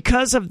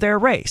because of their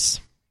race.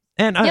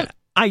 And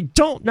I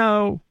don't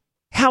know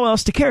how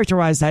else to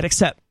characterize that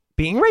except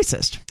being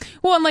racist.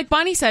 Well, and like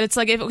Bonnie said, it's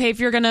like, if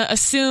you're going to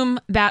assume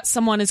that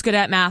someone is good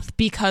at math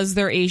because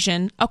they're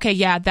Asian, okay,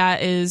 yeah,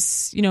 that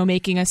is,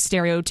 making a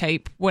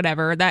stereotype,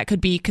 whatever, that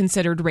could be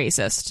considered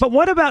racist. But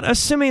what about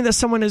assuming that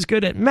someone is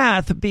good at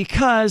math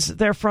because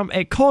they're from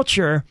a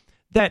culture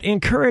that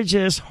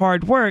encourages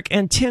hard work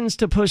and tends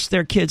to push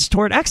their kids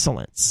toward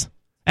excellence,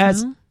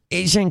 as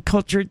Asian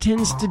culture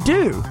tends to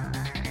do?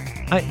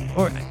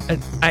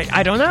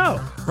 I don't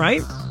know,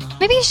 right?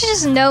 Maybe you should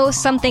just know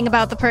something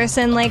about the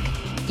person, like,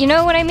 you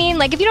know what I mean?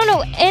 Like, if you don't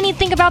know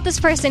anything about this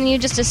person and you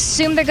just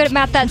assume they're good at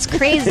math, that's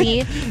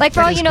crazy. Like,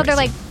 for all you know, they're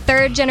like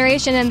third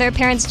generation and their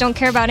parents don't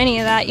care about any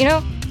of that, you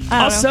know?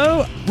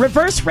 Also,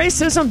 reverse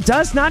racism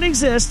does not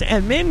exist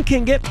and men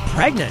can get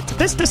pregnant.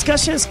 This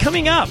discussion is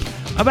coming up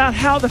about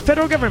how the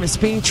federal government is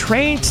being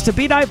trained to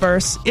be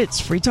diverse.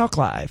 It's Free Talk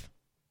Live.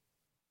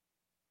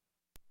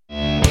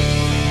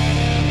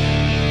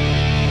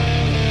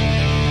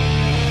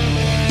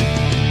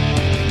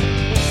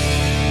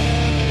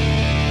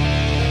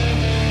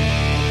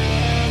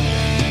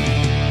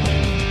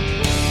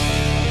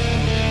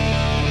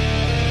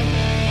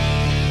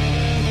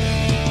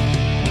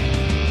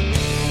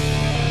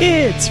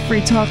 It's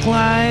Free Talk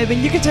Live,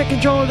 and you can take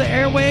control of the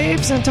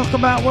airwaves and talk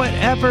about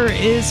whatever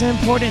is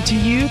important to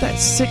you.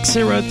 That's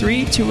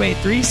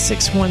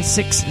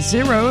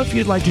 603-283-6160 if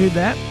you'd like to do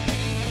that.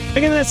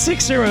 Again, that's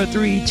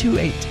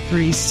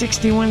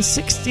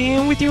 603-283-6160.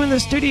 And with you in the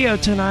studio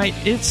tonight,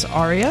 it's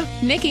Aria,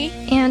 Nikki,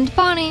 and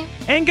Bonnie.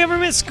 And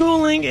government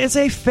schooling is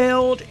a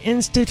failed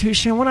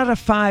institution. 1 out of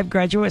 5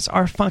 graduates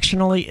are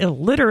functionally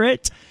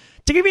illiterate.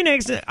 To give you an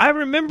example, I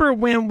remember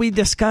when we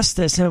discussed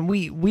this, and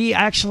we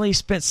actually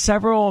spent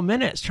several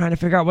minutes trying to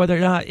figure out whether or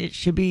not it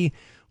should be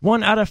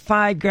 1 out of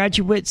 5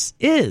 graduates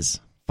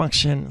is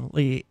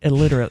functionally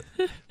illiterate,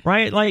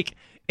 right? Like,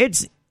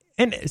 it's,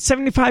 and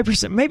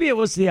 75%, maybe it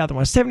was the other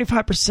one,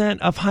 75%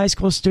 of high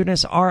school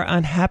students are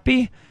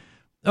unhappy.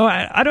 Oh,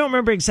 I don't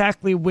remember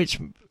exactly which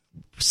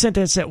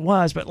sentence it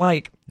was, but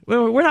like,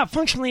 we're not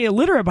functionally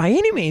illiterate by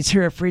any means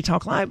here at Free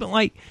Talk Live, but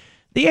like,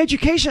 the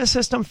education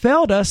system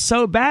failed us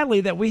so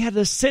badly that we had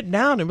to sit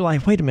down and be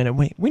like, wait a minute,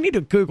 we need to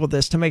Google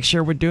this to make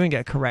sure we're doing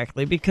it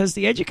correctly, because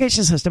the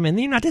education system in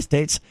the United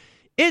States,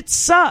 it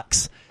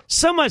sucks.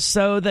 So much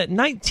so that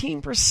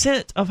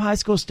 19% of high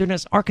school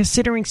students are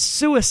considering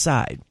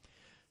suicide.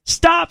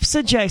 Stop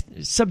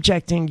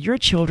subjecting your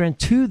children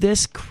to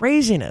this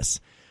craziness.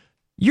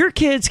 Your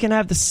kids can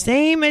have the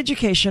same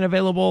education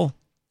available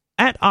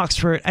at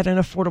Oxford at an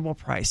affordable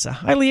price. A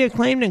highly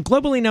acclaimed and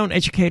globally known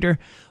educator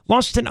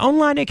launched an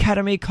online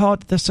academy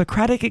called The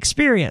Socratic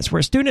Experience,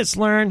 where students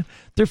learn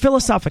through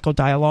philosophical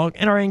dialogue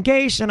and are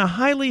engaged in a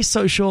highly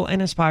social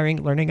and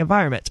inspiring learning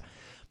environment.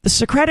 The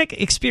Socratic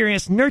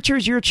Experience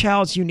nurtures your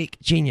child's unique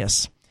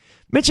genius.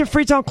 Mention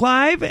Free Talk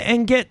Live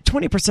and get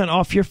 20%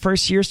 off your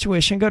first year's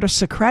tuition. Go to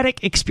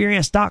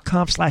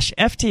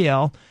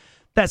SocraticExperience.com/FTL.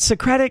 That's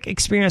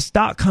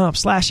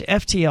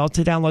SocraticExperience.com/FTL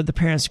to download the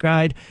Parent's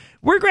Guide.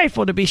 We're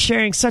grateful to be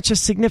sharing such a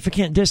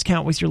significant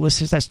discount with your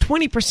listeners. That's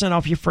 20%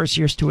 off your first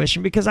year's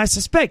tuition, because I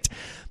suspect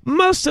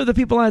most of the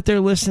people out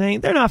there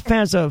listening, they're not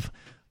fans of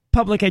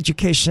public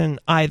education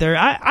either.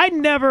 I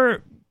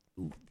never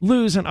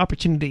lose an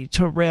opportunity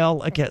to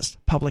rail against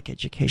public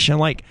education.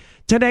 Like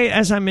today,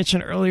 as I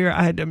mentioned earlier,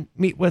 I had to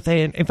meet with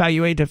an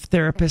evaluative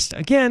therapist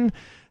again,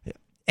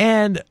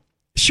 and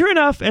sure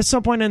enough, at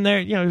some point in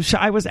there,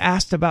 I was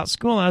asked about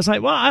school, and I was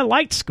like, well, I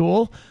liked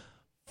school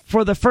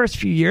for the first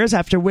few years,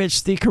 after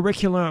which the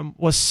curriculum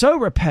was so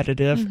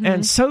repetitive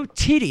and so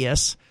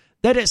tedious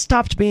that it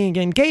stopped being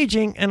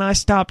engaging, and I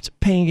stopped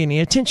paying any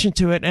attention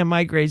to it, and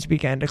my grades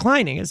began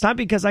declining. It's not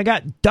because I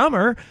got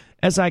dumber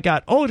as I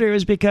got older. It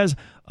was because,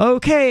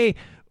 okay,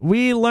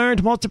 we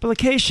learned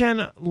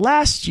multiplication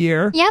last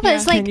year. Yeah, but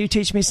it's like, can you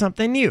teach me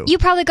something new? You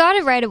probably got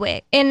it right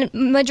away. And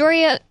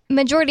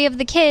majority of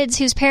the kids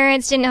whose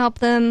parents didn't help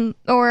them,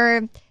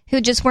 or who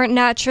just weren't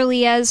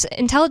naturally as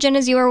intelligent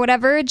as you or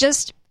whatever,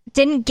 just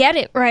didn't get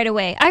it right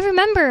away. I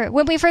remember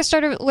when we first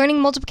started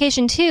learning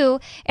multiplication too,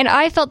 and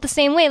I felt the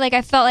same way. Like,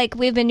 I felt like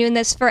we've been doing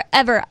this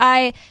forever.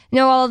 I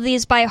know all of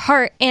these by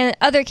heart, and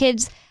other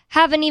kids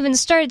haven't even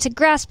started to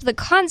grasp the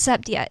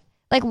concept yet.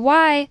 Like,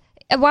 why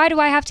do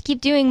I have to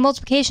keep doing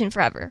multiplication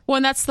forever? Well,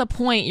 and that's the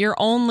point. You're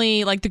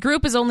only, like, the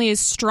group is only as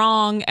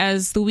strong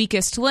as the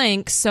weakest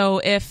link.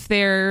 So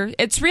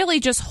it's really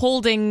just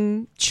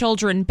holding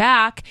children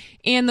back,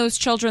 and those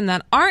children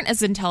that aren't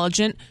as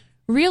intelligent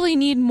really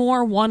need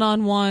more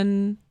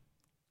one-on-one.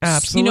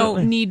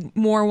 Absolutely. Need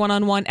more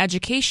one-on-one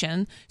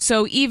education.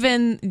 So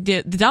even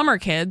the dumber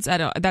kids,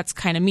 that's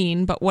kind of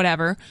mean, but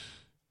whatever.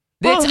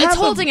 Well, It's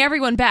holding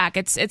everyone back.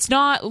 It's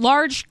not,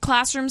 large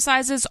classroom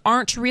sizes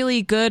aren't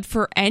really good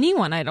for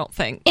anyone, I don't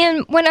think.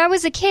 And when I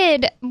was a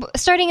kid,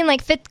 starting in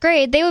like 5th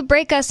grade, they would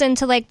break us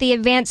into like the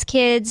advanced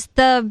kids,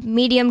 the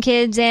medium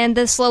kids, and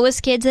the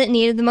slowest kids that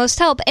needed the most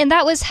help. And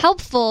that was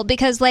helpful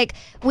because like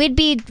we'd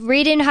be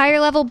reading higher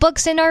level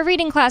books in our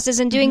reading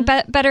classes and doing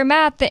better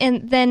math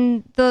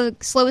than the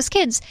slowest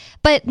kids.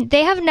 But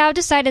they have now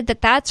decided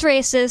that that's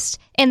racist,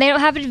 and they don't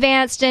have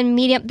advanced and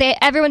medium.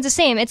 Everyone's the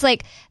same. It's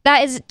like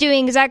that is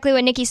doing exactly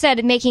what Nikki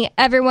said, making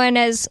everyone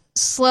as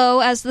slow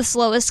as the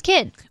slowest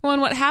kid. Well,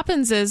 and what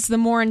happens is the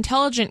more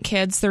intelligent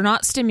kids, they're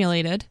not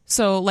stimulated.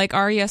 So like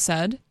Arya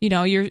said,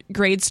 your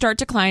grades start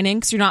declining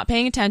because you're not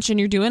paying attention.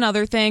 You're doing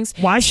other things.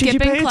 Why should you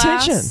pay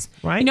attention?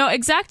 Right?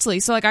 Exactly.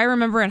 So like I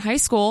remember in high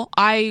school,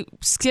 I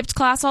skipped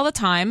class all the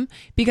time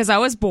because I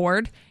was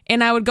bored,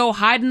 and I would go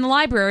hide in the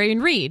library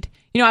and read.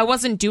 I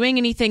wasn't doing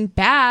anything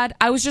bad.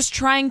 I was just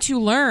trying to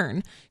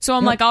learn. So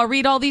I'm like, I'll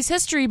read all these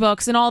history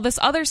books and all this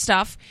other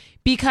stuff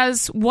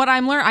because what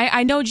I'm learning,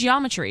 I know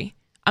geometry.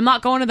 I'm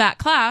not going to that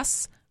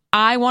class.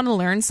 I want to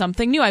learn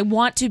something new. I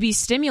want to be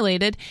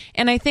stimulated.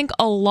 And I think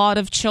a lot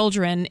of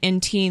children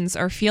and teens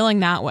are feeling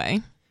that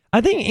way.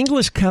 I think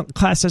English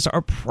classes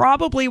are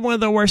probably one of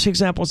the worst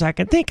examples I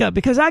can think of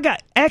because I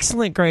got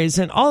excellent grades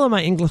in all of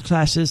my English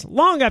classes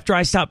long after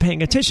I stopped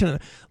paying attention.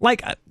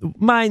 Like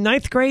my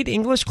 9th grade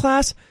English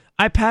class,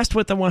 I passed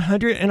with a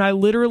 100, and I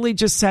literally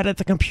just sat at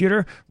the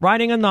computer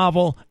writing a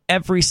novel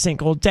every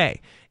single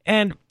day.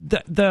 And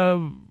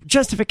the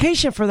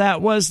justification for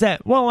that was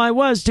that, well, I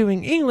was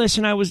doing English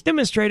and I was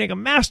demonstrating a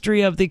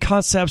mastery of the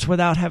concepts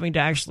without having to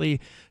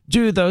actually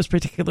do those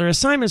particular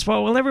assignments.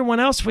 Well, everyone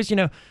else was,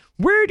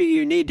 where do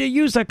you need to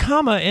use a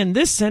comma in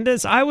this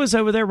sentence? I was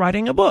over there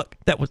writing a book.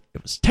 It was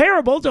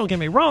terrible. Don't get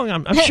me wrong.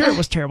 I'm sure it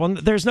was terrible.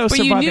 There's no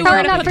surviving. But you knew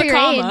where to put the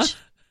comma.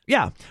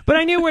 Yeah, but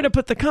I knew where to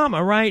put the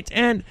comma, right?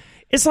 And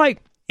it's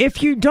like,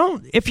 if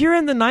you're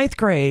in the 9th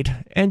grade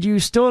and you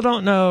still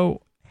don't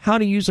know how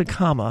to use a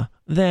comma,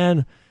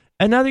 then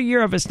another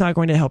year of it's not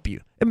going to help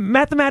you.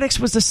 Mathematics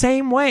was the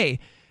same way.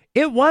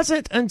 It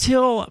wasn't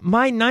until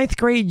my 9th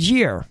grade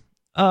year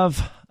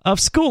of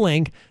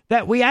schooling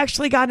that we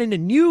actually got into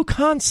new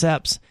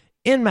concepts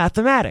in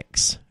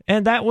mathematics.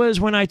 And that was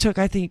when I took,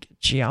 I think,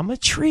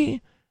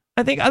 geometry.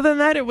 I think other than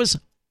that, it was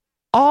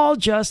all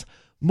just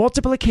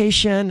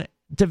multiplication,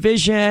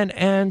 division,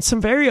 and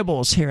some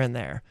variables here and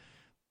there.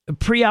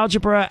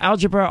 Pre-algebra,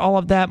 algebra, all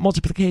of that,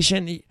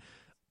 multiplication.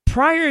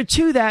 Prior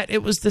to that,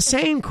 it was the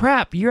same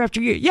crap year after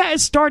year. Yeah, it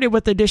started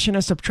with addition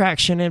and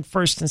subtraction in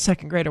 1st and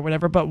 2nd grade or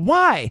whatever, but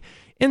why?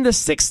 In the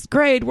 6th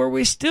grade, were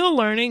we still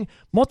learning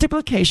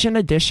multiplication,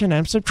 addition,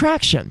 and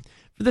subtraction?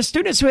 For the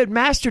students who had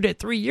mastered it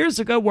 3 years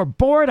ago were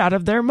bored out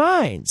of their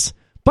minds.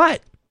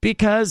 But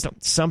because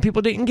some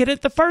people didn't get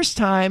it the first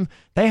time,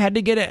 they had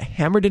to get it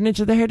hammered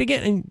into their head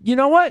again. And you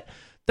know what?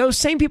 Those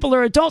same people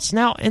are adults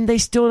now, and they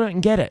still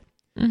don't get it.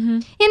 Mm-hmm.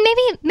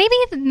 And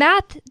maybe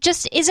math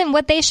just isn't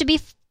what they should be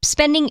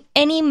spending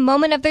any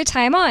moment of their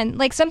time on.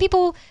 Like, some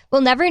people will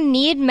never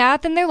need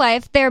math in their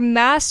life. They're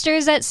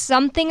masters at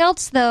something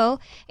else, though,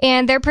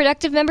 and they're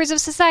productive members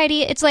of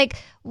society. It's like,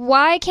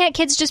 why can't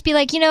kids just be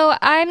like,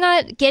 I'm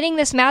not getting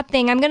this math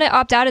thing. I'm going to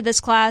opt out of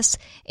this class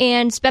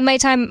and spend my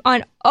time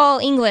on all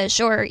English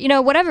or,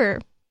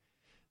 whatever.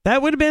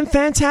 That would have been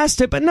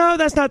fantastic, but no,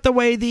 that's not the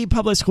way the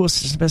public school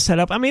system is set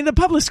up. I mean, the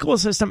public school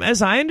system,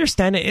 as I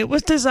understand it, it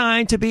was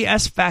designed to be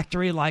as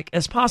factory-like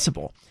as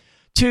possible,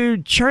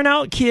 to churn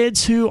out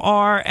kids who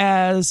are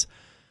to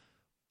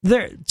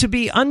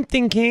be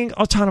unthinking,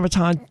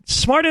 automaton,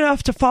 smart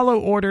enough to follow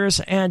orders,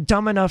 and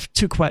dumb enough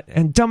to quit,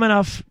 and dumb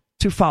enough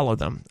to follow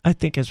them. I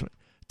think is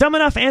dumb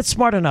enough and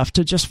smart enough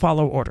to just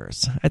follow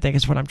orders. I think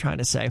is what I'm trying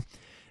to say.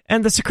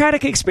 And the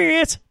Socratic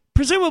experience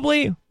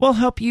presumably will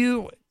help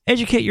you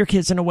educate your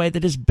kids in a way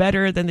that is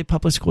better than the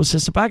public school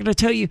system. But I'm going to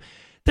tell you,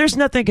 there's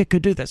nothing it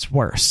could do that's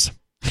worse.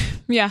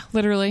 Yeah,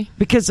 literally.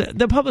 Because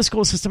the public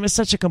school system is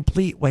such a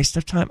complete waste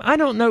of time. I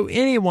don't know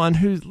anyone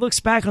who looks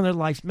back on their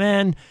life,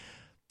 man,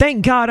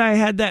 thank God I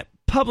had that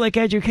public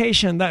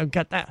education, that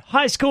got that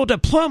high school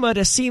diploma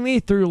to see me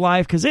through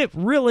life, because it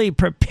really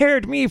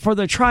prepared me for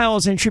the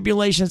trials and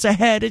tribulations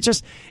ahead.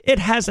 It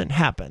hasn't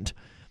happened.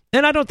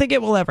 And I don't think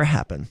it will ever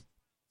happen.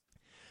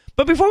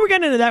 But before we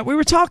get into that, we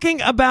were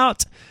talking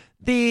about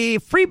the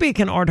Free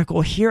Beacon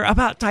article here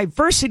about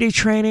diversity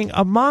training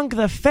among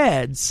the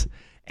feds.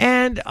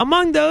 And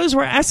among those,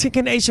 we're asking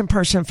an Asian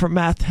person for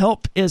math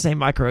help is a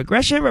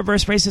microaggression.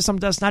 Reverse racism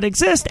does not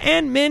exist,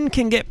 and men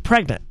can get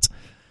pregnant.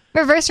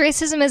 Reverse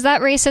racism, is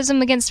that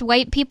racism against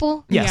white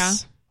people?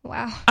 Yes.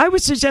 Wow. I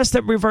would suggest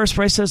that reverse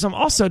racism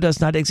also does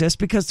not exist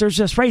because there's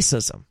just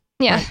racism.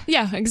 Yeah.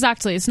 Yeah,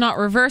 exactly. It's not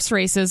reverse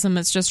racism,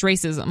 it's just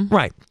racism.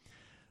 Right.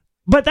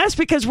 But that's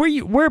because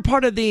we're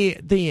part of the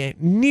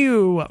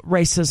new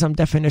racism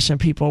definition,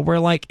 people. We're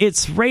like,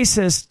 it's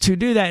racist to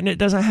do that, and it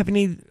doesn't have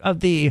any of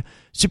the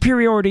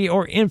superiority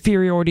or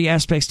inferiority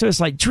aspects to it. It's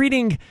like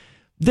treating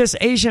this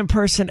Asian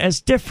person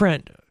as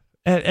different,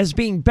 as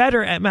being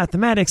better at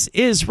mathematics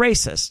is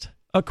racist,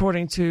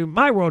 according to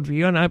my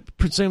worldview, and I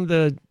presume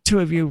the two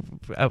of you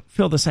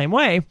feel the same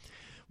way.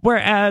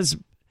 Whereas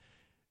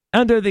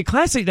under the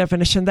classic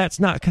definition, that's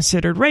not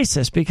considered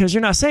racist because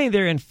you're not saying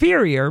they're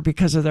inferior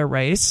because of their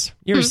race.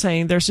 You're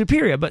saying they're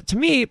superior. But to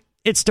me,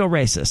 it's still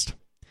racist.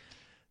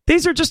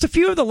 These are just a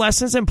few of the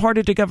lessons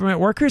imparted to government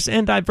workers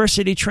in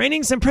diversity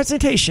trainings and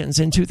presentations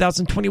in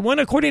 2021,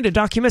 according to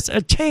documents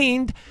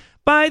obtained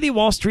by the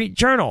Wall Street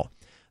Journal.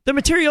 The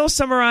materials,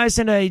 summarized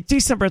in a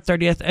December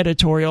 30th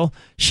editorial,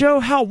 show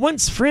how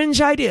once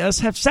fringe ideas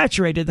have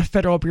saturated the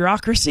federal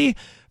bureaucracy,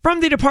 from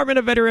the Department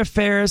of Veteran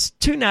Affairs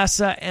to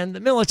NASA and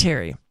the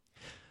military.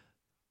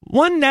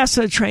 One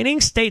NASA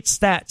training states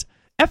that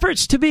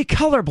efforts to be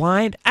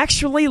colorblind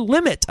actually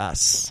limit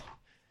us.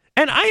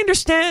 And I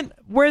understand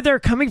where they're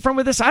coming from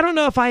with this. I don't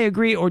know if I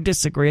agree or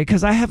disagree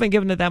because I haven't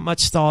given it that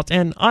much thought.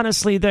 And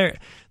honestly, there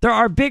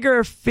are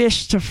bigger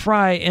fish to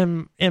fry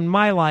in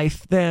my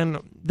life than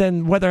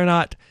whether or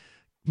not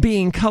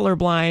being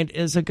colorblind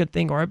is a good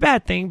thing or a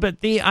bad thing.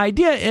 But the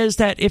idea is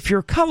that if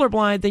you're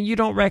colorblind, then you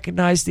don't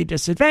recognize the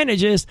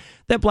disadvantages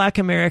that Black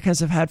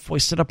Americans have had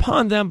foisted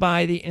upon them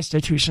by the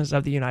institutions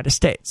of the United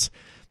States.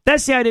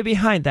 That's the idea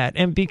behind that.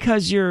 And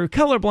because you're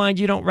colorblind,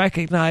 you don't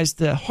recognize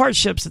the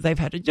hardships that they've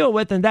had to deal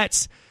with, and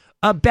that's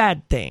a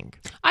bad thing.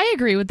 I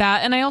agree with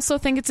that. And I also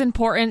think it's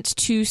important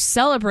to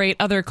celebrate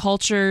other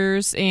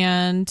cultures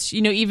and,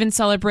 even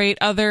celebrate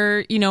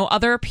other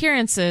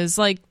appearances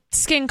like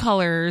skin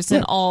colors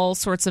and all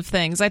sorts of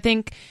things. I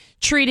think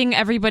treating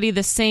everybody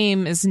the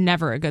same is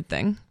never a good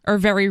thing, or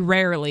very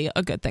rarely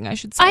a good thing, I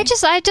should say.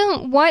 I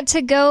don't want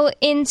to go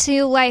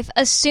into life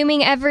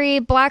assuming every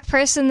Black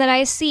person that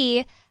I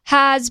see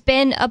has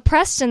been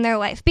oppressed in their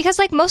life, because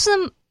most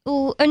of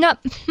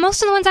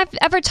the ones I've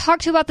ever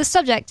talked to about this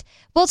subject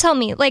will tell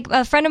me, like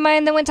a friend of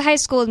mine that went to high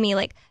school with me,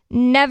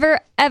 never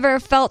ever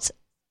felt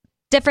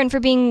different for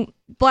being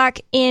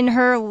Black in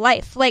her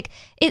life.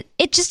 It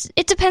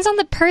depends on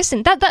the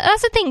person. That's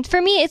the thing.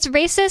 For me, it's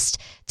racist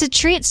to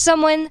treat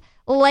someone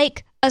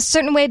like a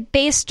certain way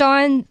based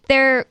on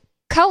their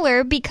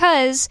color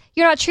because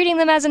you're not treating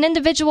them as an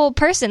individual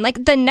person.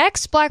 Like the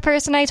next Black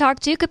person I talk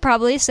to could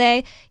probably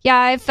say, yeah,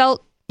 I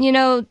felt,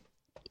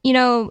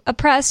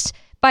 oppressed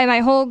by my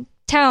whole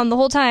town the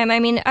whole time. I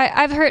mean,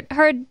 I've heard,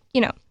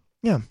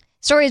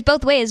 stories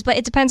both ways, but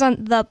it depends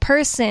on the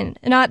person,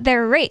 not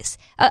their race.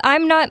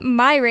 I'm not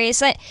my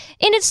race. And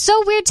it's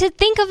so weird to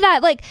think of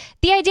that.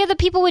 The idea that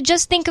people would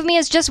just think of me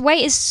as just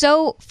white is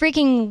so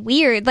freaking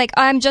weird.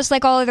 I'm just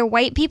like all other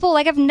white people.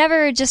 I've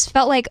never just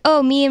felt like,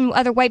 oh, me and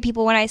other white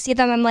people, when I see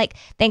them, I'm like,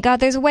 thank God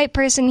there's a white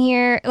person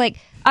here.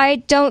 I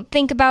don't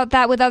think about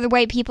that with other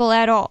white people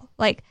at all.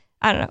 I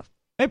don't know.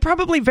 It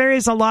probably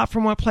varies a lot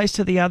from one place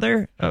to the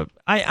other.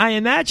 I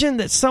imagine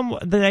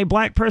that a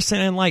Black person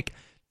in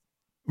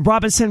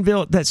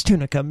Robinsonville, that's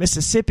Tunica,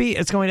 Mississippi,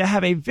 is going to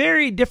have a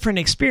very different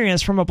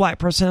experience from a Black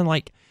person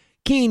in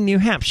Keene, New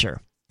Hampshire.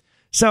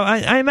 So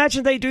I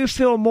imagine they do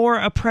feel more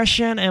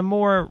oppression and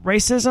more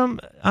racism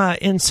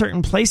in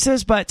certain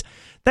places, but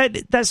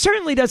that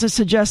certainly doesn't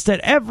suggest that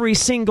every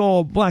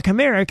single Black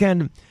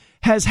American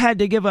has had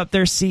to give up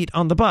their seat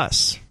on the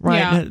bus,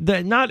 right?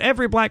 Yeah. Not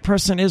every Black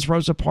person is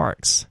Rosa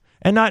Parks.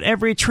 And not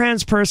every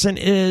trans person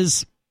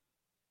is,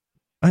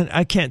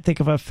 I can't think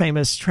of a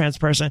famous trans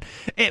person.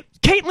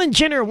 Caitlyn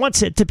Jenner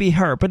wants it to be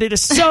her, but it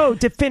is so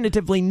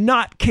definitively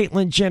not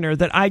Caitlyn Jenner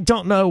that I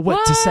don't know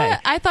what to say.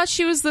 I thought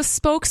she was the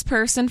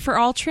spokesperson for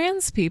all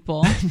trans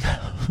people.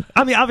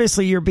 I mean,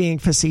 obviously you're being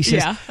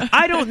facetious. Yeah.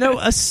 I don't know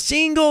a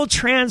single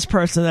trans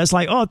person that's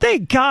like, oh,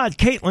 thank God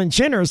Caitlyn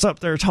Jenner's up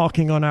there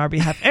talking on our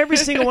behalf. Every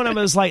single one of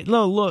them is like,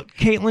 no, look,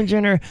 Caitlyn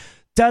Jenner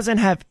doesn't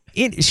have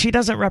she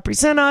doesn't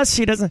represent us.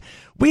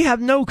 We have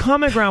no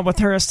common ground with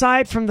her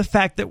aside from the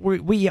fact that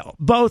we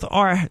both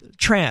are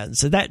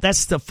trans.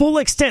 That's the full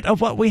extent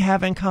of what we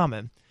have in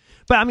common.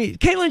 But I mean,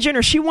 Caitlyn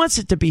Jenner, she wants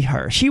it to be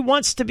her. She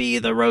wants to be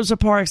the Rosa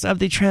Parks of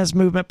the trans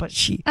movement, but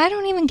I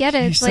don't even get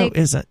it. She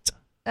isn't.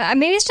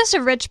 Maybe it's just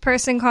a rich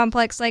person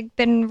complex,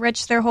 been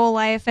rich their whole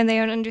life and they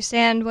don't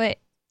understand what,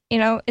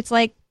 it's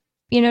like,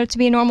 to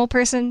be a normal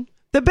person.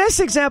 The best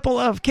example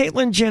of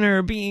Caitlyn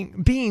Jenner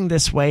being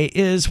this way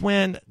is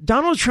when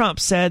Donald Trump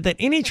said that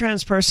any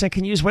trans person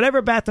can use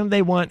whatever bathroom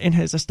they want in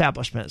his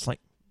establishment. It's like,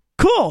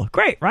 cool,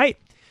 great, right?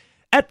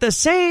 At the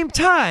same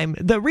time,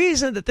 the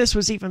reason that this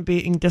was even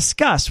being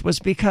discussed was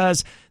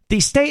because the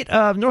state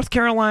of North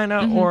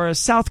Carolina or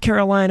South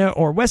Carolina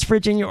or West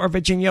Virginia or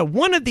Virginia,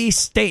 one of these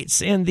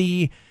states in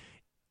the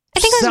I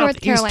think it was North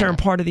southeastern Carolina.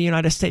 part of the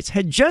United States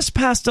had just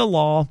passed a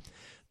law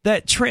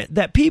that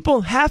that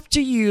people have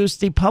to use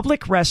the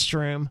public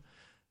restroom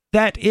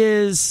that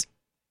is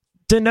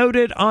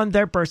denoted on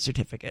their birth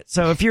certificate.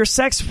 So if your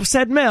sex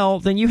said male,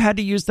 then you had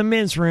to use the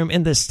men's room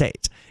in this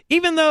state.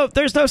 Even though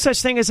there's no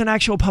such thing as an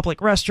actual public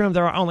restroom,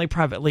 there are only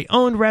privately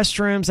owned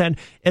restrooms, and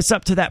it's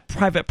up to that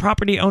private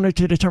property owner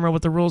to determine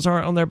what the rules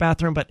are on their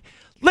bathroom. But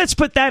let's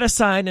put that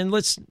aside and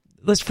let's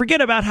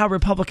forget about how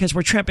Republicans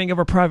were trampling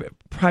over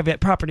private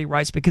property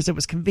rights because it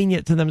was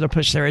convenient to them to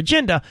push their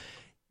agenda.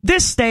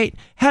 This state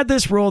had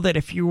this rule that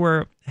if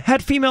you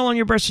had female on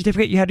your birth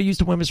certificate, you had to use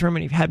the women's room,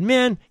 and if you had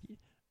men,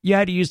 you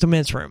had to use the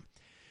men's room.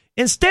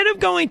 Instead of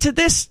going to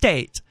this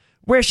state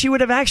where she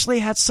would have actually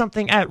had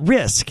something at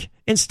risk,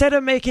 instead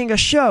of making a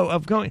show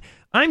of going,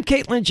 I'm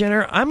Caitlyn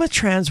Jenner, I'm a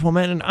trans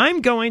woman, and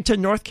I'm going to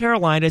North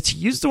Carolina to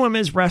use the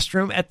women's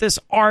restroom at this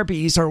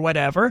Arby's or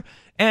whatever,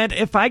 and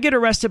if I get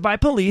arrested by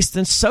police,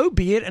 then so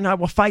be it, and I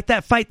will fight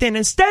that fight then.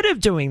 Instead of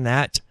doing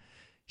that,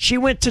 she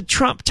went to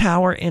Trump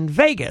Tower in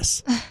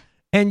Vegas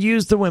and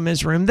used the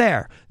women's room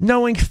there,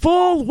 knowing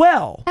full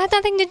well. That had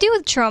nothing to do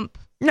with Trump.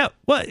 No,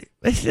 well,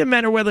 it didn't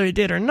matter whether he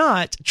did or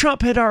not.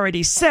 Trump had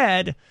already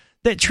said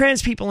that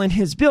trans people in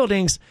his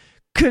buildings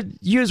could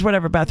use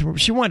whatever bathroom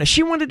she wanted.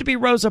 She wanted to be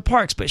Rosa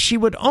Parks, but she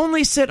would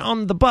only sit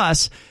on the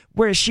bus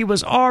where she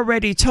was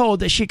already told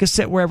that she could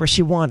sit wherever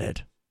she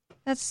wanted.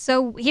 That's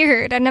so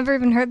weird. I never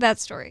even heard that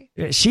story.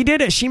 She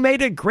did it. She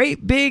made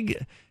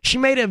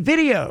a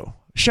video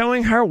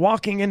showing her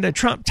walking into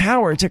Trump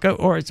Tower to go,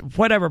 or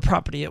whatever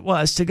property it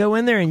was, to go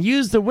in there and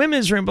use the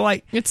women's room. But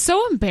like, it's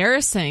so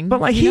embarrassing. But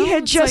like, he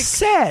had just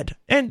said,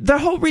 and the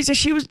whole reason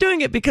she was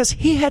doing it because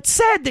he had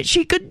said that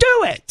she could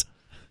do it.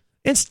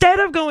 Instead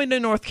of going to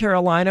North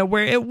Carolina,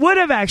 where it would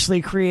have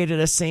actually created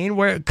a scene,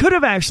 where it could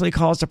have actually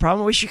caused a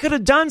problem, where she could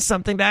have done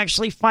something to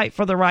actually fight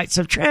for the rights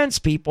of trans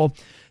people.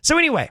 So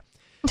anyway,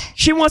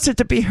 she wants it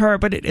to be her,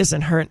 but it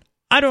isn't her.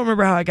 I don't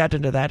remember how I got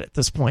into that at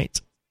this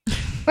point.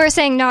 We're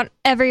saying not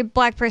every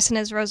black person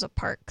is Rosa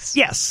Parks.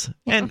 Yes,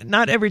 and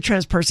not every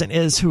trans person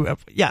is whoever.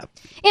 Yeah.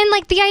 And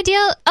like the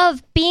idea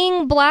of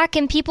being black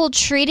and people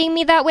treating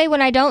me that way when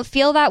I don't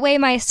feel that way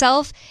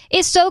myself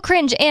is so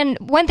cringe. And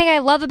one thing I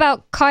love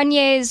about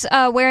Kanye's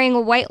wearing a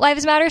White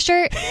Lives Matter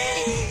shirt,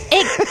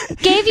 it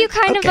gave you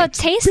kind of a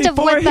taste of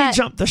what Before he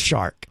jumped the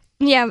shark.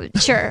 Yeah,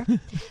 sure.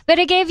 But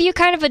it gave you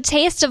kind of a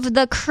taste of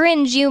the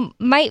cringe you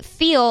might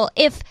feel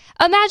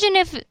imagine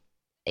if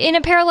in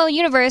a parallel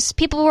universe,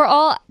 people were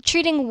all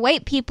treating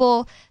white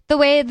people the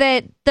way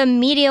that the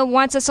media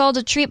wants us all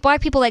to treat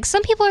black people. Like,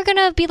 some people are going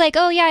to be like,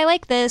 oh, yeah, I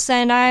like this,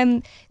 and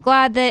I'm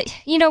glad that,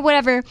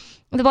 whatever,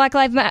 the Black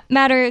Lives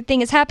Matter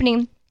thing is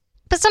happening.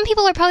 But some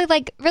people are probably,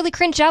 like, really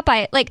cringed out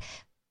by it. Like,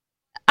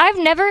 I've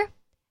never...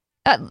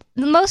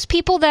 most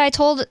people that I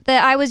told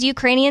that I was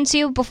Ukrainian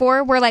to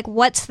before were like,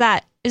 what's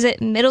that? Is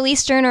it Middle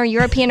Eastern or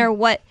European or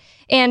what?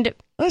 And...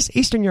 Well, it's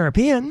Eastern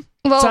European.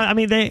 Well, so, I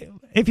mean,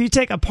 if you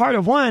take a part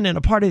of one and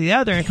a part of the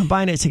other and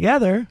combine it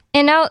together.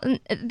 And now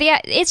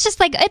it's just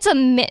like it's a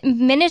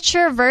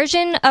miniature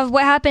version of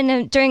what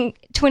happened during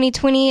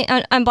 2020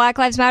 on Black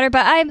Lives Matter.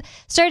 But I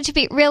started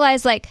to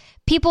realize like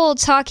people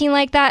talking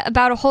like that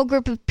about a whole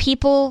group of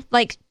people,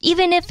 like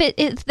even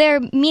if they're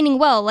meaning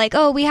well, like,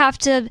 oh, we have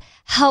to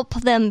help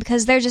them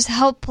because they're just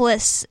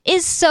helpless,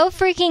 is so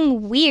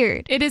freaking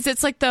weird. It is.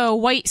 It's like the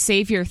white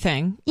savior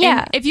thing.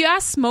 Yeah. And if you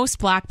ask most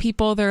black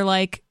people, they're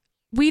like,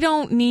 we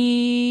don't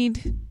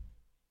need...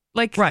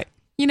 Like, right.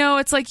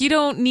 It's like you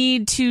don't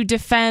need to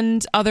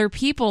defend other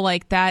people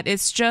like that.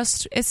 It's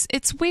just,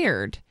 it's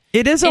weird.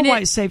 It is a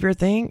white savior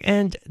thing,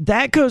 and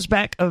that goes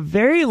back a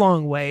very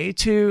long way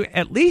to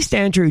at least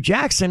Andrew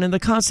Jackson and the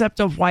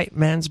concept of white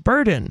man's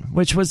burden,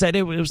 which was that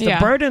it was the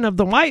burden of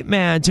the white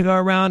man to go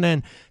around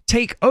and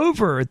take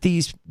over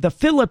the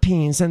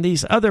Philippines and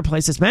these other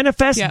places.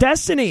 Manifest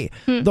destiny.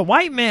 The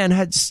white man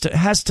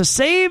has to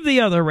save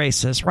the other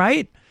races,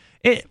 right?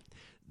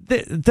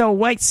 The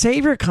white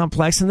savior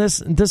complex and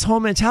this whole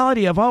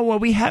mentality of, oh, well,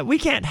 we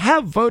can't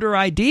have voter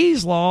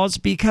IDs laws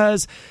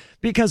because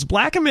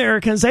black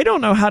Americans, they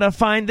don't know how to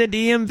find the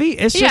DMV.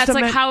 It's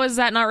like, how is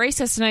that not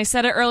racist? And I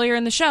said it earlier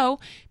in the show.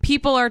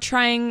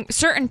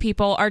 Certain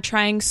people are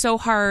trying so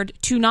hard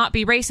to not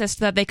be racist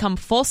that they come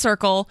full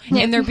circle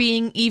and they're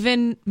being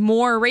even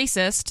more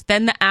racist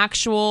than the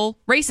actual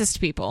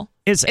racist people.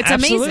 It's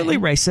absolutely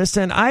amazing. Racist.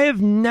 And I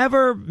have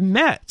never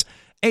met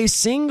a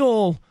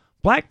single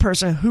black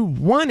person who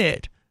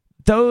wanted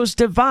those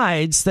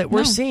divides that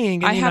we're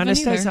seeing in the United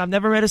States. I've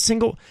never met a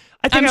single.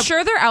 I'm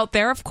sure they're out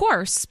there, of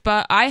course,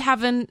 but I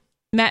haven't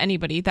met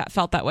anybody that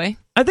felt that way.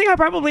 I think I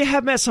probably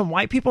have met some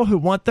white people who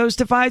want those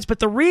divides, but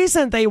the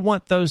reason they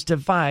want those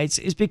divides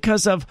is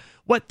because of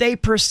what they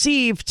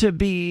perceive to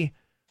be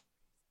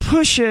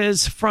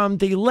pushes from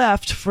the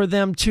left for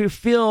them to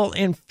feel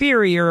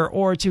inferior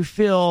or to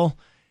feel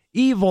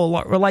evil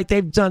or like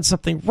they've done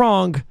something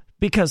wrong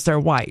because they're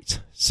white.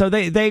 So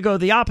they go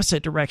the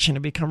opposite direction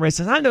and become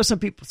racist. I know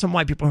some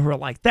white people who are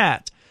like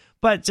that,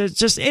 but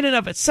just in and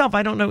of itself,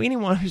 I don't know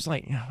anyone who's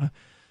like,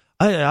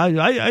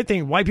 I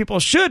think white people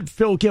should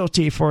feel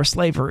guilty for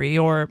slavery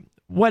or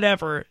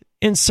whatever,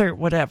 insert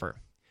whatever.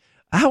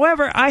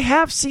 However, I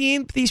have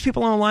seen these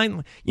people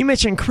online. You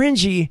mentioned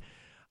cringy.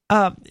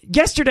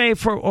 Yesterday,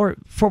 for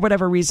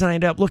whatever reason, I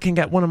ended up looking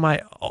at one of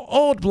my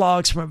old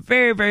blogs from a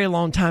very, very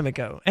long time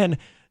ago. And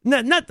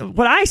not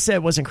what I said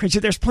wasn't cringy.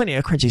 There's plenty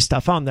of cringy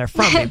stuff on there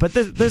from me, but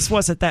this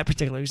wasn't that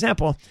particular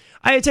example.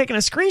 I had taken a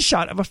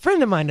screenshot of a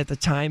friend of mine at the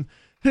time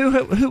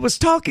who was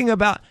talking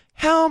about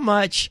how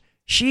much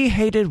she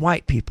hated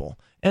white people.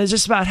 And it's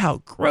just about how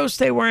gross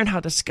they were and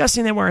how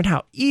disgusting they were and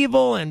how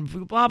evil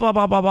and blah, blah,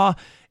 blah, blah, blah.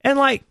 And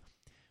like,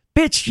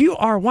 bitch, you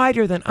are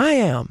whiter than I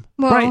am,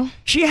 well, right?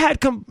 She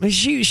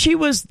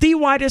was the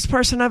whitest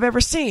person I've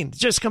ever seen,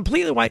 just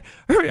completely white.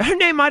 Her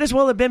name might as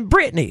well have been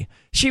Brittany.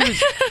 She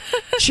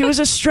was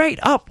a straight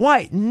up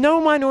white, no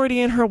minority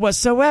in her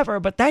whatsoever.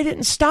 But that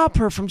didn't stop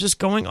her from just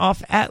going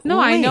off at No,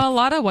 length. I know a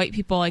lot of white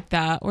people like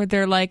that, where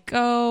they're like,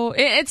 oh,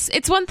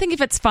 it's one thing if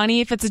it's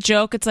funny, if it's a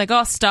joke, it's like,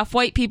 oh, stuff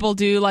white people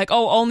do, like,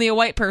 oh, only a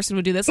white person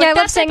would do this. Like, yeah,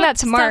 I love saying that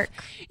to Mark.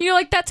 You know,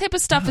 like that type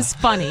of stuff is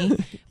funny.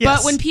 Yes.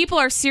 But when people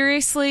are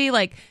seriously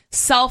like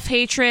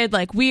self-hatred,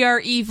 like we are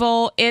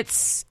evil,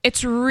 it's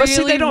really, but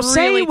see, they don't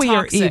really say we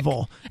toxic. are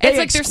evil. It's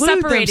like they're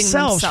exclude separating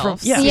themselves from.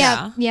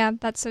 Yes. Yeah,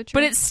 that's so true.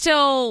 But it's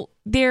still,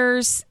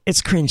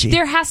 It's cringy.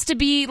 there has to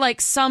be like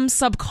some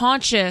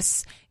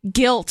subconscious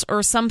guilt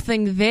or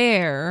something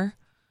there,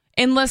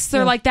 unless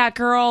they're like that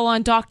girl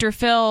on Dr.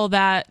 Phil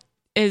that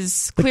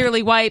is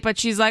clearly white, but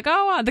she's like,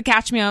 oh, the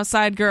Catch Me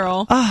Outside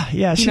girl.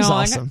 Yeah, she's know,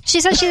 awesome. She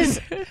says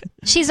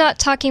she's not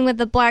talking with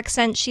the black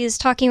accent. She's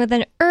talking with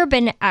an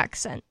urban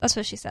accent. That's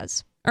what she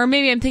says. Or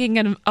maybe I'm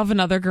thinking of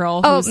another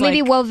girl. Oh, who's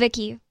maybe like,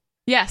 Vicky.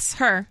 yes,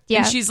 her. Yeah.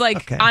 And she's like,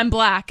 Okay. I'm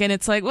black, and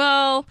it's like,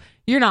 well,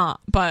 you're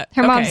not. But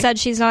Her mom okay. said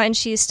she's not, and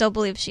she still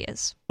believes she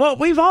is. Well,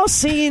 we've all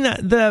seen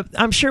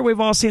I'm sure we've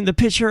all seen the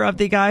picture of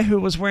the guy who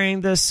was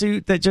wearing the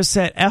suit that just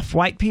said F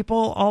white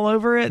people all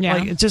over it. Yeah.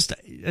 Like just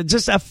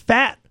a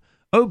fat,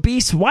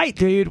 obese white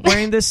dude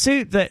wearing this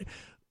suit that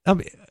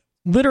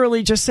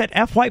literally just said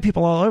F white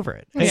people all over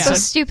it. It's so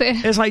stupid.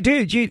 It's like,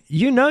 dude,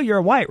 you know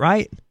you're white,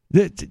 right?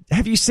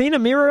 Have you seen a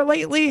mirror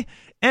lately?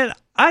 And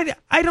I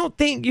don't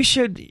think you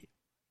should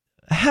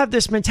have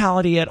this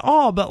mentality at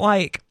all, but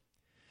like,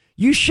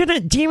 you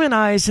shouldn't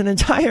demonize an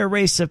entire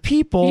race of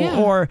people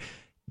or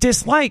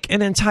dislike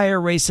an entire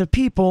race of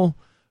people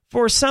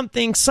for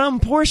something, some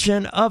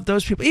portion of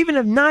those people. Even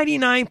if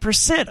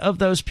 99% of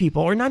those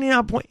people, or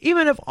 99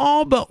 even if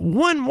all but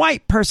one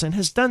white person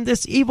has done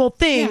this evil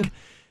thing,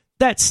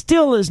 that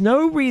still is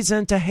no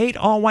reason to hate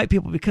all white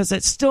people, because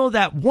it's still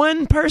that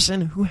one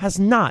person who has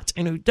not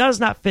and who does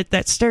not fit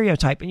that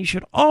stereotype. And you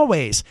should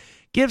always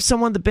give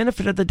someone the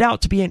benefit of the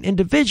doubt to be an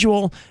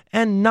individual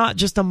and not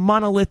just a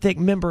monolithic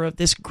member of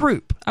this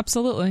group.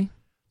 Absolutely.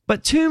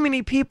 But too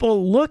many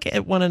people look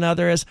at one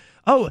another as,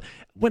 oh,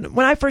 when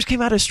I first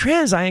came out as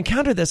trans, I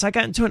encountered this. I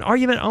got into an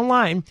argument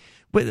online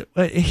with,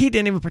 he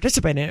didn't even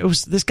participate in it. It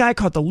was this guy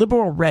called the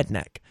Liberal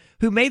Redneck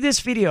who made this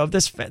video of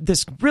this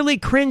really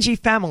cringy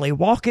family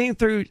walking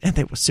through, and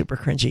they were super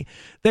cringy.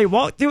 They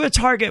walked through a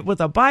Target with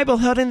a Bible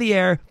held in the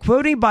air,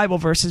 quoting Bible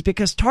verses,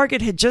 because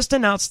Target had just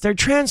announced their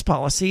trans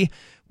policy,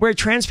 where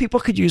trans people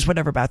could use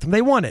whatever bathroom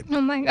they wanted.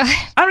 Oh my God.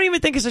 I don't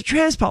even think it's a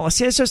trans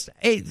policy. It's just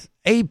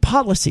a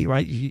policy,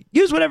 right? You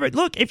use whatever.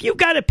 Look, if you've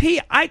got to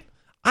pee,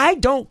 I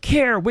don't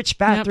care which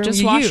bathroom just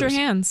you wash use. your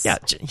hands. Yeah,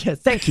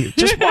 thank you.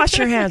 Just wash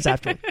your hands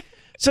after.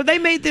 So they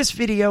made this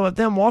video of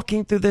them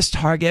walking through this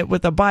Target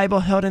with a Bible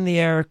held in the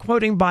air,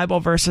 quoting Bible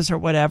verses or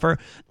whatever,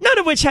 none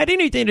of which had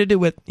anything to do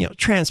with,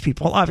 trans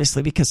people,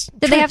 obviously, because...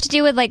 Did they have to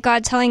do with like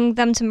God telling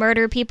them to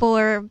murder people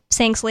or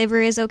saying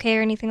slavery is okay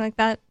or anything like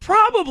that?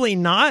 Probably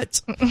not.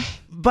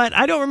 But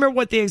I don't remember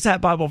what the exact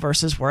Bible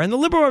verses were. And the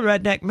Liberal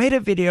Redneck made a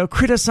video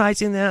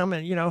criticizing them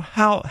and,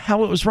 how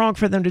it was wrong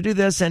for them to do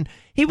this. And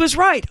he was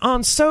right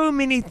on so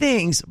many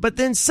things. But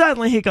then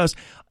suddenly he goes,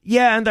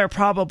 yeah, and they're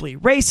probably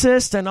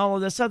racist and all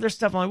of this other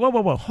stuff. I'm like,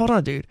 whoa, hold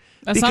on, dude.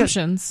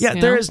 Assumptions.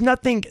 There is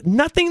nothing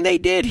they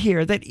did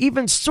here that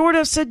even sort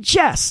of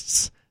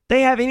suggests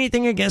they have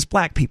anything against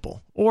black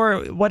people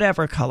or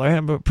whatever color.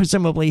 And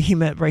presumably he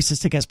meant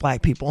racist against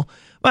black people.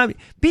 But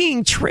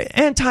being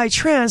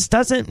anti-trans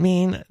doesn't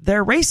mean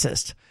they're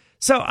racist.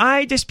 So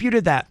I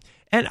disputed that.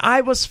 And I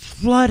was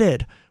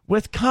flooded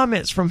with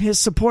comments from his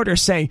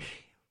supporters saying,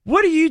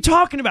 what are you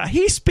talking about?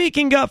 He's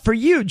speaking up for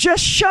you.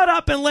 Just shut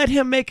up and let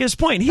him make his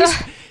point.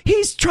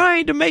 He's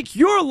trying to make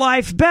your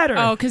life better.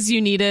 Oh, because you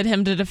needed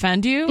him to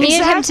defend you?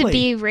 Needed him to Exactly.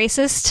 be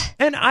racist.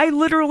 And I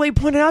literally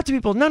pointed out to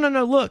people, no,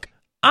 look,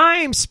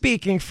 I'm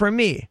speaking for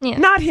me,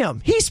 not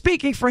him. He's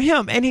speaking for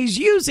him, and he's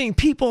using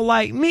people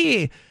like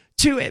me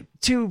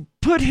to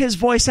put his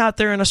voice out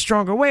there in a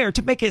stronger way or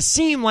to make it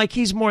seem like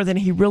he's more than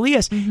he really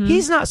is. Mm-hmm.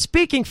 He's not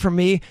speaking for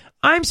me.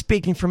 I'm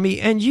speaking for me.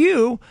 And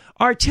you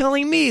are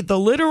telling me, the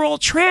literal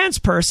trans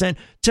person,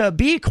 to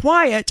be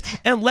quiet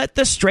and let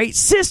the straight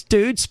cis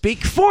dude speak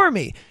for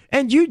me.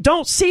 And you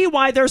don't see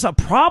why there's a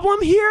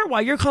problem here?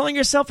 Why you're calling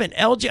yourself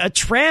a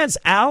trans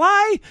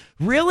ally?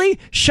 Really?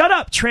 Shut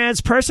up,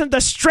 trans person.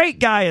 The straight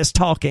guy is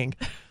talking.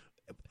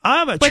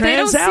 I'm a trans ally. But they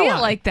don't see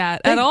it like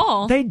that at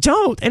all. They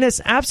don't. And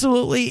it's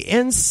absolutely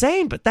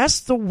insane. But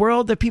that's the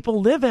world that people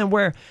live in,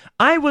 where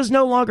I was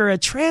no longer a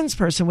trans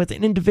person with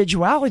an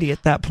individuality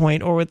at that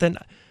point, or with a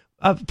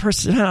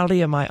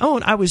personality of my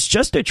own. I was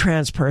just a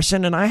trans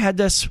person, and I had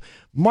this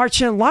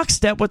march in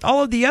lockstep with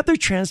all of the other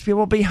trans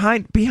people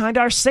behind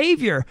our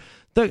savior,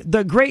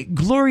 the great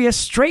glorious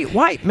straight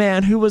white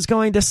man who was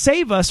going to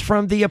save us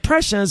from the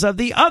oppressions of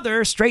the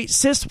other straight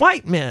cis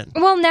white men.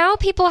 Well, now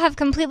people have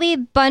completely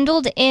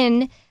bundled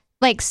in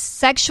like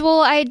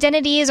sexual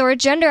identities or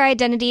gender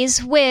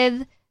identities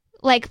with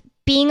like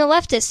being a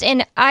leftist.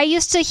 And I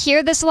used to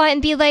hear this a lot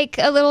and be like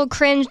a little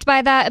cringed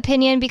by that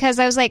opinion, because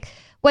I was like,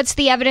 what's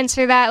the evidence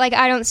for that? Like,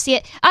 I don't see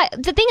it.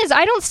 The thing is,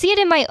 I don't see it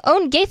in my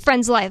own gay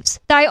friends' lives.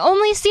 I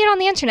only see it on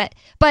the internet.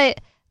 But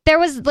there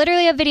was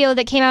literally a video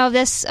that came out of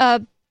this,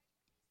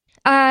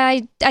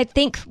 I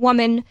think,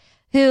 woman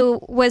who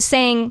was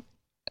saying,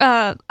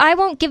 I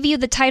won't give you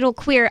the title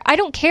queer. I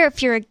don't care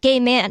if you're a gay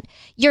man.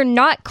 You're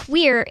not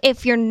queer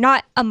if you're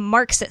not a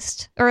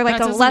Marxist or like a leftist.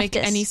 That doesn't make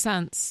any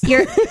sense.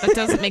 That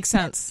doesn't make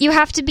sense. You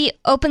have to be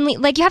openly,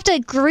 like, you have to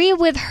agree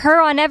with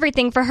her on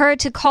everything for her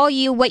to call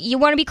you what you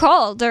want to be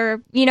called,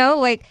 or, you know,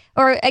 like,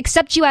 or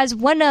accept you as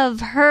one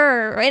of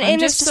her. And I'm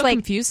it's just just so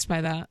confused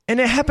by that. And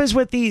it happens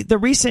with the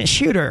recent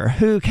shooter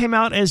who came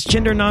out as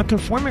gender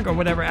nonconforming or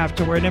whatever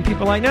afterward, and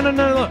people are like,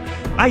 no,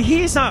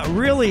 he's not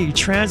really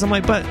trans. I'm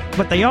like, but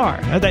they are.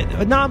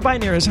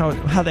 Non-binary is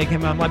how they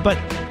came out. I'm like,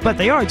 but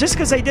they are. Just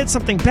because they did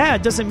something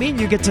bad doesn't mean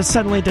you get to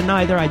suddenly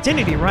deny their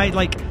identity, right?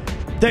 Like,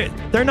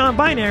 they're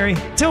non-binary,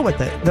 deal with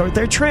it.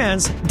 They're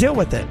trans, deal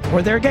with it.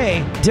 Or they're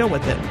gay, deal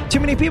with it. Too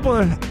many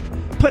people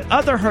put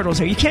other hurdles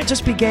here. You can't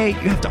just be gay,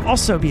 you have to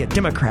also be a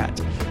Democrat.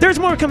 There's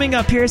more coming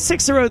up here.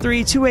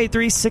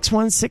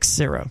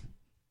 603-283-6160.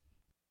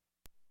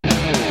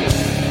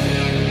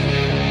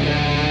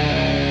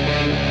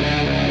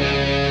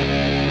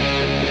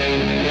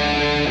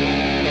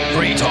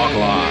 Free Talk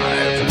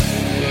Live.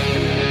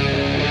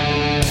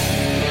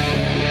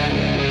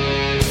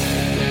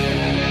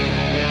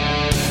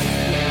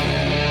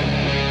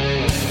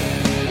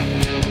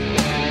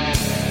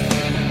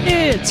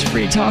 It's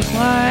Free Talk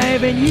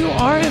Live, and you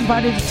are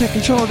invited to take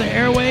control of the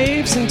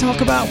airwaves and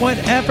talk about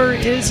whatever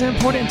is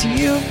important to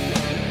you.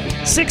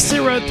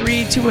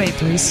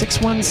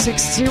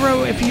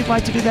 603-283-6160 if you'd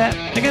like to do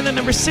that. Again, the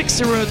number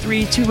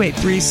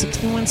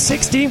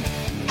 603-283-6160.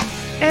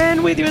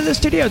 And with you in the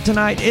studio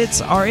tonight, it's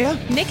Aria,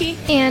 Nikki,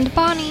 and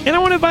Bonnie. and I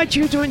want to invite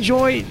you to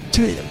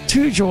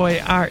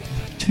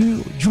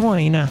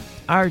join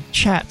our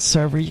chat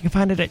server. You can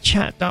find it at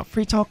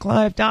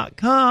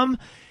chat.freetalklive.com.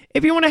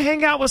 If you want to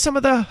hang out with some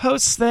of the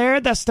hosts there,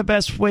 that's the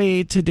best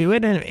way to do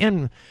it,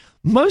 and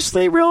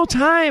mostly real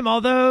time,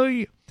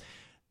 although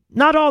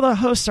not all the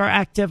hosts are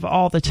active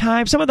all the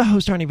time. Some of the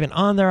hosts aren't even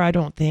on there, I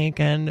don't think,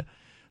 and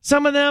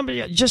some of them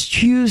just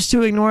choose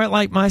to ignore it,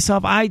 like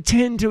myself. I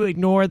tend to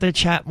ignore the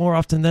chat more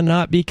often than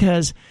not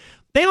because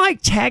they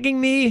like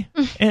tagging me,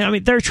 and I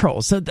mean, they're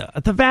trolls. So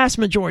the vast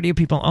majority of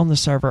people on the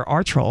server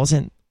are trolls,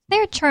 and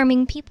They're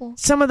charming people.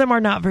 some of them are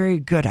not very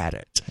good at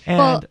it. And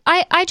Well,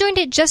 I joined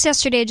it just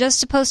yesterday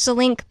just to post a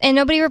link, and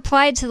nobody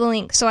replied to the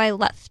link, so I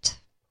left.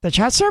 the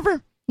chat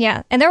server?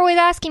 Yeah, and they're always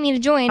asking me to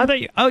join. I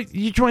thought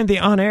you joined the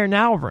On Air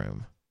Now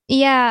room.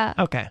 Yeah.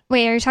 Okay.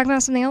 Wait, are you talking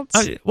about something else?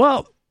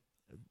 Well,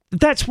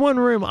 that's one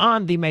room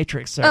on the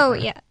Matrix server. Oh,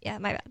 yeah,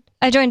 my bad.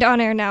 I joined On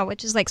Air Now,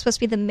 which is like supposed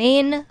to be the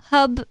main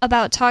hub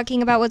about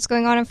talking about what's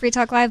going on in Free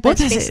Talk Live. But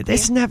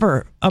It's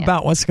never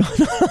about what's going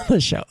on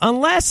the show.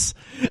 Unless,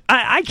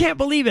 I can't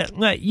believe it.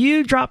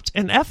 You dropped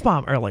an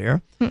F-bomb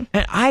earlier, and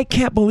I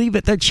can't believe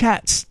it. The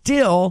chat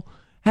still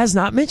has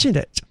not mentioned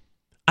it.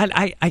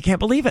 I can't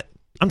believe it.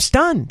 I'm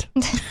stunned.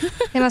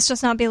 They must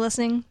just not be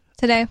listening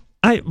today.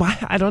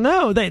 I don't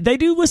know. They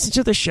do listen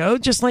to the show,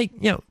 just like,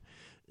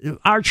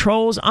 our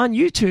trolls on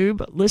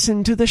YouTube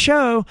listen to the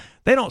show.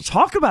 They don't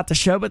talk about the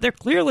show, but they're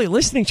clearly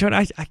listening to it.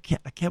 I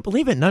can't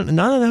believe it. None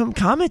of them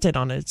commented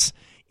on it.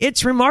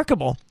 It's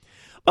remarkable.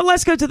 But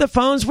let's go to the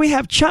phones. We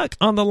have Chuck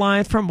on the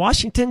line from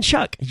Washington.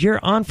 Chuck, you're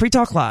on Free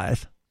Talk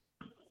Live.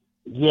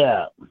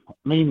 Yeah. I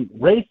mean,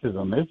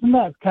 racism, isn't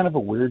that kind of a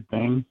weird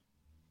thing?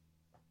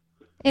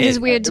 It is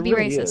weird to it be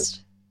really racist.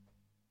 is.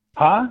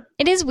 Huh?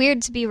 It is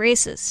weird to be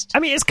racist. I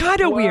mean, it's kind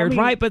of Well, weird, I mean-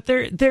 right? But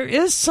there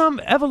is some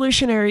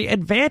evolutionary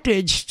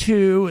advantage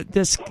to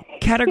this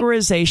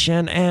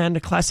categorization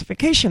and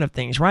classification of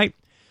things, right?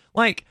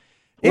 Like,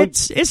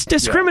 it's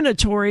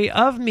discriminatory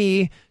of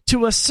me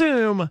to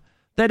assume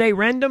that a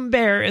random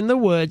bear in the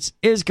woods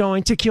is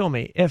going to kill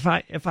me if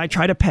I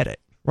try to pet it,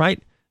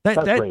 right? That's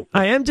racist.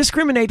 I am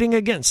discriminating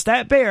against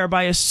that bear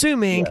by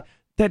assuming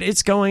that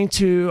it's going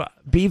to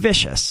be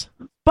vicious.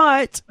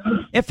 But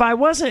if I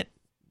wasn't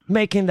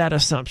making that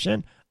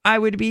assumption, I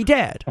would be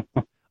dead.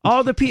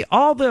 All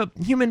the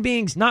human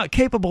beings not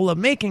capable of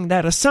making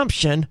that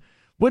assumption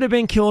would have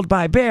been killed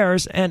by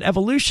bears, and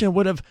evolution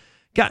would have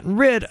gotten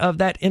rid of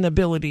that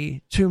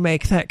inability to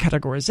make that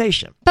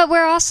categorization. But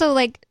we're also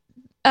like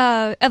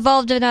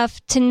evolved enough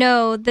to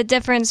know the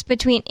difference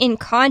in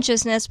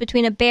consciousness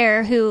between a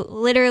bear who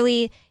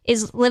literally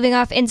is living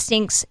off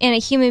instincts and a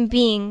human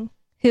being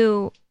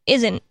who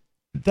isn't.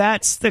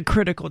 That's the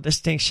critical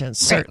distinction,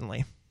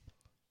 certainly.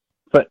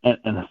 But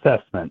an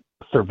assessment,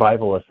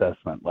 survival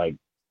assessment, like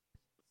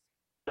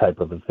type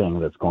of a thing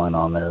that's going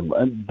on there.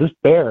 This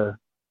bear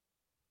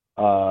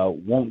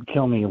won't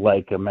kill me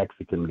like a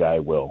Mexican guy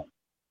will.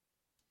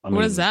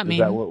 What does that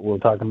mean? Is that what we're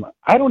talking about?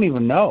 I don't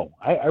even know.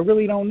 I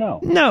really don't know.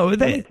 No, Let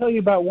me tell you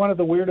about one of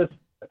the weirdest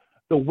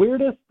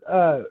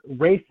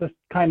racist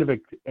kind of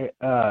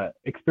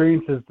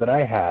experiences that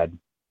I had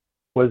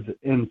was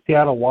in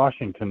Seattle,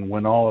 Washington,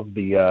 when all of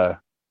the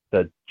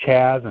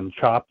Chaz and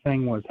Chop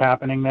thing was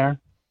happening there.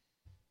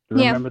 Do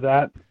you remember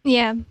that?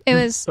 Yeah, it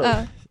was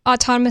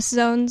autonomous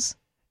zones.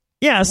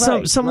 Yeah,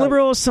 some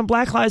liberals, some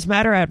Black Lives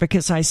Matter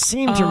advocates, I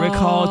seem to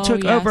recall,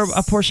 took over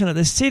a portion of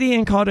the city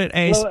and called it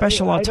a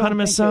special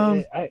autonomous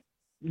zone. I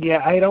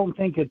don't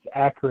think it's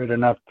accurate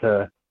enough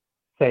to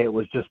say it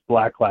was just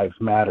Black Lives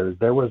Matter.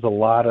 There was a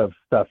lot of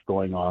stuff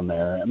going on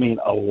there. I mean,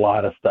 a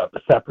lot of stuff.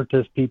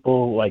 Separatist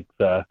people, like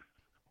the,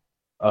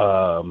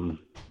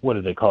 what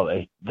do they call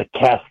it? The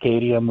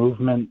Cascadia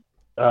movement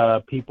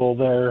people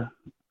there.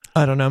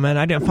 I don't know, man.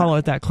 I didn't follow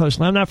it that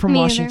closely. I'm not from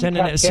Washington,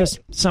 and it's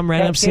just some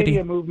random city.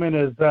 The movement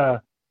is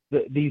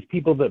these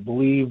people that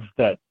believe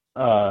that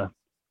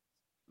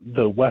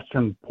the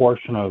western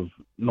portion of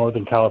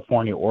Northern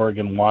California,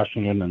 Oregon,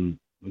 Washington, and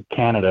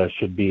Canada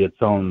should be its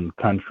own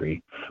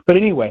country. But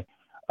anyway,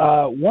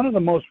 one of the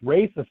most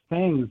racist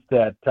things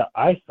that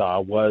I saw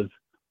was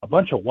a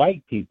bunch of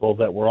white people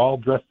that were all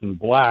dressed in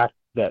black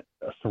that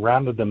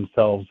surrounded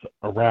themselves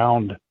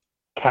around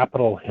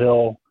Capitol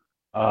Hill,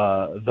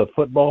 the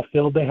football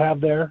field they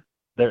have there.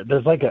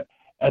 There's like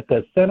at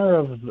the center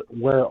of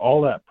where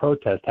all that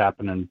protest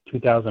happened in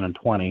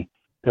 2020.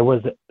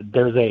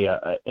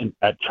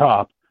 At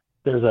CHOP.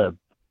 There's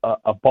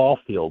a ball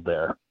field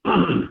there.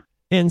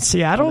 In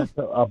Seattle?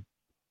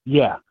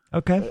 Yeah.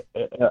 Okay.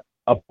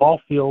 A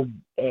ball field,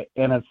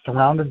 and it's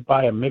surrounded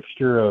by a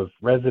mixture of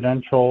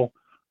residential,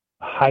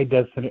 high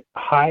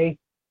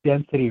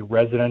density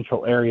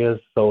residential areas.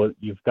 So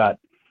you've got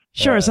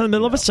sure, it's in the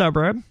middle of a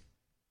suburb.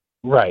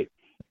 Right.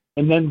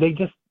 And then they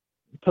just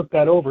took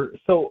that over.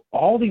 So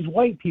all these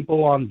white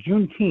people on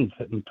Juneteenth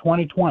in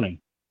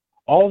 2020,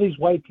 all these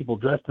white people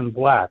dressed in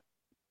black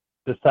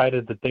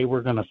decided that they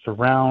were going to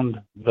surround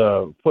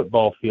the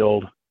football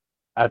field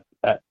at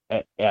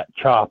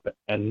CHOP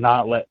and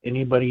not let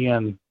anybody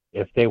in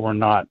if they were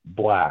not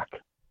black.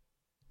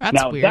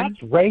 That's weird. That's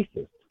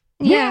racist.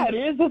 Yeah, it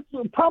is.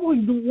 It's probably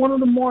one of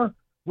the more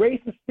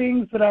racist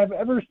things that I've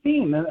ever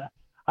seen. And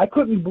I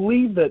couldn't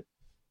believe that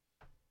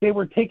they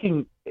were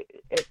taking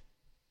it.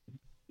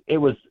 It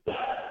was.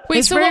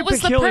 Wait, so what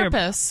was the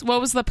purpose? What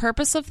was the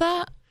purpose of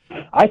that?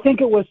 I think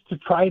it was to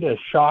try to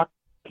shock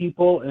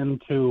people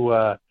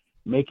into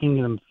making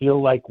them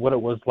feel like what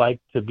it was like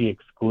to be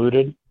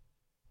excluded.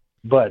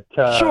 But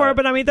sure,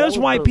 but I mean, those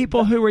white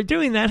people who were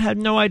doing that had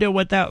no idea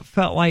what that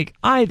felt like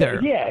either.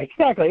 Yeah,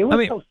 exactly. It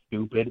was so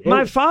stupid.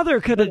 My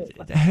father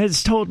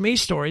has told me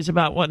stories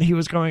about what he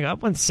was growing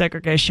up when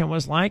segregation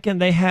was like,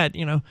 and they had,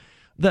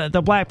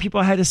 the black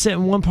people had to sit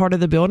in one part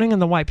of the building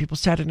and the white people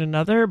sat in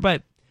another,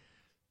 but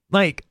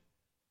like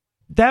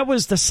that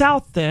was the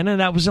South then, and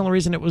that was the only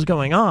reason it was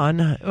going on,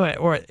 that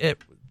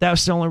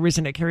was the only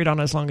reason it carried on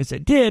as long as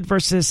it did,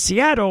 versus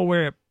Seattle,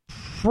 where it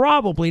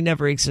probably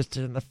never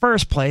existed in the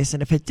first place,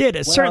 and if it did,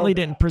 it certainly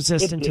didn't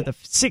persist into the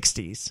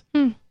 60s.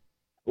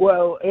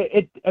 Well,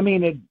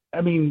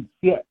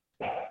 yeah,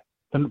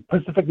 the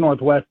Pacific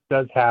Northwest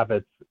does have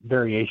its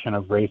variation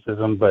of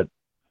racism, but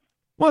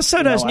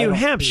so does New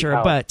Hampshire,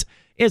 but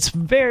it's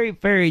very,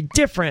 very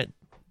different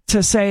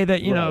to say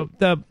that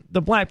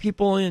the black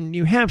people in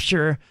New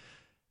Hampshire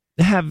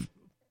have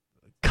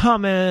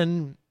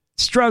common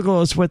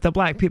struggles with the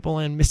black people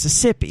in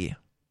Mississippi.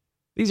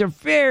 These are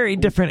very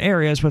different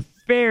areas with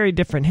very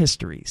different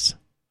histories.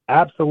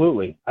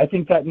 Absolutely. I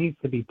think that needs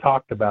to be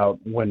talked about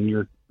when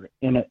you're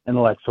in an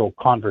intellectual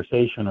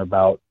conversation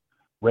about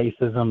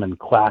racism and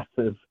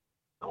classism,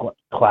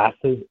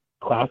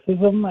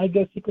 I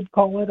guess you could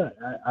call it.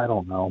 I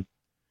don't know.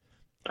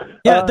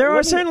 Yeah, there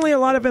are certainly a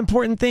lot of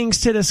important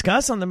things to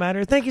discuss on the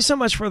matter. Thank you so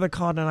much for the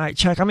call tonight,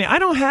 Chuck. I mean, I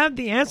don't have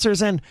the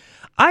answers, and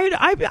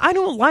I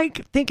don't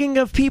like thinking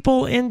of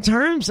people in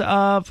terms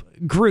of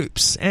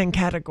groups and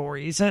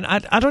categories, and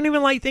I don't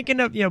even like thinking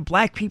of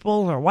black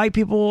people or white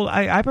people.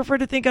 I prefer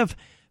to think of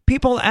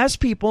people as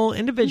people,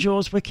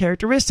 individuals with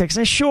characteristics.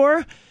 And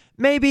sure,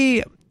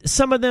 maybe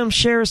some of them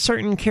share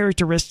certain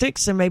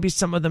characteristics, and maybe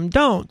some of them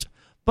don't,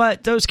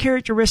 but those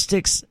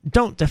characteristics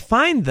don't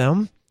define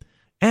them.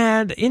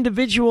 And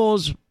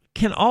individuals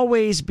can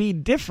always be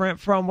different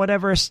from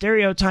whatever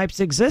stereotypes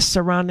exist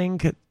surrounding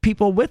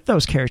people with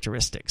those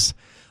characteristics.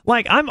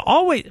 Like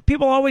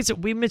people always,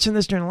 we mentioned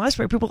this during the last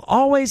break, people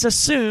always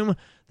assume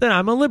that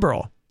I'm a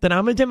liberal, that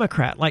I'm a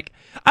Democrat. Like,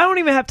 I don't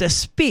even have to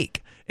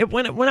speak,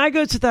 when I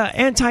go to the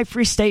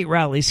anti-free state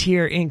rallies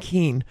here in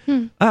Keene,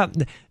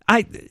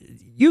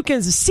 you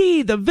can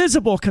see the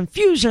visible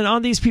confusion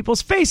on these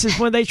people's faces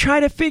when they try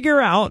to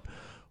figure out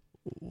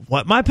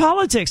what my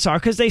politics are,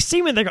 because they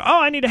see me and they go, oh,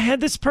 I need to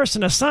hand this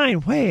person a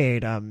sign.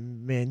 Wait a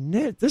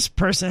minute. This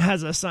person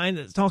has a sign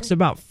that talks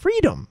about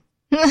freedom.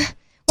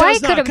 Why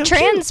could a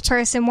trans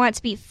person want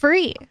to be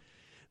free?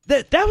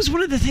 That was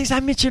one of the things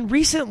I mentioned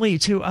recently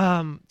to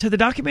the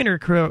documentary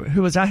crew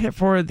who was out here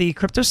for the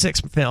Crypto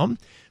 6 film,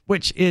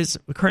 which is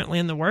currently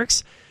in the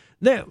works.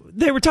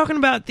 They were talking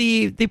about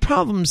the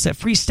problems that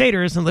free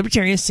staters and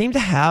libertarians seem to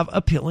have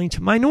appealing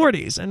to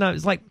minorities. And I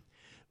was like,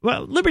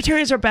 well,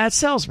 libertarians are bad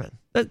salesmen.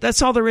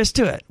 That's all there is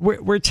to it.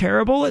 We're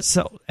terrible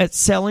at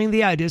selling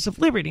the ideas of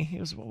liberty. He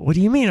was, well, what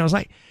do you mean? I was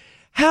like,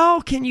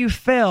 how can you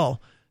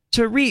fail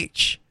to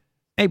reach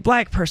a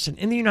black person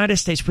in the United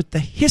States with the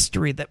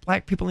history that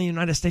black people in the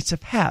United States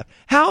have had?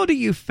 How do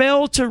you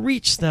fail to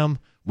reach them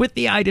with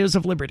the ideas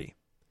of liberty?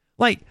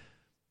 Like,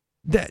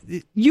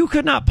 you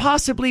could not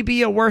possibly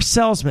be a worse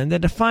salesman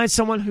than to find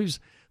someone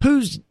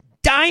who's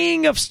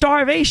dying of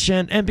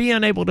starvation and be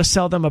unable to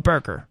sell them a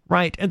burger,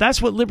 right? And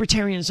that's what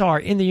libertarians are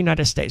in the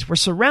United States. We're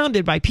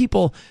surrounded by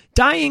people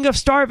dying of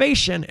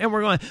starvation, and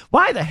we're going,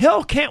 why the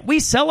hell can't we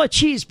sell a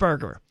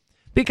cheeseburger?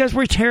 Because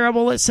we're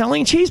terrible at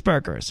selling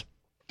cheeseburgers.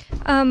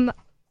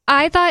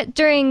 I thought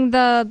during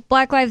the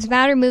Black Lives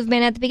Matter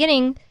movement at the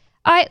beginning,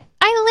 I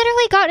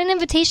literally got an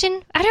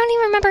invitation. I don't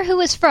even remember who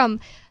it was from.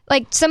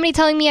 Like, somebody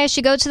telling me I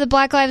should go to the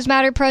Black Lives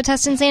Matter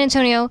protest in San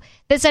Antonio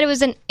that said it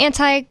was an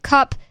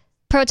anti-cop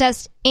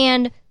protest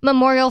and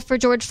memorial for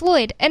George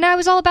Floyd. And I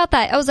was all about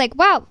that. I was like,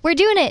 wow, we're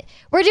doing it.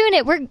 We're doing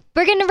it. We're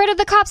getting rid of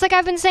the cops, like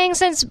I've been saying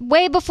since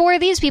way before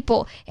these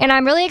people. And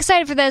I'm really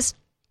excited for this.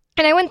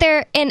 And I went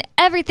there, and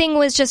everything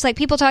was just like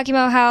people talking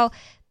about how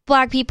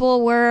black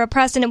people were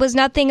oppressed, and it was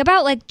nothing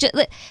about like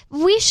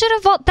we should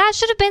have that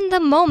should have been the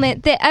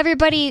moment that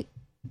everybody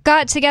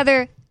got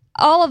together,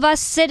 all of us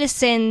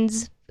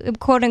citizens,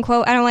 quote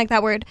unquote, I don't like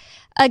that word,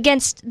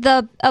 against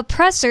the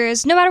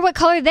oppressors, no matter what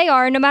color they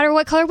are, no matter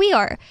what color we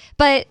are.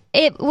 But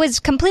it was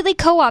completely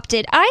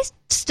co-opted. I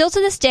still to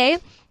this day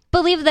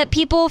believe that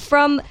people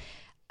from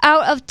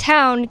out of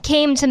town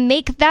came to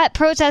make that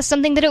protest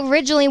something that it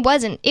originally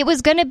wasn't. It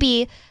was going to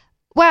be,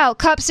 wow,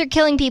 cops are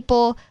killing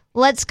people,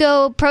 let's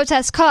go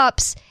protest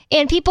cops.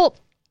 And people,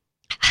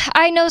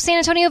 I know San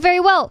Antonio very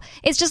well.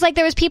 It's just like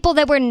there was people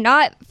that were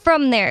not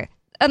from there.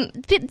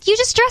 You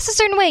just dress a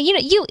certain way.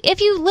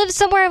 If you live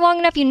somewhere long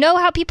enough, you know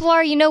how people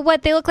are, you know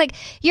what they look like.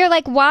 You're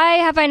like, why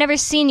have I never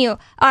seen you?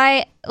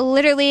 I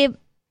literally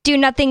do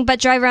nothing but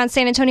drive around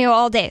San Antonio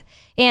all day.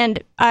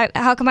 And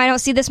how come I don't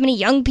see this many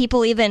young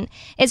people even?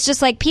 It's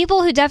just like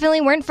people who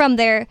definitely weren't from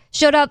there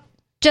showed up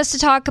just to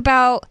talk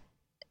about,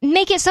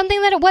 make it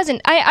something that it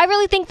wasn't. I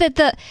really think that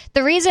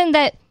the reason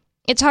that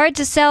it's hard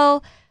to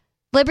sell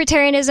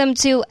libertarianism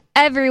to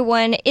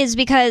everyone is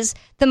because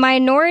the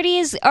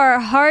minorities are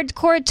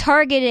hardcore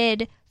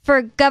targeted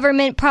for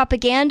government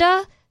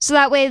propaganda, so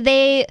that way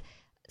they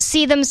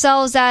see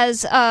themselves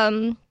as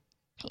they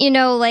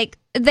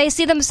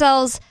see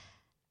themselves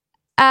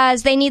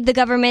as they need the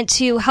government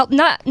to help.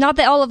 Not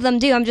that all of them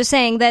do, I'm just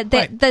saying that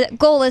right. The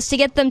goal is to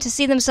get them to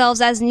see themselves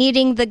as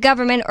needing the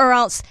government, or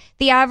else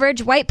the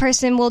average white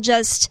person will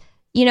just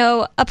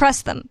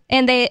oppress them,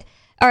 and they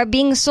are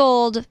being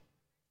sold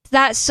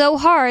that's so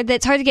hard that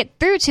it's hard to get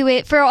through to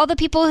it for all the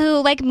people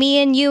who, like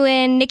me and you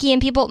and Nikki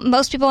and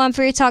most people on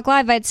Free Talk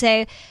Live, I'd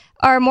say,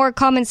 are more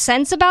common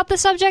sense about the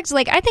subject.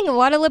 Like, I think a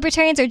lot of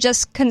libertarians are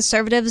just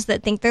conservatives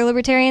that think they're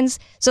libertarians.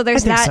 So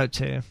there's that so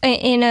too.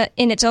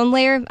 In its own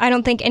layer. I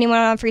don't think anyone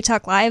on Free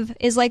Talk Live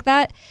is like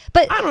that.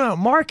 But I don't know.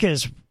 Mark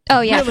is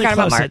really I forgot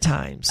close about Mark. At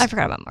times. I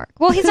forgot about Mark.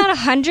 Well, he's not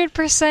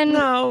 100%.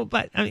 No,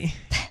 but I mean,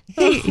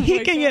 he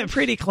can get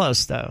pretty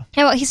close though.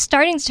 Yeah, well, he's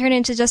starting to turn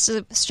into just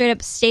a straight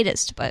up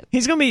statist, but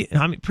he's gonna be.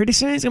 I mean, pretty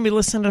soon he's gonna be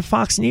listening to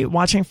Fox News,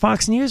 watching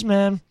Fox News,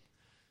 man.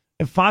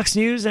 And Fox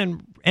News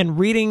and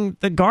reading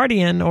The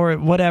Guardian or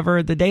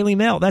whatever, the Daily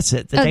Mail. That's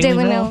it. The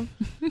Daily Mail.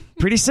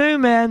 Pretty soon,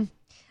 man.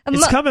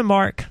 It's coming,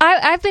 Mark.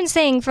 I've been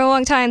saying for a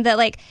long time that,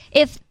 like,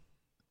 if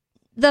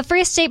the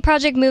Free State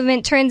Project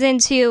movement turns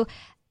into,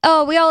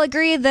 oh, we all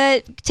agree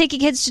that taking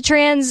kids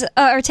to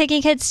or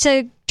taking kids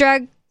to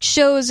drag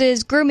shows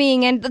is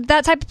grooming and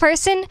that type of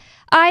person,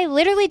 I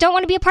literally don't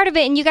want to be a part of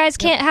it, and you guys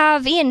can't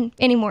have Ian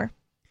anymore.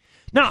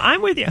 No,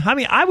 I'm with you. I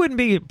mean, I wouldn't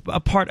be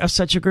a part of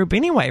such a group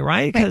anyway,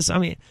 right? Because, I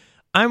mean,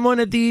 I'm one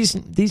of these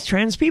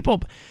trans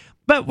people.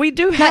 But we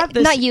do have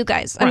this... Not you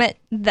guys. Right. I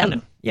meant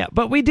them. Yeah,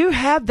 but we do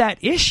have that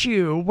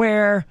issue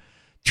where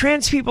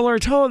trans people are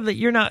told that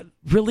you're not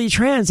really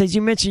trans. As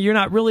you mentioned, you're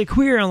not really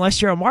queer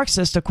unless you're a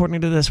Marxist,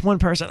 according to this one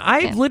person.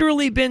 I've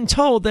literally been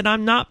told that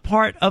I'm not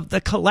part of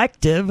the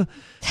collective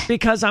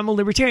because I'm a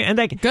libertarian.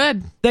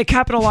 And they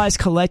capitalized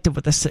collective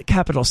with a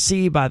capital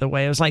C, by the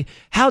way. It was like,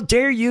 how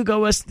dare you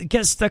go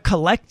against the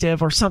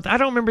collective or something. I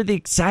don't remember the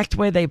exact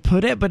way they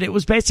put it, but it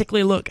was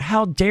basically, look,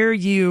 how dare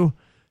you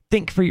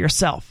think for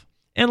yourself.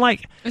 And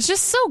like, it's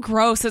just so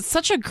gross. It's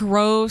such a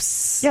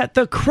gross. yeah,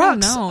 the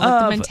crux of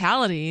of the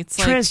mentality. It's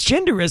like,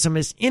 transgenderism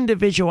is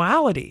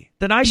individuality.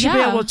 That I should be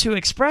able to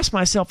express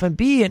myself and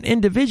be an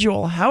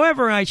individual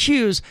however I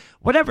choose,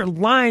 whatever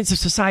lines of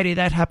society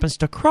that happens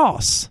to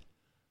cross.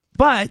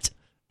 But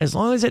as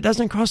long as it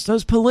doesn't cross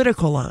those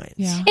political lines.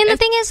 yeah. And the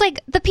thing is, like,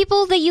 the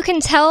people that you can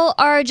tell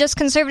are just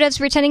conservatives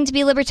pretending to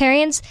be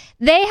libertarians,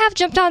 they have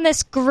jumped on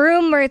this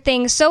groomer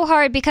thing so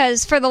hard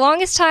because for the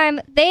longest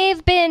time,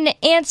 they've been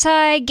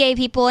anti-gay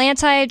people,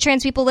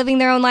 anti-trans people living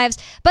their own lives,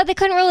 but they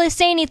couldn't really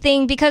say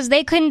anything because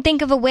they couldn't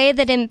think of a way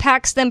that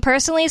impacts them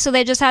personally, so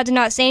they just had to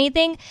not say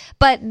anything.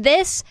 But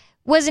this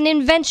was an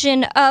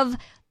invention of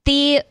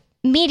the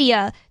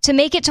media to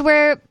make it to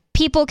where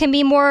people can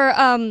be more...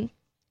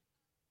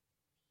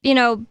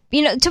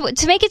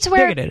 to make it to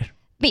where Bigoted.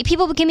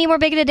 People can be more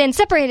bigoted and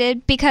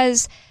separated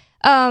because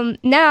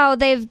now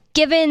they've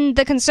given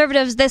the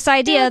conservatives this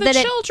idea that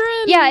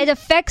it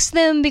affects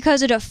them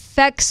because it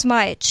affects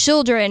my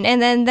children,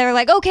 and then they're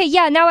like, okay,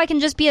 yeah, now I can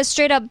just be a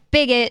straight up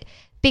bigot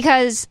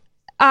because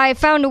I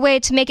found a way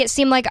to make it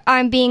seem like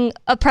I'm being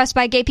oppressed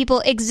by gay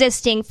people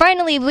existing.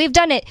 Finally, we've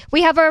done it.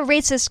 We have our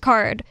racist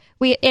card.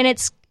 And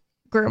it's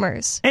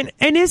groomers. And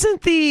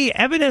isn't the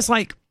evidence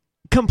like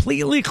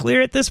completely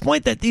clear at this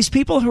point that these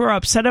people who are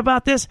upset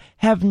about this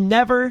have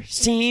never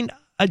seen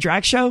a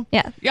drag show?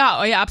 Yeah. Yeah,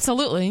 oh, yeah,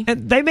 absolutely.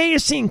 And they may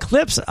have seen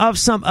clips of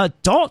some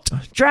adult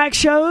drag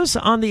shows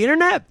on the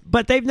internet,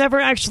 but they've never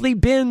actually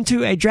been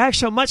to a drag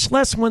show, much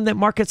less one that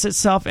markets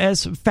itself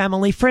as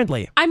family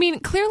friendly. I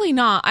mean, clearly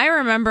not. I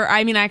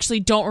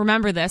actually don't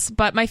remember this,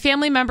 but my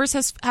family members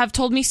have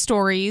told me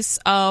stories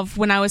of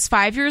when I was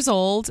 5 years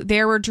old,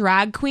 there were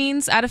drag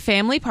queens at a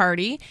family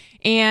party,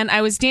 and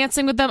I was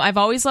dancing with them. I've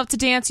always loved to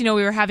dance. We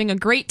were having a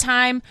great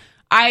time.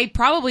 I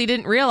probably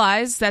didn't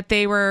realize that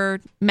they were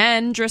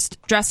men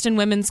dressed in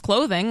women's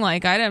clothing.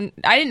 Like, I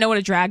didn't know what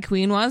a drag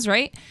queen was,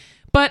 right?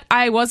 But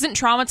I wasn't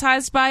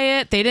traumatized by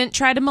it. They didn't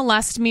try to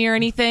molest me or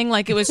anything.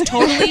 Like, it was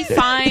totally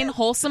fine,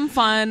 wholesome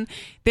fun.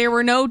 There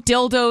were no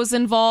dildos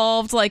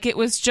involved. Like, it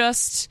was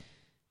just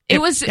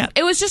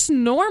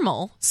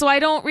normal. So I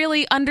don't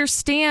really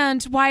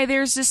understand why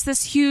there's just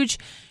this huge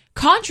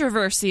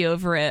controversy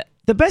over it.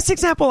 The best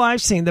example I've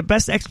seen, the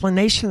best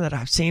explanation that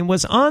I've seen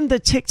was on the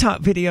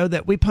TikTok video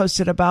that we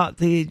posted about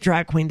the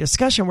drag queen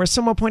discussion, where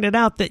someone pointed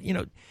out that,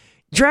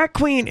 drag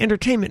queen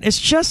entertainment is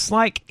just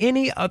like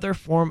any other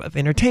form of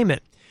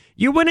entertainment.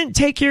 You wouldn't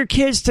take your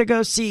kids to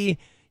go see,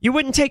 you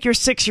wouldn't take your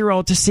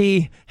 6-year-old to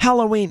see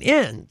Halloween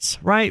Ends,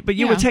 right? But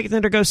you would take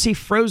them to go see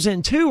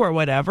Frozen 2 or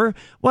whatever.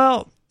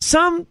 Well,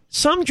 some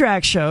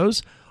drag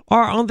shows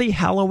are on the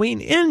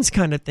Halloween Ends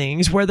kind of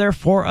things where they're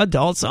for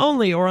adults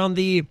only, or on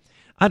the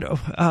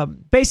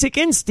Basic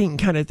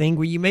Instinct kind of thing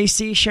where you may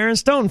see Sharon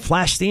Stone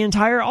flash the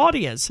entire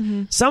audience.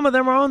 Mm-hmm. Some of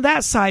them are on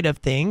that side of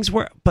things,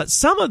 but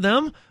some of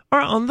them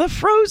are on the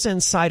Frozen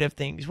side of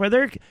things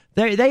where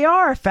they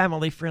are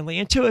family friendly.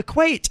 And to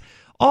equate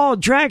all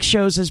drag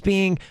shows as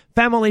being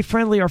family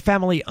friendly or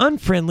family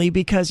unfriendly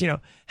because,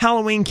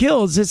 Halloween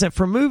Kills isn't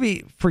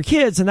for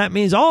kids, and that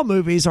means all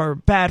movies are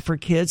bad for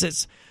kids.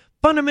 It's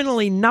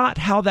fundamentally not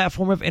how that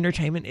form of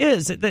entertainment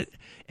is.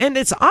 And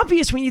it's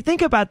obvious when you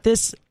think about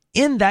this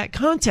in that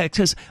context,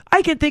 because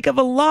I can think of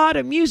a lot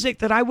of music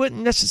that I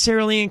wouldn't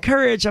necessarily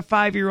encourage a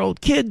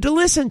 5-year-old kid to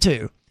listen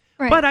to.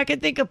 Right. But I can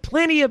think of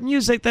plenty of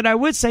music that I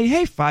would say,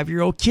 hey,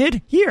 5-year-old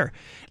kid, here.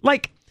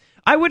 Like,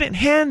 I wouldn't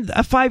hand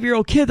a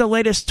 5-year-old kid the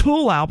latest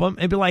Tool album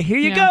and be like, here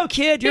you go,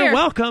 kid, you're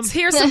welcome.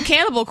 Here's some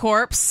Cannibal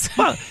Corpse.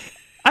 Well,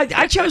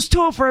 I chose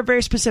Tool for a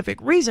very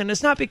specific reason.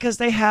 It's not because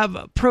they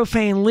have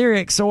profane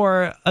lyrics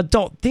or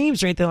adult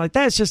themes or anything like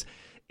that. It's just,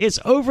 it's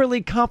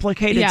overly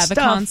complicated stuff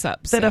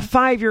concepts, that a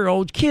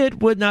 5-year-old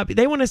kid would not be.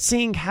 They want to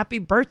sing Happy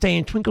Birthday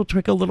and Twinkle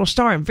Twinkle Little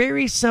Star and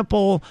very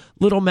simple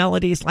little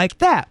melodies like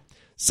that.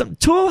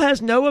 Tool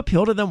has no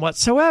appeal to them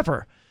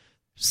whatsoever.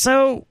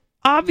 So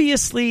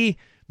obviously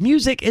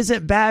music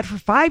isn't bad for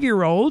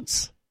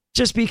 5-year-olds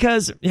just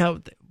because,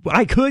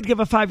 I could give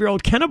a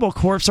 5-year-old Cannibal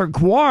Corpse or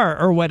Gwar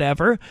or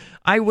whatever.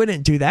 I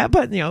wouldn't do that,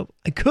 but,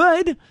 I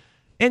could.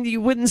 And you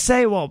wouldn't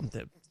say, well,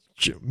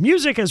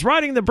 music is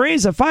rotting the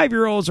brains of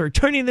 5-year-olds or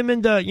turning them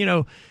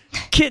into,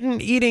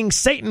 kitten-eating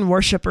Satan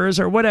worshipers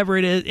or whatever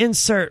it is.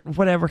 Insert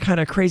whatever kind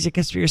of crazy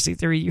conspiracy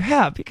theory you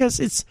have, because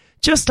it's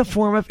just a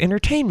form of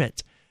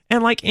entertainment.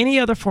 And like any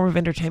other form of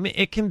entertainment,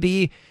 it can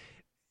be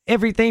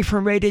everything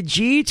from rated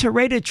G to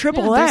rated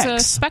XXX.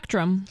 There's a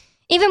spectrum.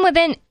 Even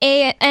within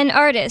an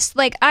artist,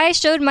 like I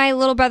showed my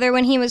little brother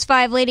when he was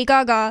 5, Lady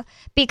Gaga,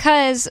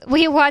 because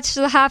we watched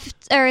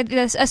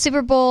a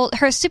Super Bowl,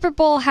 her Super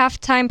Bowl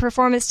halftime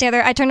performance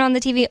together. I turned on the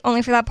TV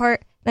only for that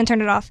part, then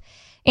turned it off.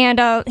 And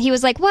he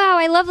was like, "Wow,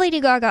 I love Lady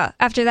Gaga."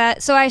 After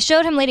that, so I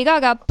showed him Lady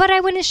Gaga, but I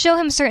wouldn't show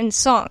him certain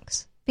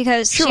songs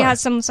because she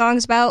has some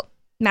songs about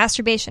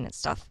masturbation and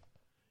stuff.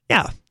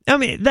 Yeah, I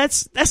mean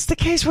that's the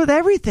case with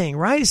everything,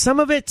 right?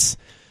 Some of it's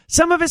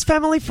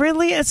family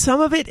friendly and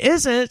some of it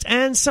isn't,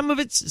 and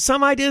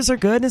some ideas are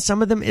good and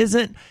some of them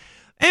isn't.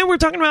 And we're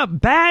talking about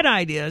bad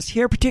ideas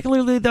here,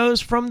 particularly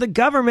those from the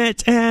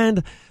government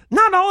and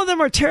Not all of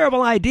them are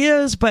terrible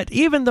ideas, but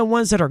even the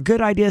ones that are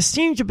good ideas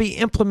seem to be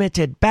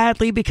implemented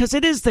badly because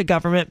it is the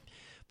government.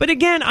 But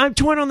again, I'm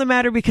torn on the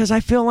matter because I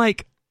feel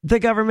like the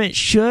government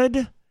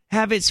should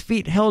have its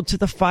feet held to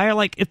the fire.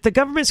 Like, if the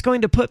government's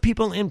going to put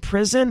people in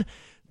prison,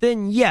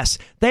 then yes,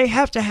 they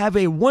have to have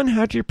a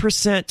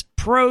 100%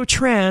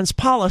 pro-trans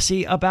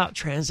policy about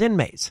trans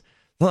inmates.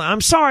 Well,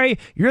 I'm sorry,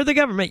 you're the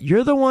government.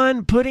 You're the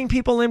one putting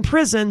people in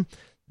prison.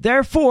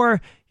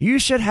 Therefore, you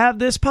should have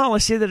this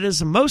policy that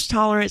is most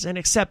tolerant and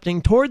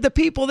accepting toward the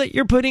people that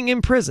you're putting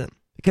in prison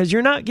because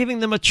you're not giving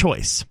them a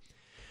choice.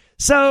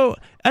 So,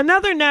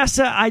 another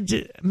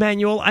NASA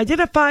manual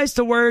identifies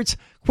the words,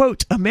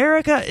 quote,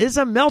 America is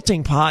a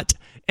melting pot,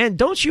 and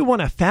don't you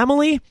want a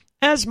family,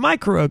 as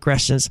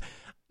microaggressions.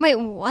 Wait,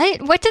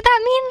 what? What did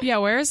that mean? Yeah,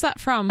 where is that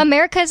from?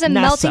 America is a NASA.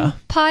 melting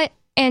pot,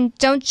 and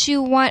don't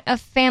you want a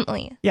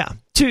family? Yeah,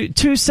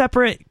 two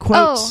separate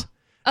quotes.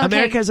 Oh, okay.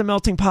 America is a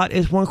melting pot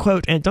is one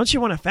quote, and don't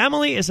you want a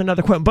family is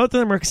another quote. Both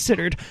of them are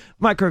considered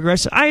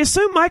microaggression. I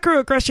assume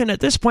microaggression at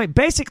this point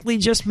basically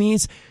just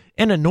means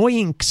an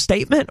annoying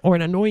statement or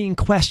an annoying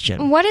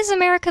question. What is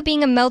America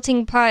being a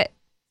melting pot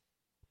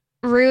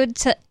rude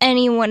to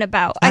anyone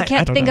about? I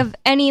can't think of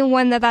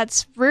anyone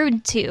that's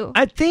rude to.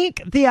 I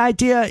think the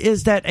idea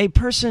is that a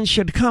person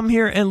should come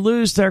here and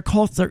lose their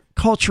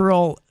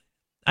cultural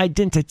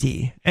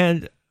identity.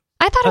 And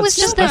I thought it was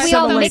just that we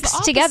all assimilate- mix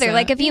together.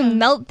 Like, if you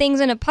melt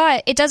things in a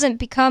pot, it doesn't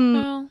become...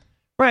 Well,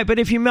 Right, but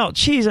if you melt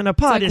cheese in a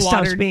pot, like it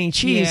stops watered- being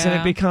cheese and it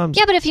yeah. becomes...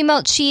 Yeah, but if you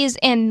melt cheese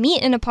and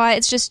meat in a pot,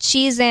 it's just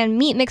cheese and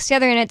meat mixed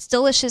together, and it's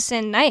delicious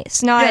and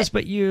nice. Not Yes,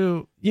 but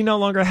you no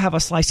longer have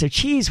a slice of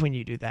cheese when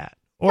you do that.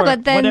 Or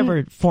but then-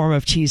 whatever form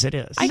of cheese it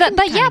is. I But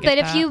can yeah, kinda but get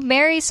if that. you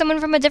marry someone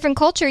from a different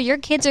culture, your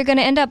kids are going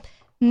to end up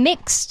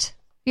mixed.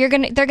 They're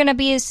going to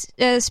be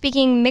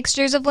speaking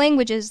mixtures of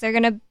languages. They're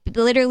going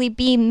to literally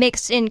be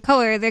mixed in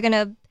color. They're going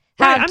to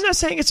Right, have... I'm not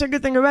saying it's a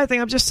good thing or bad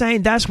thing. I'm just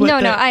saying that's what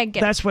I get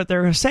it. that's what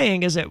they're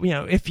saying is that,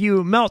 if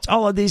you melt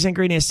all of these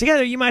ingredients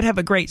together, you might have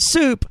a great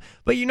soup,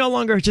 but you no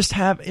longer just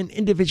have an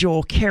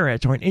individual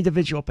carrot or an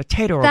individual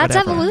potato or That's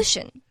whatever.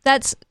 evolution.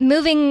 That's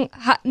moving,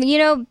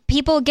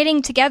 people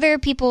getting together,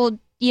 people,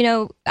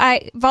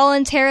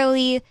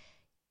 voluntarily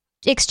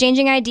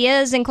exchanging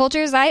ideas and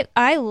cultures.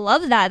 I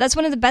love that. That's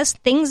one of the best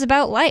things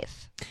about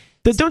life.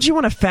 The don't you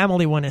want a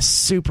family one is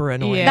super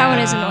annoying. Yeah. That one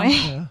is annoying.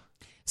 Yeah.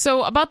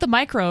 So about the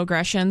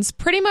microaggressions,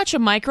 pretty much a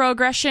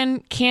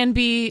microaggression can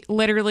be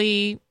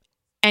literally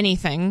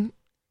anything.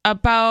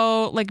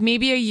 About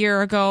maybe a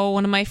year ago,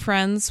 one of my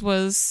friends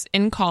was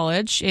in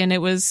college and it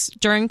was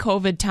during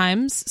COVID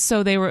times.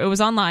 So it was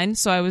online.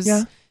 So I was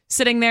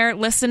sitting there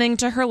listening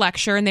to her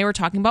lecture and they were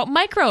talking about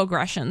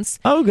microaggressions.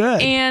 Oh,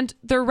 good. And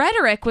the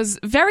rhetoric was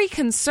very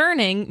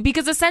concerning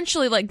because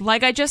essentially,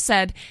 like I just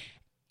said,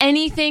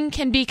 anything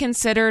can be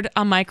considered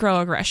a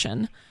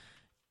microaggression.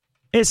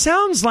 It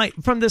sounds like,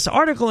 from this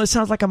article, it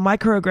sounds like a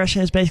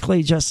microaggression is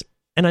basically just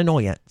an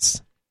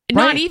annoyance.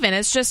 Not Right? even.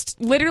 It's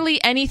just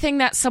literally anything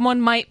that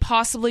someone might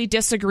possibly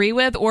disagree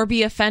with or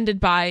be offended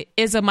by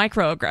is a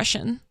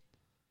microaggression.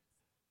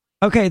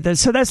 Okay,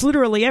 so that's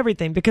literally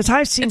everything, because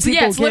I've seen It's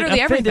people get literally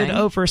offended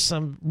everything. over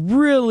some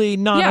really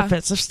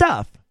non-offensive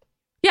stuff.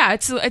 Yeah,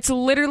 it's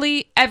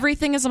literally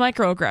everything is a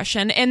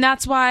microaggression, and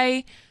that's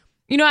why,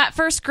 at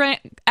first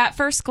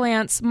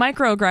glance,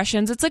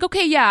 microaggressions, it's like,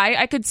 okay, yeah,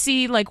 I could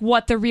see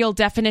what the real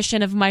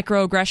definition of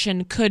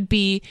microaggression could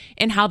be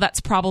and how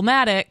that's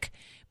problematic,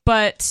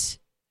 but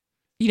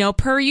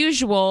per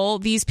usual,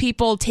 these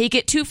people take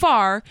it too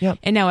far, Yep.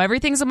 and now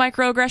everything's a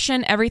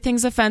microaggression,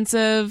 everything's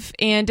offensive,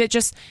 and it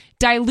just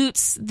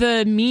dilutes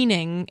the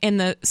meaning and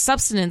the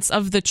substance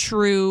of the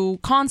true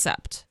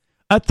concept.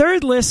 A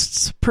third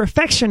lists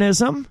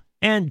perfectionism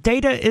and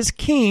data is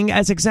king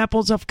as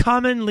examples of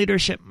common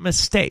leadership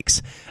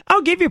mistakes.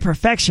 I'll give you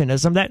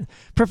perfectionism. That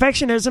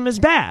perfectionism is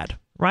bad,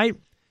 right?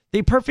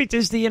 The perfect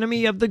is the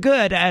enemy of the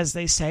good, as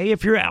they say.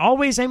 If you're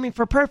always aiming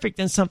for perfect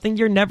in something,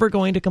 you're never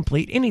going to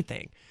complete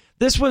anything.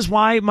 This was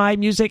why my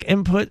music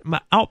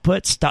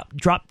output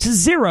dropped to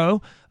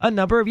 0 a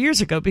number of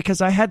years ago,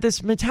 because I had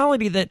this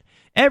mentality that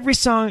every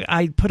song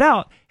I put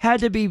out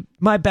had to be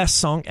my best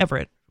song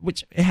ever,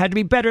 which it had to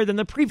be better than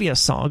the previous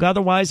song.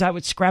 Otherwise, I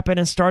would scrap it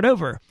and start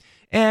over.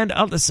 And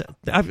I've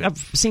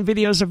seen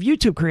videos of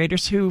YouTube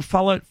creators who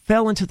fell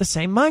into the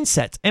same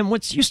mindset. And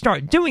once you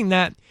start doing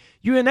that,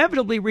 you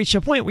inevitably reach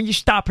a point where you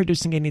stop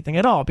producing anything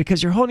at all,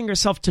 because you're holding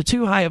yourself to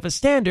too high of a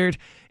standard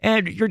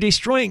and you're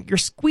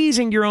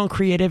squeezing your own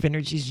creative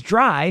energies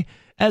dry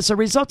as a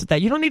result of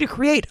that. You don't need to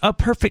create a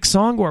perfect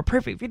song or a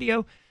perfect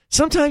video.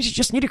 Sometimes you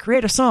just need to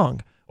create a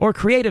song or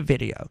create a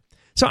video.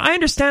 So I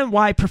understand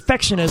why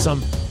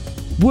perfectionism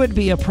would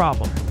be a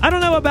problem. I don't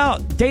know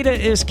about data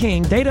is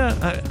king.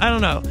 Data, I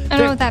don't know. I don't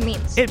know what that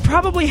means. It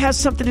probably has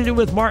something to do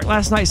with Mark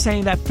last night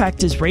saying that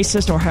fact is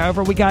racist, or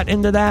however we got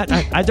into that.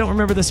 I don't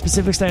remember the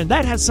specifics there. And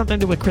that has something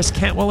to do with Chris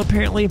Cantwell,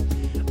 apparently.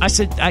 I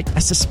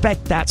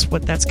suspect that's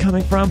what that's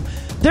coming from.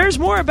 There's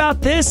more about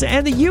this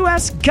and the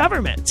U.S.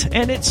 government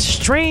and its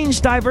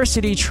strange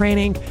diversity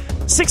training.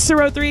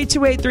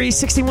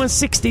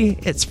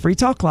 603-283-6160. It's Free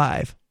Talk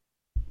Live.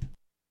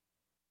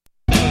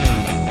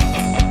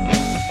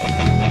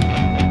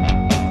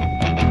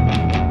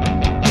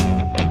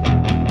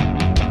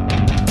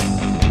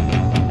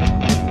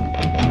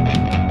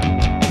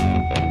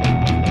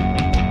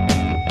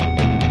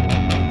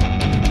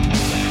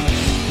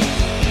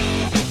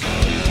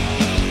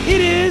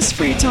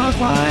 Talk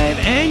Live,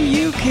 and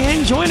you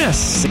can join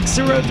us.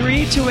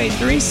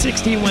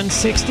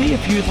 603-283-6160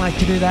 if you'd like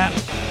to do that.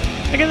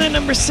 Again, that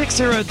number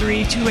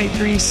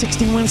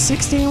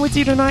 603-283-6160. And with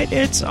you tonight,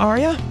 it's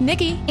Aria,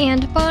 Nikki,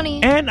 And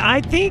Bonnie. and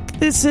I think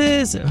this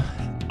is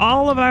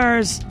all of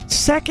our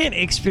second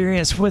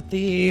experience with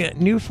the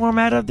new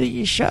format of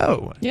the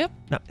show. Yep.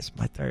 No, it's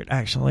my third,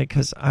 actually,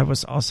 because I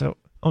was also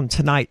on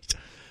tonight.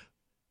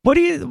 What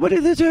do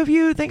the two of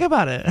you think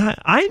about it?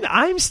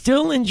 I'm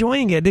still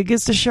enjoying it. It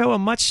gives the show a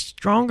much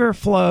stronger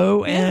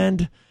flow,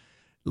 and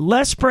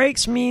less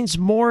breaks means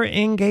more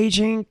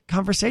engaging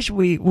conversation.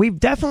 We've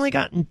definitely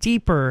gotten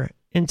deeper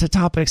into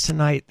topics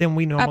tonight than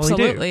we normally do.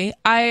 Absolutely.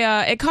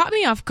 It caught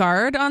me off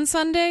guard on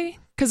Sunday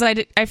because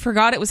I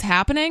forgot it was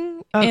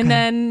happening, Okay. and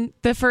then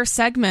the first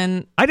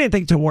segment, I didn't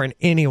think to warn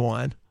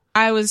anyone.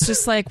 I was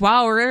just like,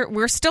 "Wow,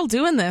 we're still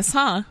doing this,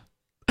 huh?"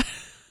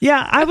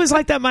 Yeah, I was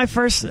like that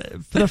for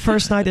the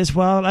first night as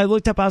well. I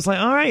looked up, I was like,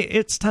 all right,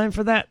 it's time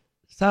for that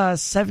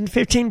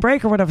 7:15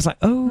 break or whatever. I was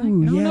like,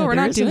 no, we're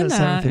not doing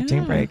that. 7:15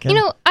 Yeah. break. You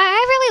know, I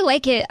really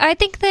like it. I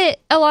think that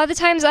a lot of the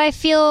times I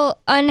feel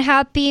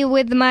unhappy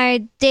with my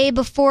day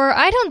before.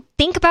 I don't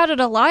think about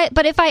it a lot,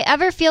 but if I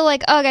ever feel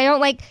like, I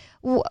don't like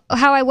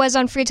how I was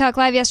on Free Talk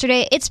Live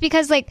yesterday, it's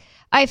because like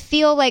I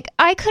feel like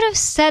I could have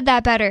said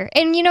that better.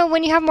 And you know,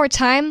 when you have more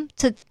time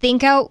to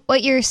think out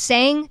what you're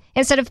saying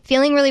instead of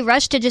feeling really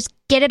rushed to just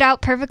get it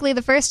out perfectly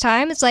the first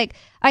time, it's like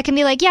I can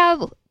be like, yeah,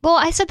 well,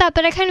 I said that,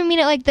 but I kind of mean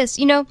it like this,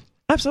 you know?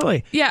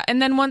 Absolutely. Yeah,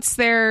 and then once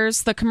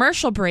there's the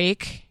commercial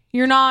break,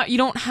 we've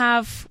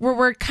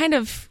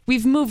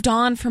moved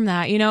on from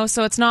that, you know?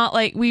 So it's not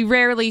like we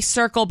rarely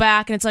circle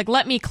back and it's like,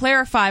 let me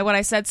clarify what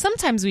I said.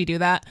 Sometimes we do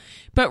that,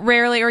 but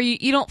rarely, or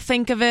you don't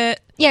think of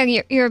it. Yeah,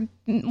 you're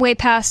way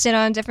past it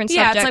on different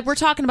subjects. Yeah, it's like we're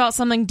talking about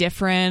something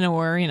different,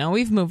 or, you know,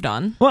 we've moved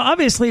on. Well,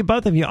 obviously,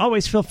 both of you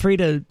always feel free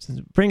to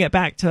bring it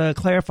back to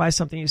clarify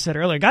something you said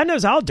earlier. God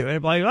knows I'll do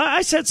it. Like,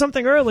 I said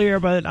something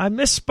earlier, but I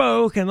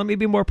misspoke, and let me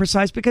be more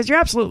precise, because you're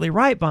absolutely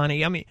right,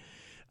 Bonnie. I mean,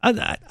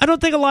 I don't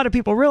think a lot of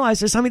people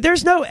realize this. I mean,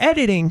 there's no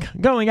editing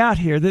going out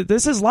here.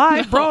 This is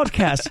live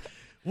broadcast.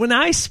 When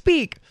I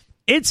speak,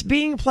 it's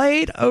being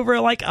played over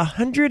like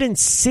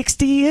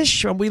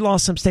 160-ish. We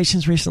lost some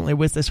stations recently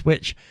with this,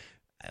 which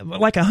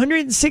like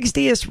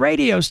 160-ish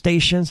radio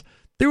stations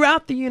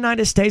throughout the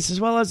United States,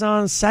 as well as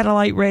on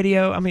satellite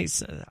radio. I mean,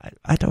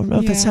 I don't know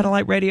if it's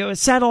satellite radio.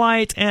 It's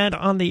satellite and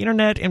on the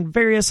internet and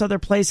various other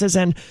places.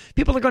 And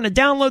people are going to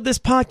download this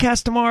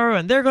podcast tomorrow,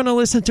 and they're going to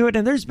listen to it.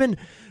 And there's been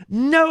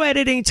no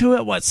editing to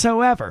it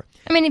whatsoever.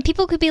 I mean,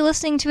 people could be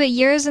listening to it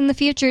years in the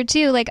future,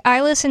 too. Like,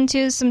 I listened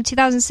to some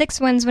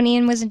 2006 ones when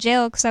Ian was in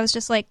jail because I was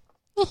just like,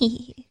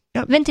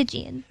 vintage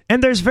Ian.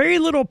 And there's very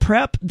little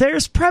prep.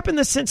 There's prep in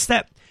the sense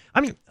that,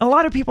 I mean, a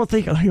lot of people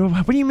think,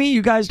 what do you mean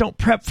you guys don't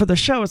prep for the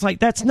show? It's like,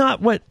 that's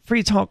not what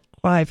Free Talk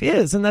Live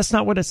is, and that's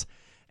not what it's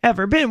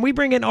ever been. We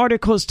bring in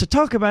articles to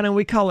talk about, and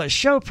we call it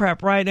show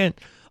prep, right? And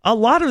a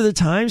lot of the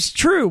times,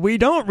 true, we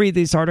don't read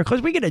these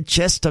articles. We get a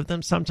gist of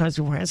them sometimes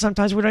beforehand.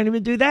 Sometimes we don't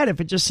even do that if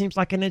it just seems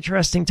like an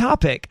interesting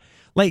topic.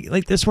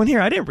 Like this one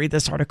here, I didn't read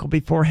this article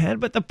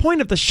beforehand, but the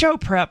point of the show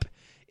prep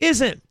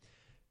isn't,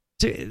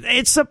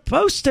 it's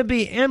supposed to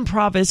be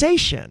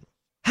improvisation.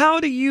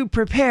 How do you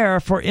prepare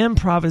for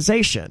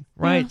improvisation,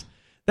 right?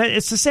 That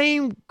it's the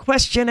same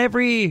question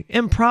every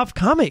improv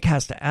comic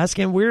has to ask,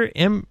 and we're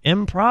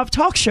improv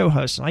talk show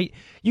hosts. Like,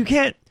 you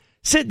can't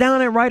sit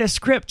down and write a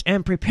script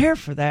and prepare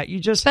for that. You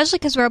just... Especially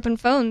because we're open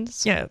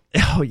phones. Yeah.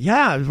 Oh,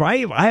 yeah,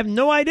 right? I have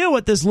no idea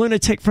what this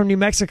lunatic from New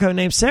Mexico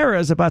named Sarah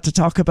is about to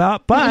talk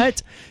about,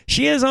 but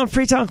she is on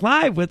Free Talk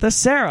Live with us.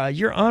 Sarah,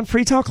 you're on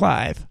Free Talk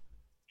Live.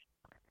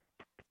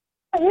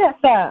 Yes,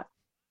 I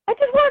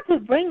just wanted to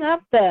bring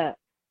up the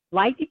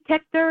lie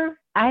detector.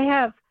 I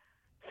have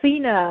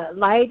seen a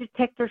lie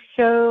detector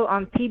show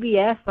on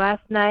PBS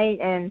last night,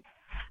 and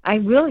I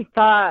really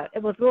thought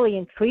it was really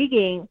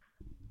intriguing.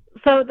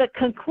 So the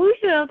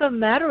conclusion of the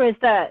matter is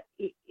that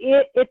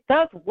it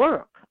does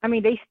work. I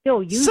mean, they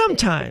still use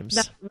sometimes. It.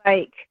 It's not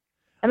like,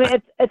 I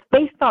mean, it's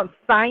based on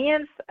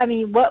science. I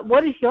mean,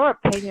 what is your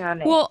opinion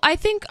on it? Well, I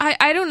think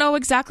I don't know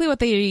exactly what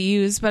they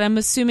use, but I'm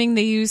assuming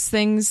they use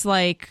things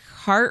like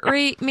heart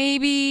rate,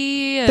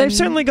 maybe. They've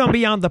certainly gone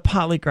beyond the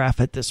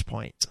polygraph at this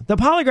point. The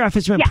polygraph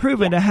has been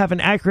proven to have an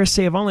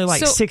accuracy of only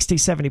like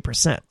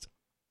 60-70%.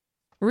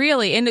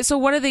 Really? And so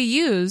what do they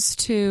use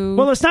to...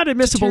 Well, it's not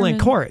admissible in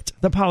court.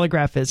 The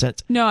polygraph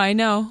isn't. No, I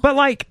know. But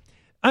like,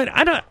 I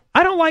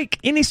don't like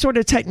any sort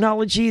of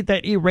technology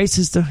that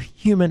erases the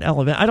human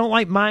element. I don't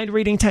like mind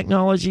reading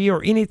technology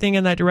or anything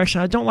in that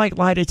direction. I don't like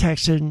lie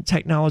detection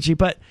technology.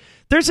 But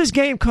there's this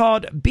game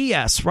called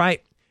BS,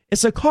 right?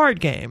 It's a card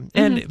game.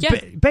 And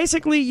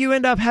basically you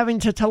end up having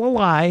to tell a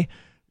lie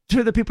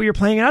to the people you're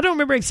playing. And I don't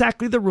remember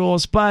exactly the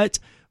rules, but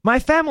my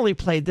family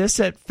played this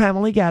at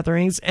family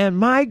gatherings, and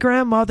my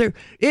grandmother,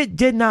 it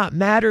did not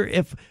matter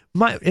if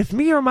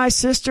me or my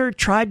sister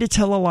tried to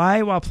tell a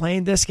lie while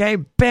playing this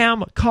game,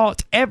 bam,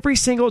 caught every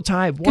single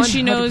time. Because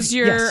she knows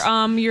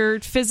your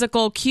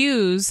physical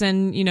cues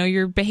and, you know,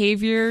 your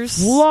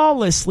behaviors.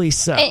 Flawlessly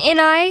so. And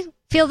I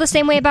feel the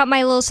same way about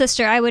my little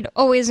sister. I would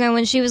always know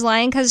when she was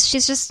lying because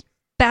she's just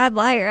bad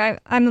liar.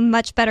 I'm a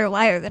much better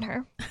liar than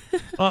her.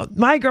 Well,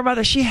 my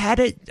grandmother, she had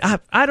it.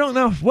 I don't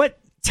know what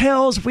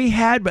tells we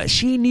had, but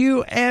she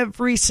knew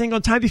every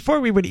single time before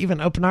we would even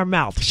open our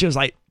mouth. She was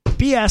like,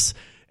 BS,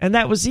 and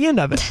that was the end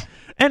of it.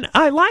 And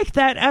I like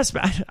that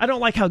aspect. I don't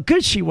like how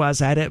good she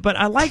was at it, but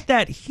I like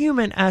that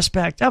human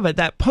aspect of it,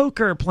 that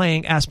poker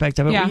playing aspect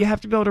of it, where you have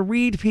to be able to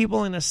read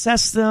people and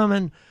assess them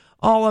and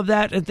all of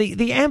that.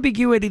 The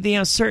ambiguity, the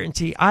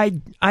uncertainty.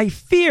 I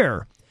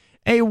fear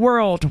a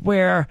world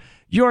where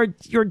your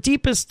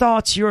deepest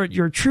thoughts,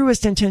 your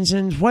truest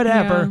intentions,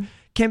 whatever,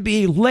 can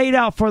be laid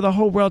out for the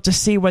whole world to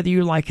see whether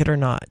you like it or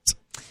not.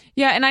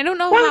 Yeah, and I don't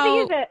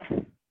know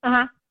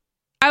how...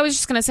 I was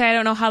just going to say, I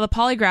don't know how the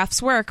polygraphs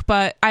work,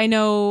 but I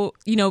know,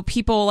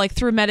 people like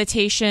through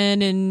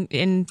meditation and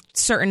in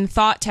certain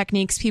thought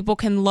techniques, people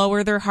can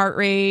lower their heart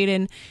rate,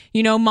 and,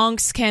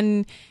 monks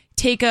can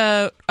take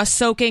a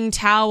soaking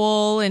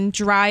towel and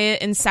dry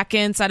it in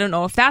seconds. I don't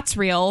know if that's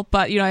real,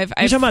 but, You're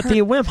talking about the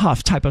Wim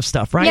Hof type of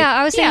stuff, right? Yeah,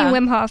 I was saying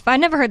Wim Hof. I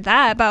never heard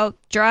that about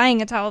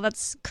drying a towel.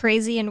 That's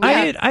crazy and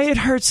weird. I had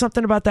heard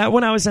something about that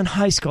when I was in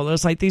high school. It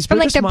was like these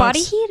Buddhist their monks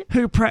body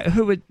heat?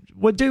 who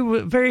would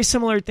do very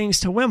similar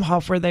things to Wim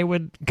Hof, where they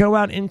would go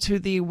out into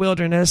the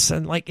wilderness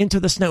and into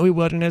the snowy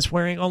wilderness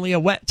wearing only a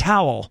wet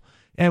towel.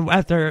 And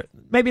after,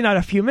 maybe not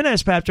a few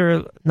minutes, but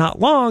after not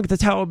long, the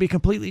towel would be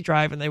completely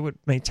dry and they would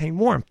maintain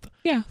warmth.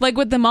 Yeah, like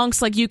with the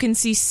monks, you can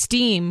see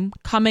steam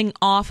coming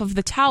off of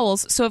the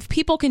towels. So if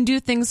people can do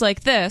things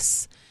like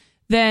this,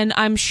 then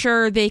I'm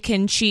sure they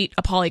can cheat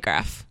a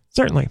polygraph.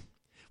 Certainly.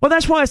 Well,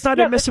 that's why it's not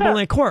admissible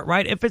in court,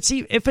 right? If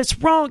it's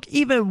wrong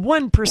even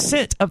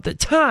 1% of the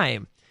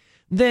time,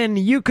 then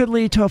you could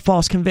lead to a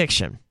false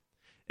conviction.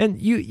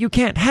 And you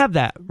can't have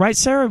that, right,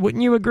 Sarah?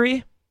 Wouldn't you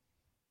agree?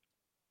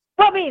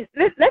 Well, I mean,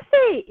 let's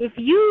say if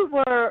you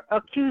were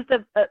accused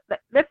of,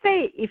 let's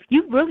say if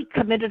you really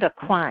committed a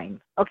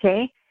crime,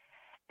 okay,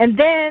 and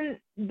then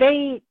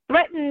they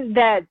threatened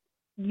that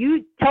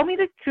you tell me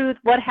the truth,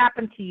 what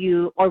happened to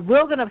you, or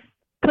we're going to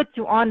put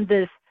you on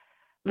this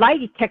lie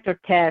detector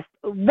test,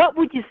 what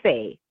would you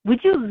say?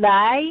 Would you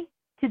lie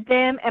to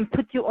them and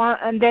put you on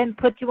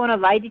a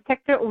lie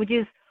detector, or would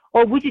you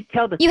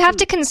tell the truth? You have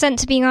to consent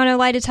to being on a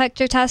lie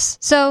detector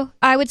test. So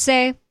I would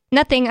say,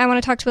 nothing, I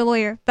want to talk to a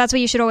lawyer. That's what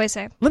you should always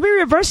say. Let me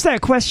reverse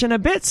that question a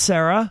bit,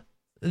 Sarah.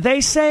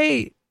 They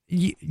say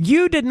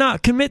you did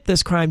not commit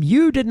this crime.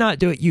 You did not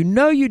do it. You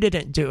know you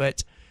didn't do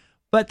it.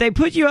 But they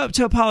put you up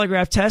to a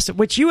polygraph test,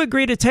 which you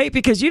agree to take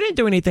because you didn't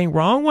do anything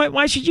wrong.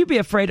 Why should you be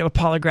afraid of a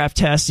polygraph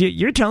test?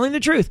 You're telling the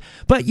truth.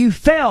 But you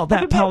failed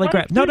that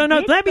polygraph. No.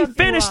 Let me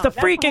finish the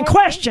freaking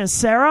question,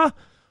 Sarah.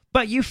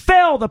 But you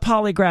failed the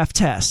polygraph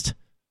test.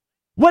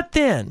 What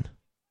then?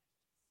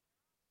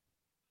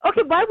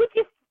 Okay, why would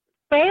you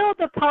fail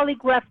the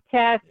polygraph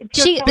test?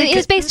 It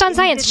was based on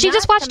science. She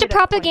just watched a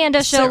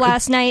propaganda show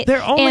last night,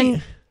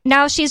 and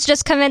now she's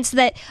just convinced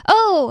that,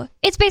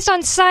 it's based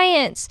on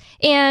science,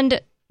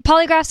 and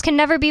polygraphs can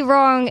never be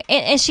wrong,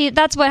 and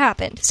that's what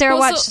happened. Sarah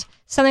watched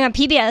something on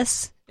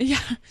PBS. Yeah.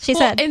 She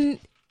said. And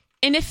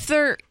if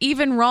they're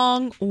even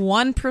wrong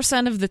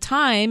 1% of the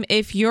time,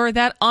 if you're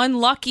that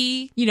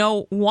unlucky,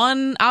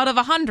 1 out of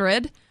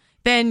 100,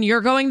 then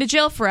you're going to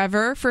jail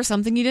forever for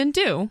something you didn't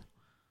do.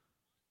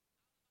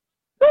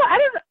 Well, I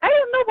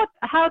don't know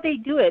how they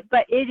do it,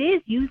 but it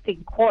is used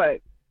in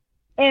court.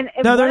 And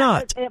no, they're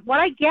not. What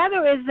I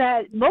gather is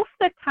that most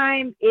of the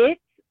time it's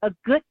a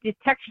good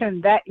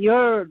detection that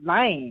you're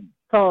lying.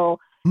 So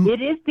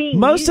it is being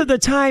most of the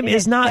time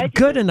is not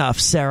good enough,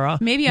 Sarah.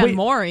 Maybe on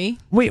Maury.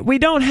 We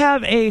don't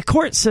have a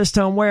court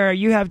system where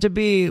you have to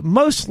be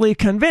mostly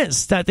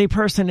convinced that the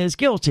person is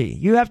guilty.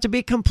 You have to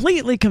be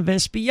completely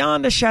convinced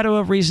beyond a shadow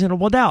of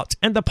reasonable doubt.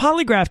 And the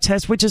polygraph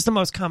test, which is the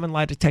most common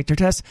lie detector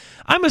test,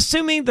 I'm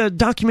assuming the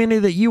documentary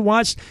that you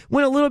watched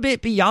went a little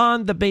bit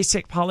beyond the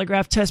basic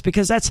polygraph test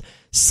because that's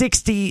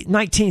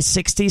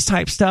 1960s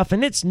type stuff,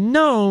 and it's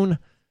known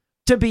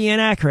to be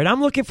inaccurate. I'm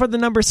looking for the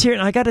numbers here,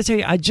 and I got to tell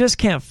you, I just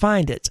can't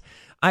find it.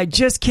 I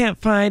just can't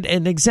find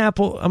an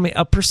example,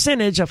 a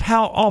percentage of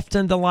how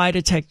often the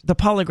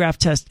polygraph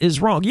test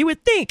is wrong. You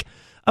would think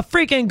a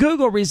freaking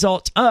Google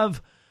result of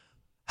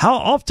how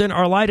often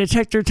are lie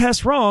detector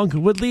tests wrong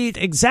would lead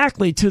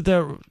exactly to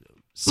the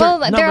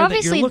number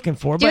that you're looking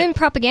for. Doing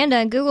propaganda,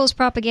 and Google's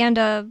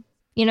propaganda,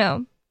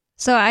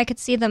 so I could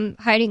see them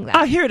hiding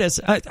that. Here it is.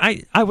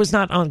 I was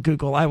not on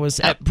Google. I was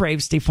at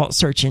Brave's default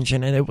search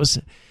engine, and it was...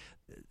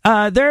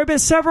 there have been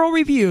several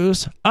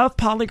reviews of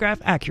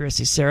polygraph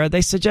accuracy, Sarah. They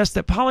suggest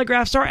that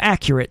polygraphs are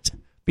accurate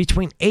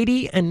between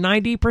 80 and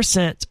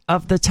 90%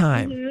 of the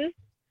time. Mm-hmm.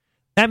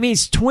 That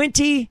means 10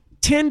 to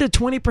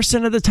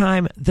 20% of the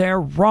time,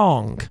 they're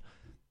wrong.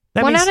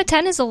 1 out of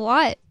 10 is a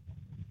lot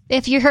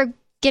if you're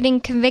getting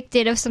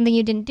convicted of something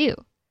you didn't do.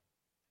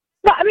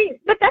 Well,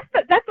 but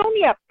that's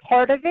only a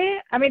part of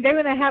it. They're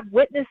going to have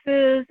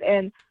witnesses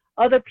and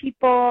other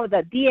people,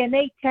 the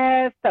DNA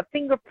test, the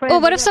fingerprint.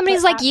 Well, what if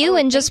somebody's like you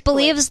and just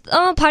believes,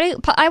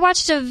 I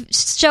watched a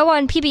show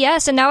on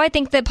PBS and now I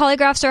think that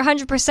polygraphs are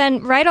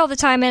 100% right all the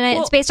time and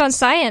it's based on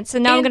science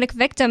and now I'm going to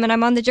convict them and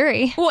I'm on the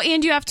jury. Well,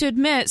 and you have to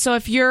admit, so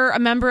if you're a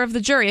member of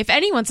the jury, if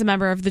anyone's a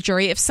member of the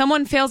jury, if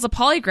someone fails a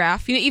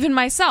polygraph, even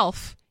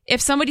myself,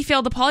 if somebody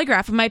failed a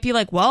polygraph, it might be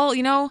like, well,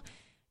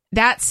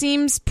 that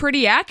seems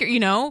pretty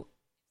accurate,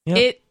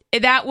 Yep.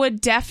 That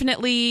would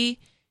definitely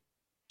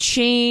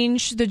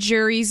change the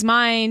jury's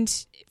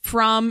mind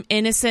from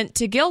innocent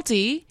to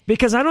guilty.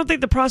 Because I don't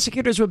think the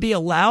prosecutors would be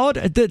allowed.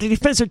 The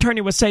defense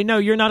attorney would say, no,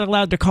 you're not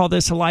allowed to call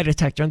this a lie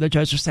detector. And the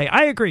judge would say,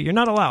 I agree, you're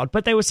not allowed.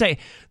 But they would say,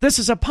 this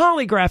is a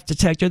polygraph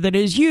detector that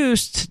is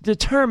used to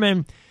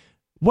determine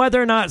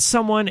whether or not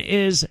someone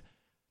is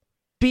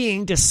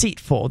being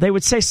deceitful. They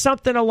would say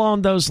something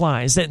along those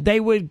lines, that they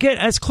would get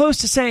as close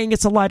to saying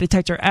it's a lie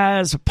detector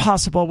as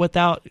possible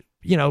without,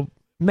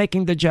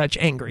 making the judge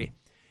angry.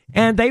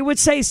 And they would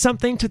say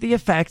something to the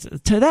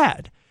effect to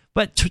that.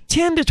 But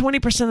 10 to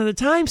 20% of the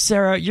time,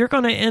 Sarah, you're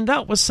going to end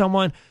up with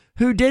someone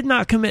who did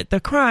not commit the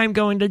crime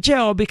going to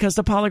jail because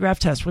the polygraph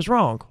test was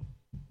wrong.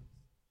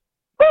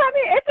 Well, I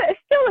mean, it's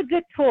still a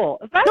good tool.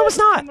 No, it's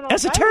not.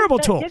 That's a terrible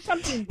tool.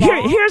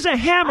 Here's a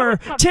hammer.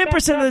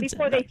 10% of the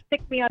before they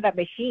stick me on that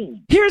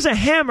machine. Here's a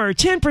hammer.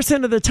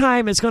 10% of the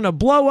time it's going to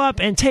blow up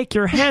and take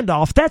your hand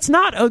off. That's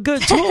not a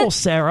good tool,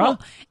 Sarah.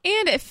 Well,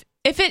 and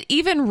if it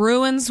even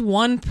ruins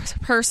one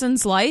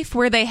person's life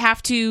where they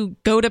have to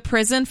go to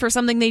prison for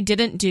something they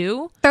didn't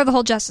do, throw the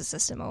whole justice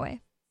system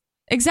away.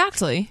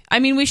 Exactly. I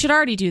mean, we should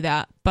already do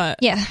that, but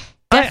yeah,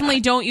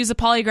 definitely don't use a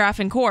polygraph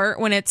in court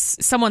when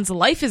someone's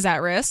life is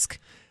at risk.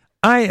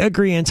 I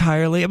agree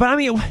entirely. But I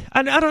mean,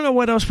 I don't know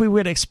what else we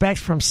would expect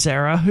from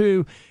Sarah,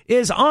 who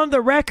is on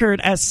the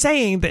record as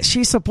saying that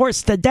she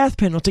supports the death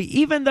penalty,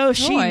 even though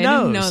she knows. I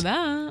didn't know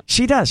that.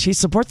 She does. She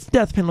supports the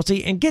death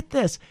penalty. And get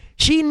this,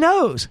 she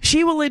knows,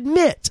 she will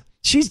admit,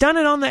 she's done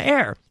it on the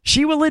air.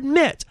 She will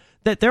admit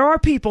that there are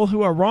people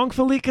who are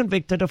wrongfully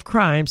convicted of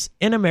crimes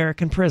in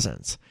American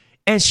prisons.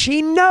 And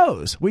she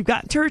knows, we've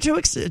gotten her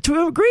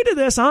to agree to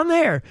this on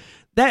there,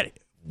 that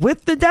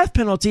with the death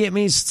penalty, it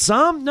means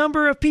some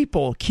number of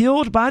people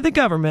killed by the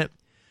government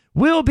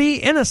will be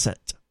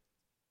innocent.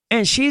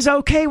 And she's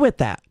okay with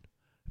that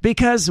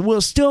because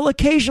we'll still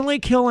occasionally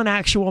kill an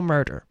actual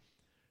murder.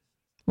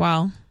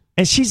 Wow.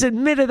 And she's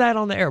admitted that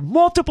on the air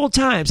multiple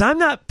times. I'm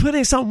not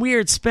putting some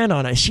weird spin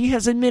on it. She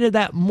has admitted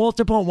that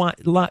multiple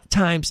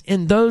times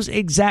in those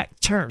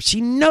exact terms. She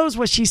knows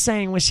what she's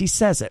saying when she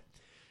says it.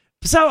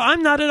 So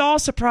I'm not at all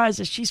surprised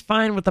that she's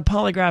fine with the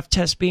polygraph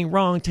test being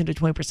wrong 10 to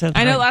 20% of the time.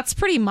 I know, that's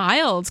pretty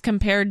mild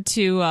compared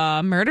to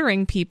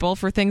murdering people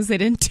for things they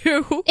didn't do.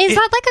 Is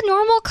that like a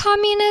normal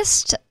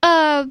communist?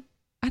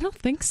 I don't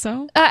think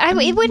so.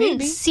 It wouldn't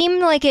maybe. seem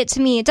like it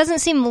to me. It doesn't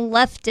seem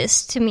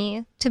leftist to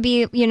me to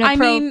be, I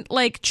mean,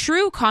 like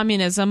true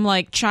communism,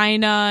 like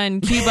China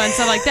and Cuba and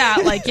stuff like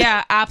that. Like,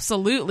 yeah,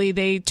 absolutely.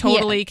 They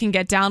totally can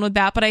get down with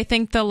that. But I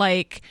think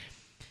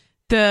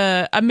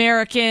the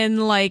American,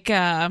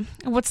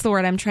 what's the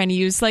word I'm trying to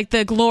use? Like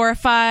the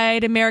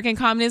glorified American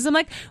communism,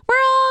 like we're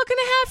all going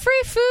to have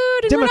free food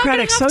and democratic we're not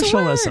gonna have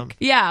socialism. To work.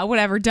 Yeah,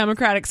 whatever.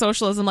 Democratic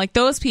socialism. Like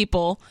those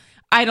people,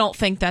 I don't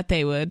think that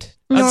they would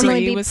normally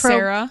agree be with pro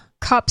Sarah.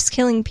 Cops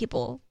killing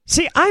people.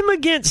 See, I'm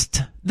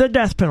against the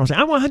death penalty.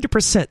 I'm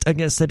 100%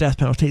 against the death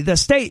penalty. The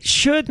state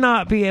should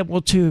not be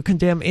able to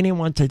condemn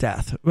anyone to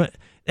death.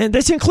 And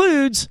this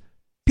includes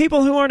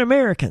people who aren't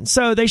Americans.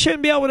 So they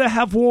shouldn't be able to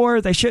have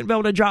war. They shouldn't be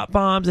able to drop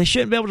bombs. They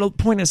shouldn't be able to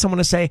point at someone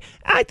and say,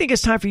 I think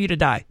it's time for you to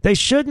die. They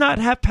should not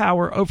have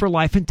power over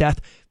life and death.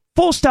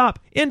 Full stop.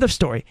 End of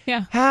story.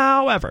 Yeah.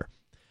 However,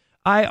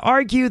 I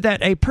argue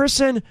that a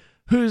person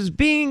who's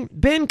been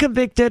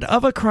convicted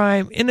of a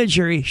crime in a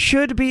jury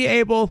should be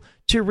able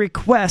to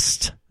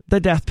request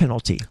the death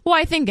penalty. Well,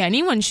 I think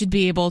anyone should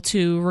be able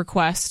to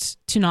request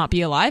to not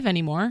be alive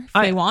anymore if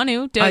they want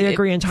to. I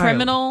agree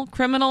entirely.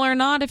 Criminal or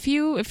not, if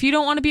you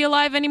don't want to be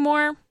alive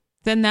anymore,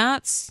 then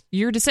that's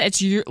your decision.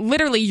 It's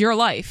literally your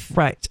life.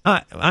 Right.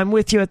 I'm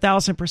with you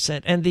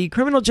 1,000%. And the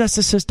criminal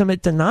justice system,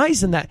 it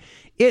denies in that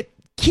it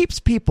keeps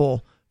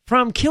people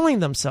from killing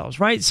themselves,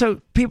 right?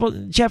 So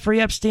Jeffrey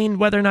Epstein,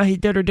 whether or not he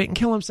did or didn't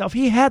kill himself,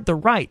 he had the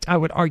right, I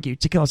would argue,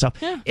 to kill himself.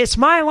 Yeah. It's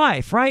my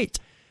life, right?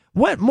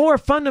 What more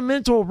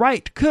fundamental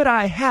right could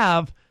I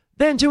have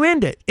than to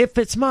end it if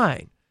it's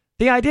mine?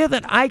 The idea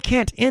that I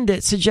can't end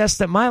it suggests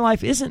that my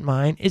life isn't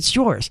mine, it's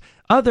yours.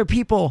 Other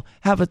people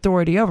have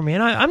authority over me.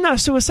 And I'm not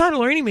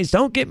suicidal or any means,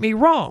 don't get me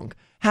wrong.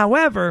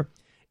 However,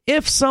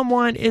 if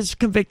someone is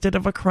convicted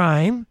of a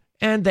crime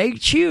and they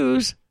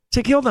choose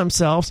to kill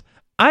themselves,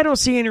 I don't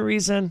see any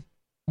reason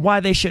why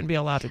they shouldn't be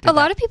allowed to do that. A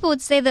lot of people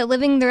would say that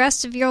living the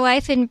rest of your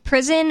life in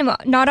prison,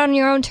 not on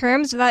your own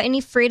terms, without any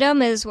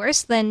freedom, is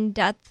worse than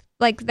death.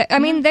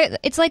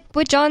 It's like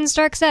what John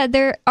Stark said.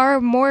 There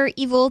are more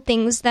evil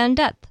things than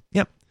death.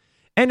 Yep.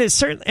 And it's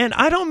certain, and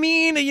I don't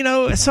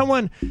mean,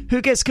 someone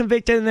who gets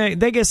convicted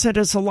and they get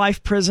sentenced to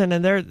life prison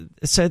and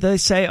so they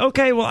say,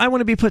 okay, well, I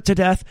want to be put to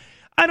death.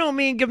 I don't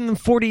mean giving them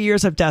 40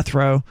 years of death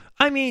row.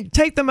 I mean,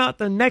 take them out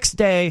the next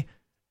day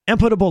and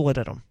put a bullet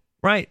in them,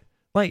 right?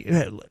 Like,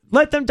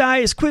 let them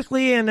die as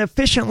quickly and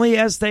efficiently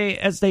as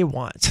they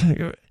want.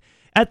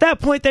 At that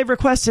point, they've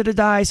requested to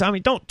die. So, I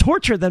mean, don't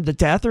torture them to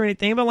death or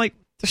anything, but like,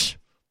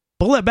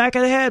 bullet back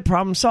of the head,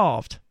 problem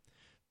solved.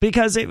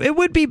 Because it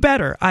would be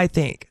better, I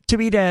think, to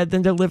be dead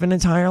than to live an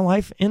entire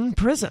life in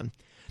prison.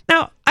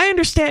 Now, I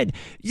understand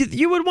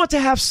you would want to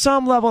have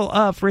some level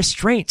of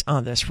restraint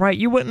on this, right?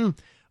 You wouldn't,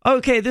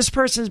 okay, this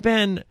person's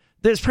going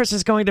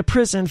to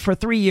prison for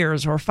 3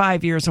 years or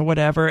 5 years or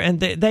whatever, and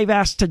they've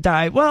asked to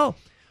die. Well,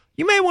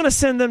 you may want to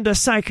send them to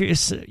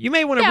psychiatrists. You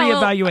may want to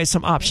reevaluate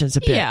some options a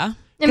bit. Yeah.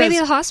 And maybe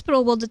the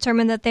hospital will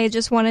determine that they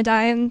just want to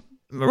die. And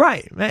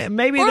right.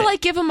 Maybe. Or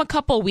like give them a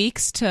couple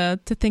weeks to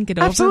think it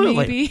over, absolutely.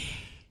 maybe.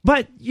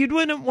 But you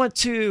wouldn't want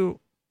to,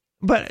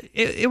 but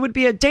it would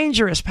be a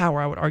dangerous power,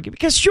 I would argue.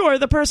 Because sure,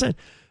 the person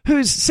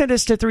who's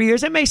sentenced to 3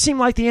 years, it may seem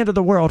like the end of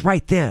the world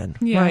right then,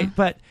 right?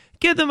 But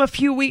give them a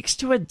few weeks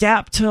to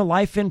adapt to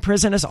life in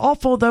prison, as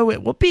awful though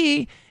it will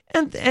be,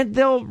 and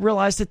they'll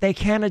realize that they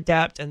can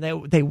adapt, and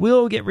they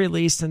will get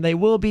released, and they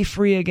will be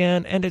free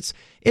again, and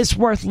it's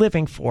worth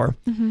living for.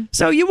 Mm-hmm.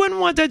 So you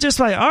wouldn't want to just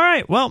like, all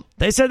right, well,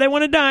 they said they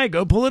want to die,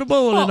 go pull a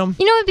bullet in them.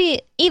 You know, it'd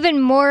be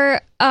even more,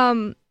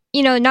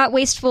 not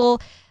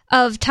wasteful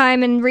of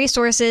time and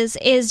resources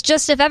is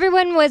just if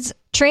everyone was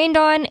trained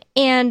on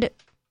and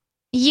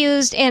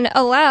used and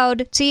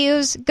allowed to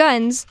use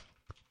guns,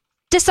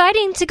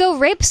 deciding to go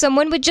rape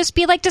someone would just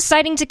be like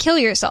deciding to kill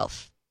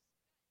yourself.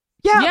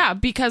 Yeah,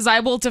 because I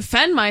will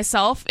defend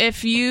myself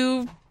if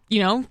you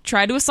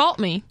try to assault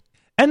me.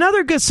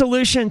 Another good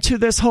solution to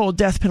this whole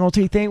death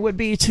penalty thing would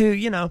be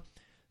to,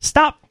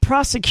 stop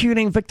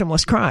prosecuting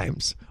victimless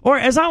crimes. Or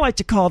as I like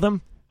to call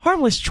them,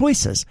 harmless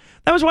choices.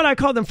 That was what I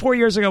called them 4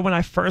 years ago when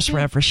I first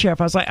ran for sheriff.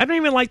 I was like, I don't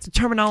even like the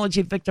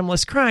terminology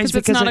victimless crimes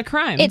because it's not a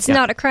crime. It's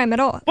not a crime at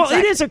all. Well,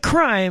 It is a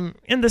crime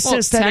in the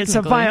sense that it's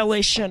a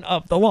violation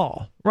of the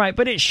law, right?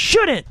 But it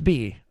shouldn't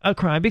be a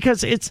crime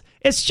because it's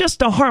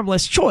just a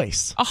harmless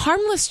choice. A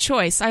harmless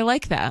choice. I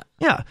like that.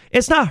 Yeah.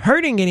 It's not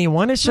hurting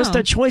anyone. It's just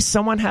a choice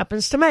someone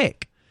happens to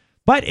make.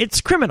 But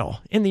it's criminal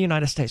in the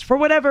United States for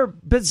whatever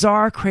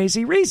bizarre,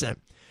 crazy reason.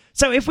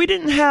 So if we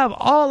didn't have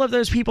all of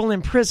those people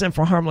in prison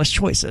for harmless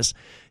choices,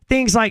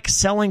 things like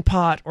selling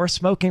pot or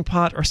smoking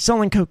pot or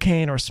selling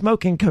cocaine or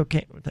smoking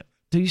cocaine.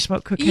 Do you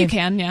smoke cocaine? You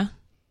can, yeah.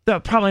 No,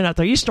 probably not,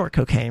 though. You snort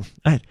cocaine.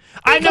 I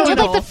know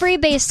it's like the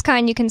freebase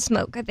kind you can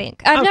smoke, I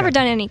think. I've never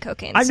done any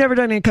cocaine. I've never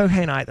done any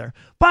cocaine either.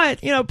 But,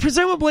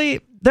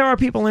 presumably there are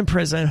people in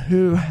prison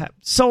who have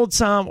sold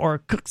some or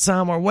cooked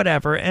some or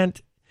whatever,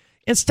 and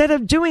instead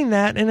of doing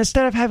that, and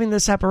instead of having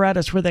this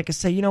apparatus where they could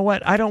say, you know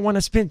what, I don't want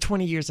to spend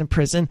 20 years in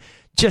prison,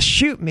 just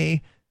shoot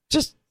me,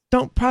 just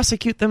don't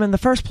prosecute them in the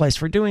first place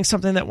for doing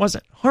something that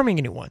wasn't harming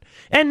anyone.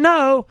 And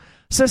no,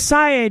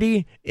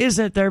 society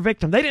isn't their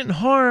victim. They didn't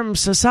harm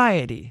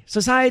society.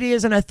 Society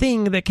isn't a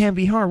thing that can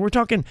be harmed. We're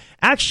talking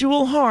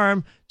actual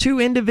harm to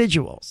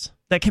individuals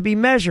that can be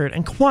measured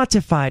and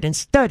quantified and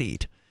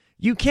studied.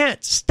 You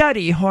can't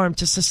study harm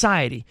to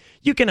society.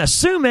 You can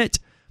assume it,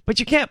 but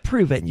you can't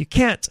prove it. You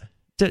can't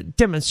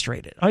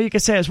demonstrate it. All you can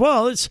say is,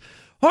 well, it's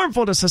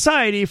harmful to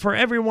society for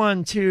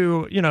everyone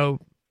to,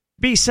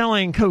 be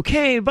selling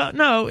cocaine, but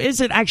no,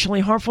 is it actually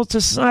harmful to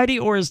society,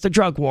 or is the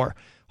drug war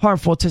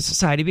harmful to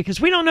society?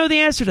 Because we don't know the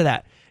answer to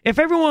that. If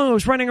everyone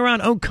was running around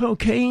on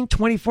cocaine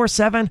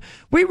 24/7,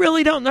 we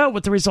really don't know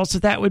what the results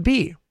of that would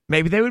be.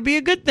 Maybe they would be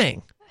a good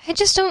thing. I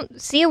just don't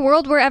see a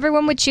world where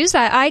everyone would choose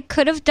that. I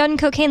could have done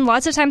cocaine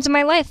lots of times in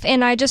my life,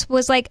 and I just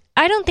was like,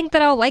 I don't think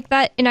that I'll like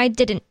that, and I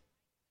didn't.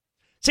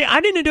 See,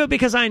 I didn't do it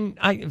because I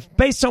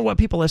based on what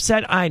people have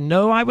said, I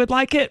know I would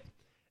like it,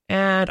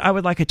 and I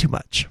would like it too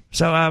much.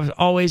 So I've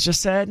always just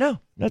said, no,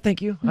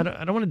 thank you. I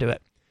don't want to do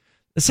it.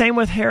 The same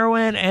with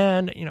heroin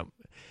and,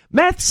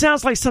 meth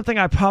sounds like something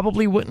I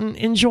probably wouldn't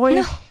enjoy.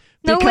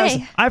 No because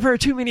way. I've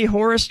heard too many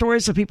horror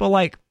stories of people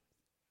like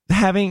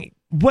having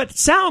what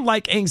sound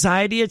like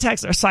anxiety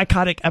attacks or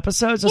psychotic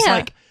episodes. It's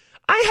like,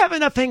 I have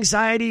enough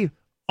anxiety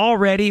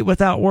already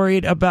without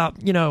worried about,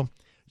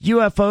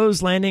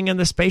 UFOs landing in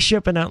the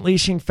spaceship and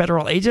unleashing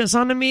federal agents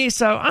onto me.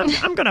 So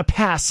I'm going to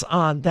pass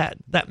on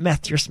that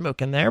meth you're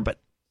smoking there. But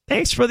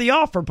thanks for the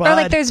offer, bud. Or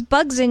like there's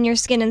bugs in your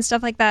skin and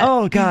stuff like that.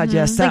 Oh, God,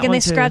 yes. That like, and one they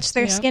too. scratch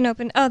their skin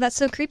open. Oh, that's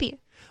so creepy.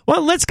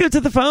 Well, let's go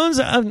to the phones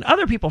of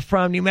other people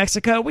from New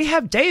Mexico. We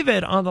have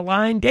David on the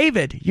line.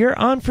 David, you're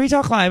on Free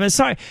Talk Live. And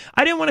sorry,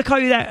 I didn't want to call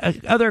you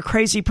that other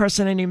crazy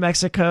person in New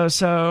Mexico.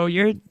 So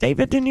you're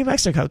David in New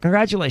Mexico.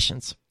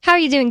 Congratulations. How are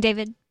you doing,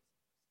 David?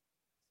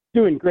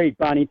 Doing great,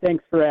 Bonnie.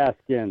 Thanks for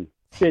asking.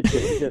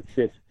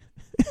 Bitch.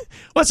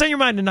 What's on your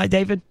mind tonight,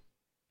 David?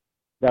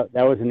 That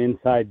was an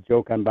inside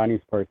joke on Bonnie's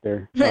part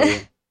there.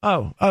 Sorry.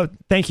 Oh,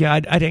 thank you. I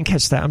didn't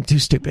catch that. I'm too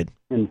stupid.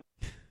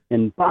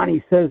 And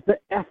Bonnie says the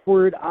F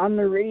word on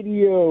the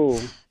radio.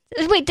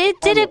 Wait,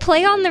 did it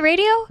play on the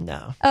radio?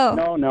 No.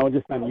 Oh. No,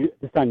 just on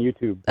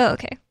YouTube. Oh,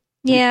 okay.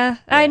 Yeah,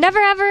 I never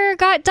ever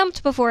got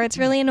dumped before. It's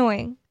really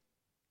annoying.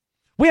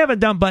 We have a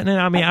dump button,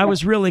 and I mean, I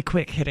was really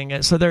quick hitting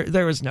it, so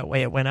there was no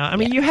way it went out. I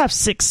mean, you have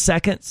 6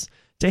 seconds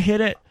to hit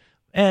it,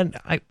 and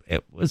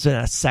it was in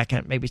a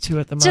second, maybe 2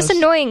 at the most. It's just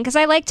annoying, because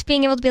I liked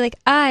being able to be like,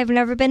 I've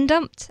never been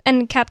dumped.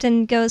 And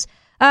Captain goes,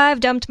 I've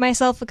dumped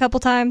myself a couple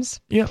times.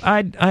 Yeah,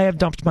 I have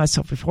dumped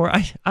myself before.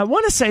 I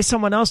want to say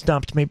someone else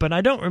dumped me, but I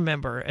don't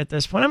remember at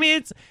this point. I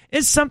mean,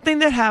 it's something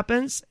that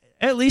happens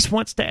at least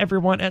once to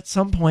everyone at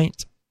some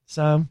point.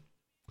 So,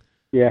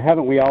 Yeah,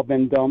 haven't we all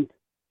been dumped?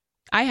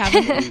 I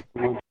haven't.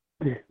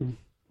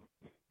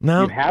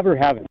 no. You have or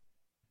haven't?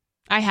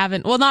 I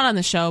haven't. Well, not on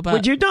the show, but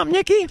Would you dump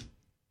Nikki?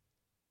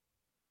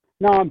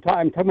 No, I'm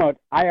talking about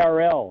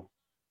IRL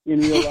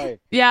in real life.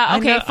 yeah,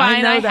 okay,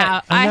 fine. I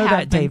have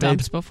that, been David.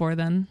 dumped before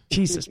then.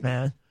 Jesus,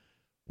 man.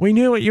 We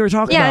knew what you were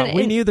talking Yeah, about.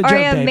 We knew the joke,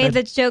 Arya David. made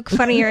the joke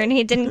funnier, and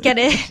he didn't get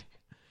it.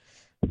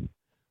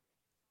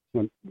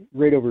 Went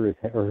right over his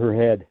or her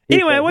head.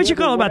 Anyway, what'd you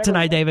call about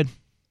tonight, David?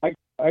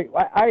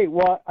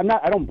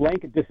 I don't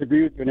blanket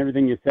disagree with you on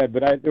everything you said,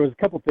 but there was a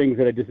couple things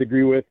that I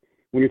disagree with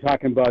when you're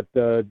talking about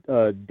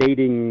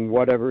dating,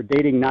 whatever,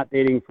 dating, not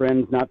dating,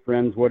 friends, not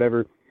friends,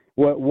 whatever.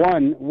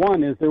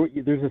 One is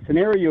there's a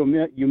scenario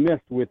you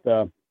missed with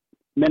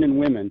men and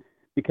women,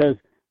 because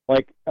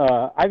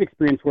I've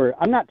experienced where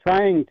I'm not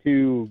trying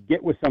to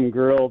get with some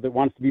girl that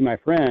wants to be my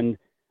friend,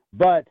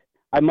 but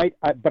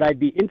I'd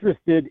be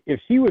interested if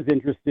she was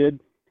interested,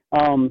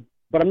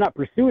 but I'm not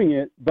pursuing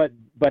it, but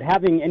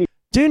having any.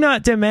 Do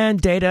not demand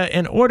data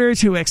in order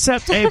to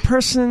accept a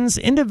person's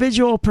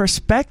individual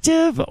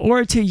perspective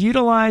or to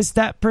utilize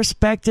that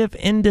perspective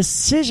in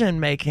decision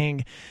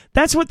making.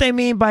 That's what they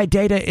mean by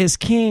data is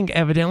king,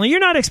 evidently.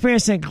 You're not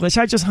experiencing a glitch.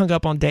 I just hung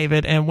up on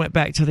David and went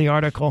back to the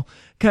article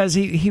because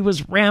he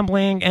was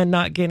rambling and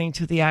not getting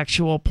to the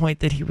actual point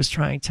that he was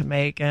trying to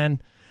make.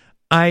 And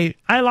I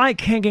like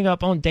hanging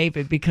up on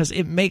David because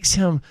it makes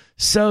him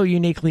so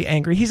uniquely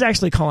angry. He's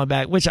actually calling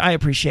back, which I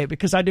appreciate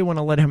because I do want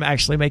to let him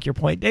actually make your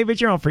point.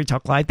 David, you're on Free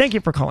Talk Live. Thank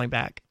you for calling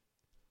back.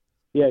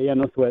 Yeah,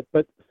 no sweat.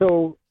 But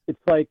so it's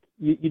like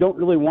you don't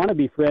really want to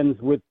be friends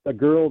with a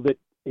girl that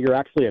you're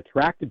actually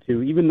attracted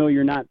to, even though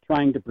you're not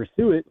trying to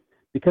pursue it,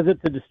 because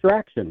it's a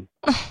distraction.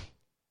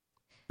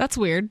 That's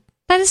weird.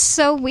 That is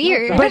so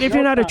weird. But if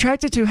you're not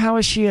attracted to, how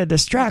is she a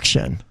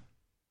distraction?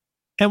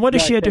 And what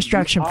is she a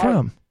distraction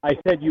from? I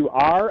said you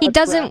are. He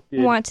doesn't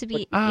attracted, want to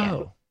be.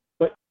 Oh.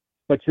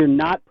 But you're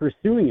not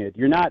pursuing it.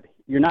 You're not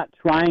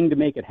trying to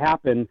make it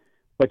happen.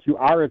 But you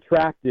are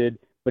attracted.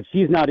 But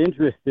she's not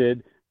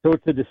interested. So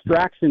it's a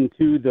distraction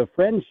to the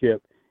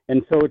friendship,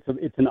 and so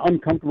it's an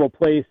uncomfortable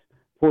place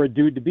for a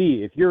dude to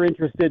be. If you're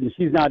interested and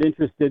she's not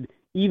interested,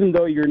 even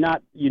though you're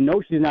not, she's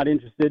not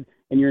interested,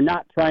 and you're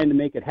not trying to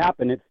make it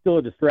happen, it's still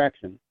a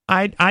distraction.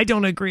 I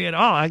don't agree at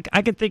all.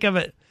 I can think of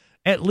it.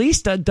 At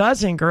least a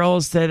dozen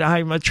girls that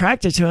I'm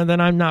attracted to and that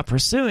I'm not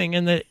pursuing,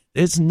 and that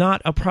it's not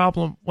a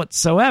problem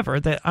whatsoever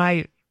that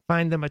I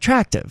find them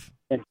attractive.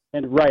 And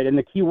right, and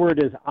the key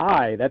word is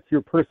I. That's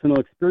your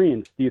personal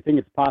experience. Do you think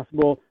it's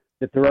possible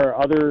that there are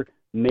other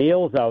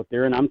males out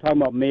there, and I'm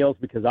talking about males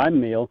because I'm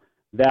male,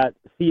 that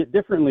see it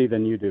differently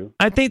than you do?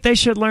 I think they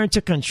should learn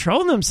to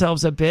control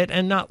themselves a bit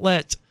and not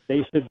let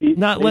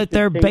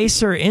their change,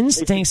 baser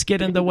instincts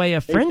get in the way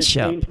of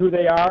friendship. Change who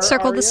they are.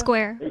 Circle Arya? the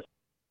square.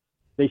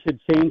 They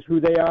should change who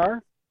they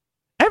are.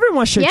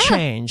 Everyone should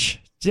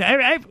change.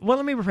 Well,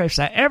 let me rephrase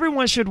that.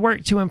 Everyone should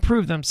work to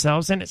improve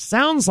themselves, and it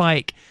sounds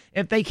like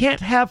if they can't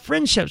have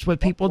friendships with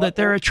people that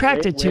they're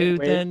attracted to,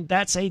 then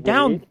that's a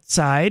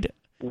downside,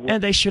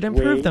 and they should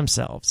improve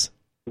themselves.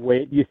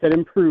 Wait, you said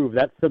improve.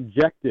 That's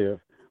subjective.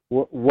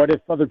 What if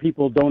other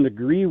people don't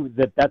agree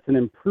that that's an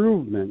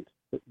improvement?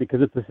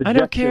 Because it's a subjective. I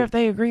don't care if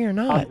they agree or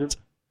not.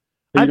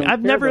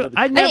 I've never.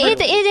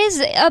 It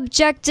is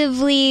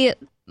objectively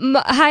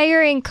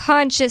higher in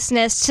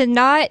consciousness to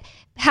not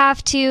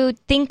have to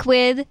think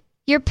with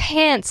your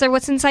pants or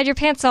what's inside your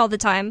pants all the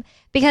time,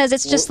 because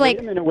it's just wait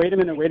a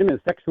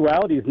minute.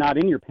 Sexuality is not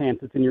in your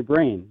pants; it's in your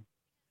brain.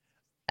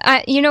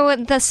 You know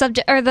what the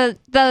subject or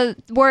the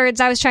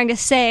words I was trying to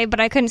say, but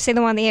I couldn't say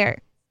them on the air.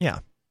 Yeah.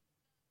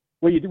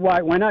 Well,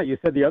 why not? You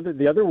said the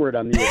other word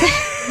on the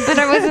air. But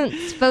I wasn't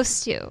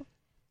supposed to.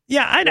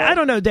 Yeah, I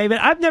don't know, David.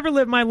 I've never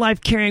lived my life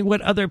caring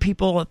what other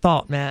people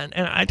thought, man.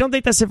 And I don't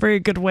think that's a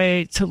very good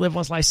way to live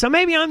one's life. So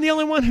maybe I'm the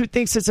only one who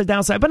thinks it's a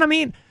downside. But I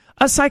mean,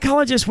 a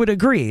psychologist would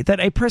agree that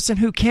a person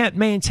who can't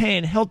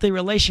maintain healthy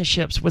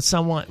relationships with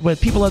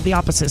people of the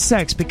opposite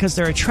sex because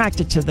they're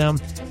attracted to them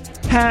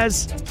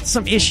has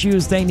some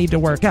issues they need to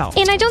work out.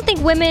 And I don't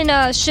think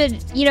women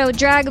should,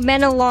 drag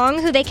men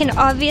along who they can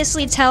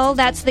obviously tell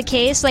that's the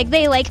case. Like,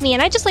 they like me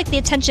and I just like the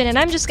attention and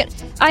I'm just gonna...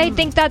 I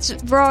think that's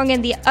wrong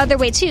in the other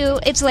way too.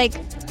 It's like,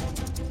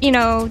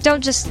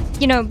 don't just,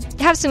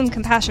 have some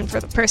compassion for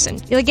the person.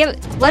 Let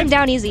them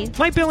down easy.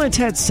 Like Bill and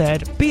Ted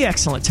said, be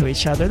excellent to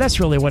each other. That's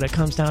really what it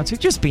comes down to.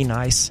 Just be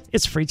nice.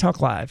 It's Free Talk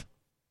Live.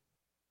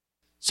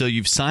 So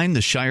you've signed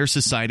the Shire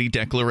Society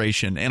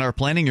Declaration and are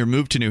planning your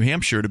move to New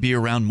Hampshire to be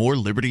around more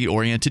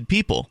liberty-oriented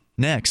people.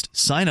 Next,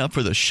 sign up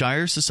for the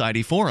Shire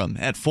Society Forum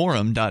at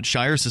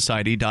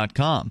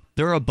forum.shiresociety.com.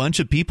 There are a bunch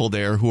of people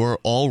there who are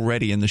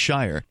already in the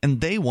Shire,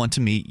 and they want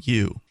to meet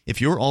you. If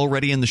you're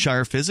already in the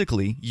Shire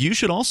physically, you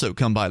should also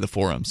come by the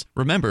forums.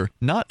 Remember,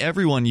 not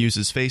everyone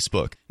uses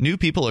Facebook. New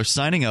people are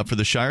signing up for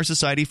the Shire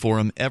Society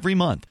Forum every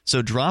month,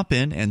 so drop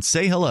in and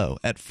say hello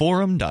at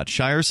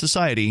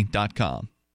forum.shiresociety.com.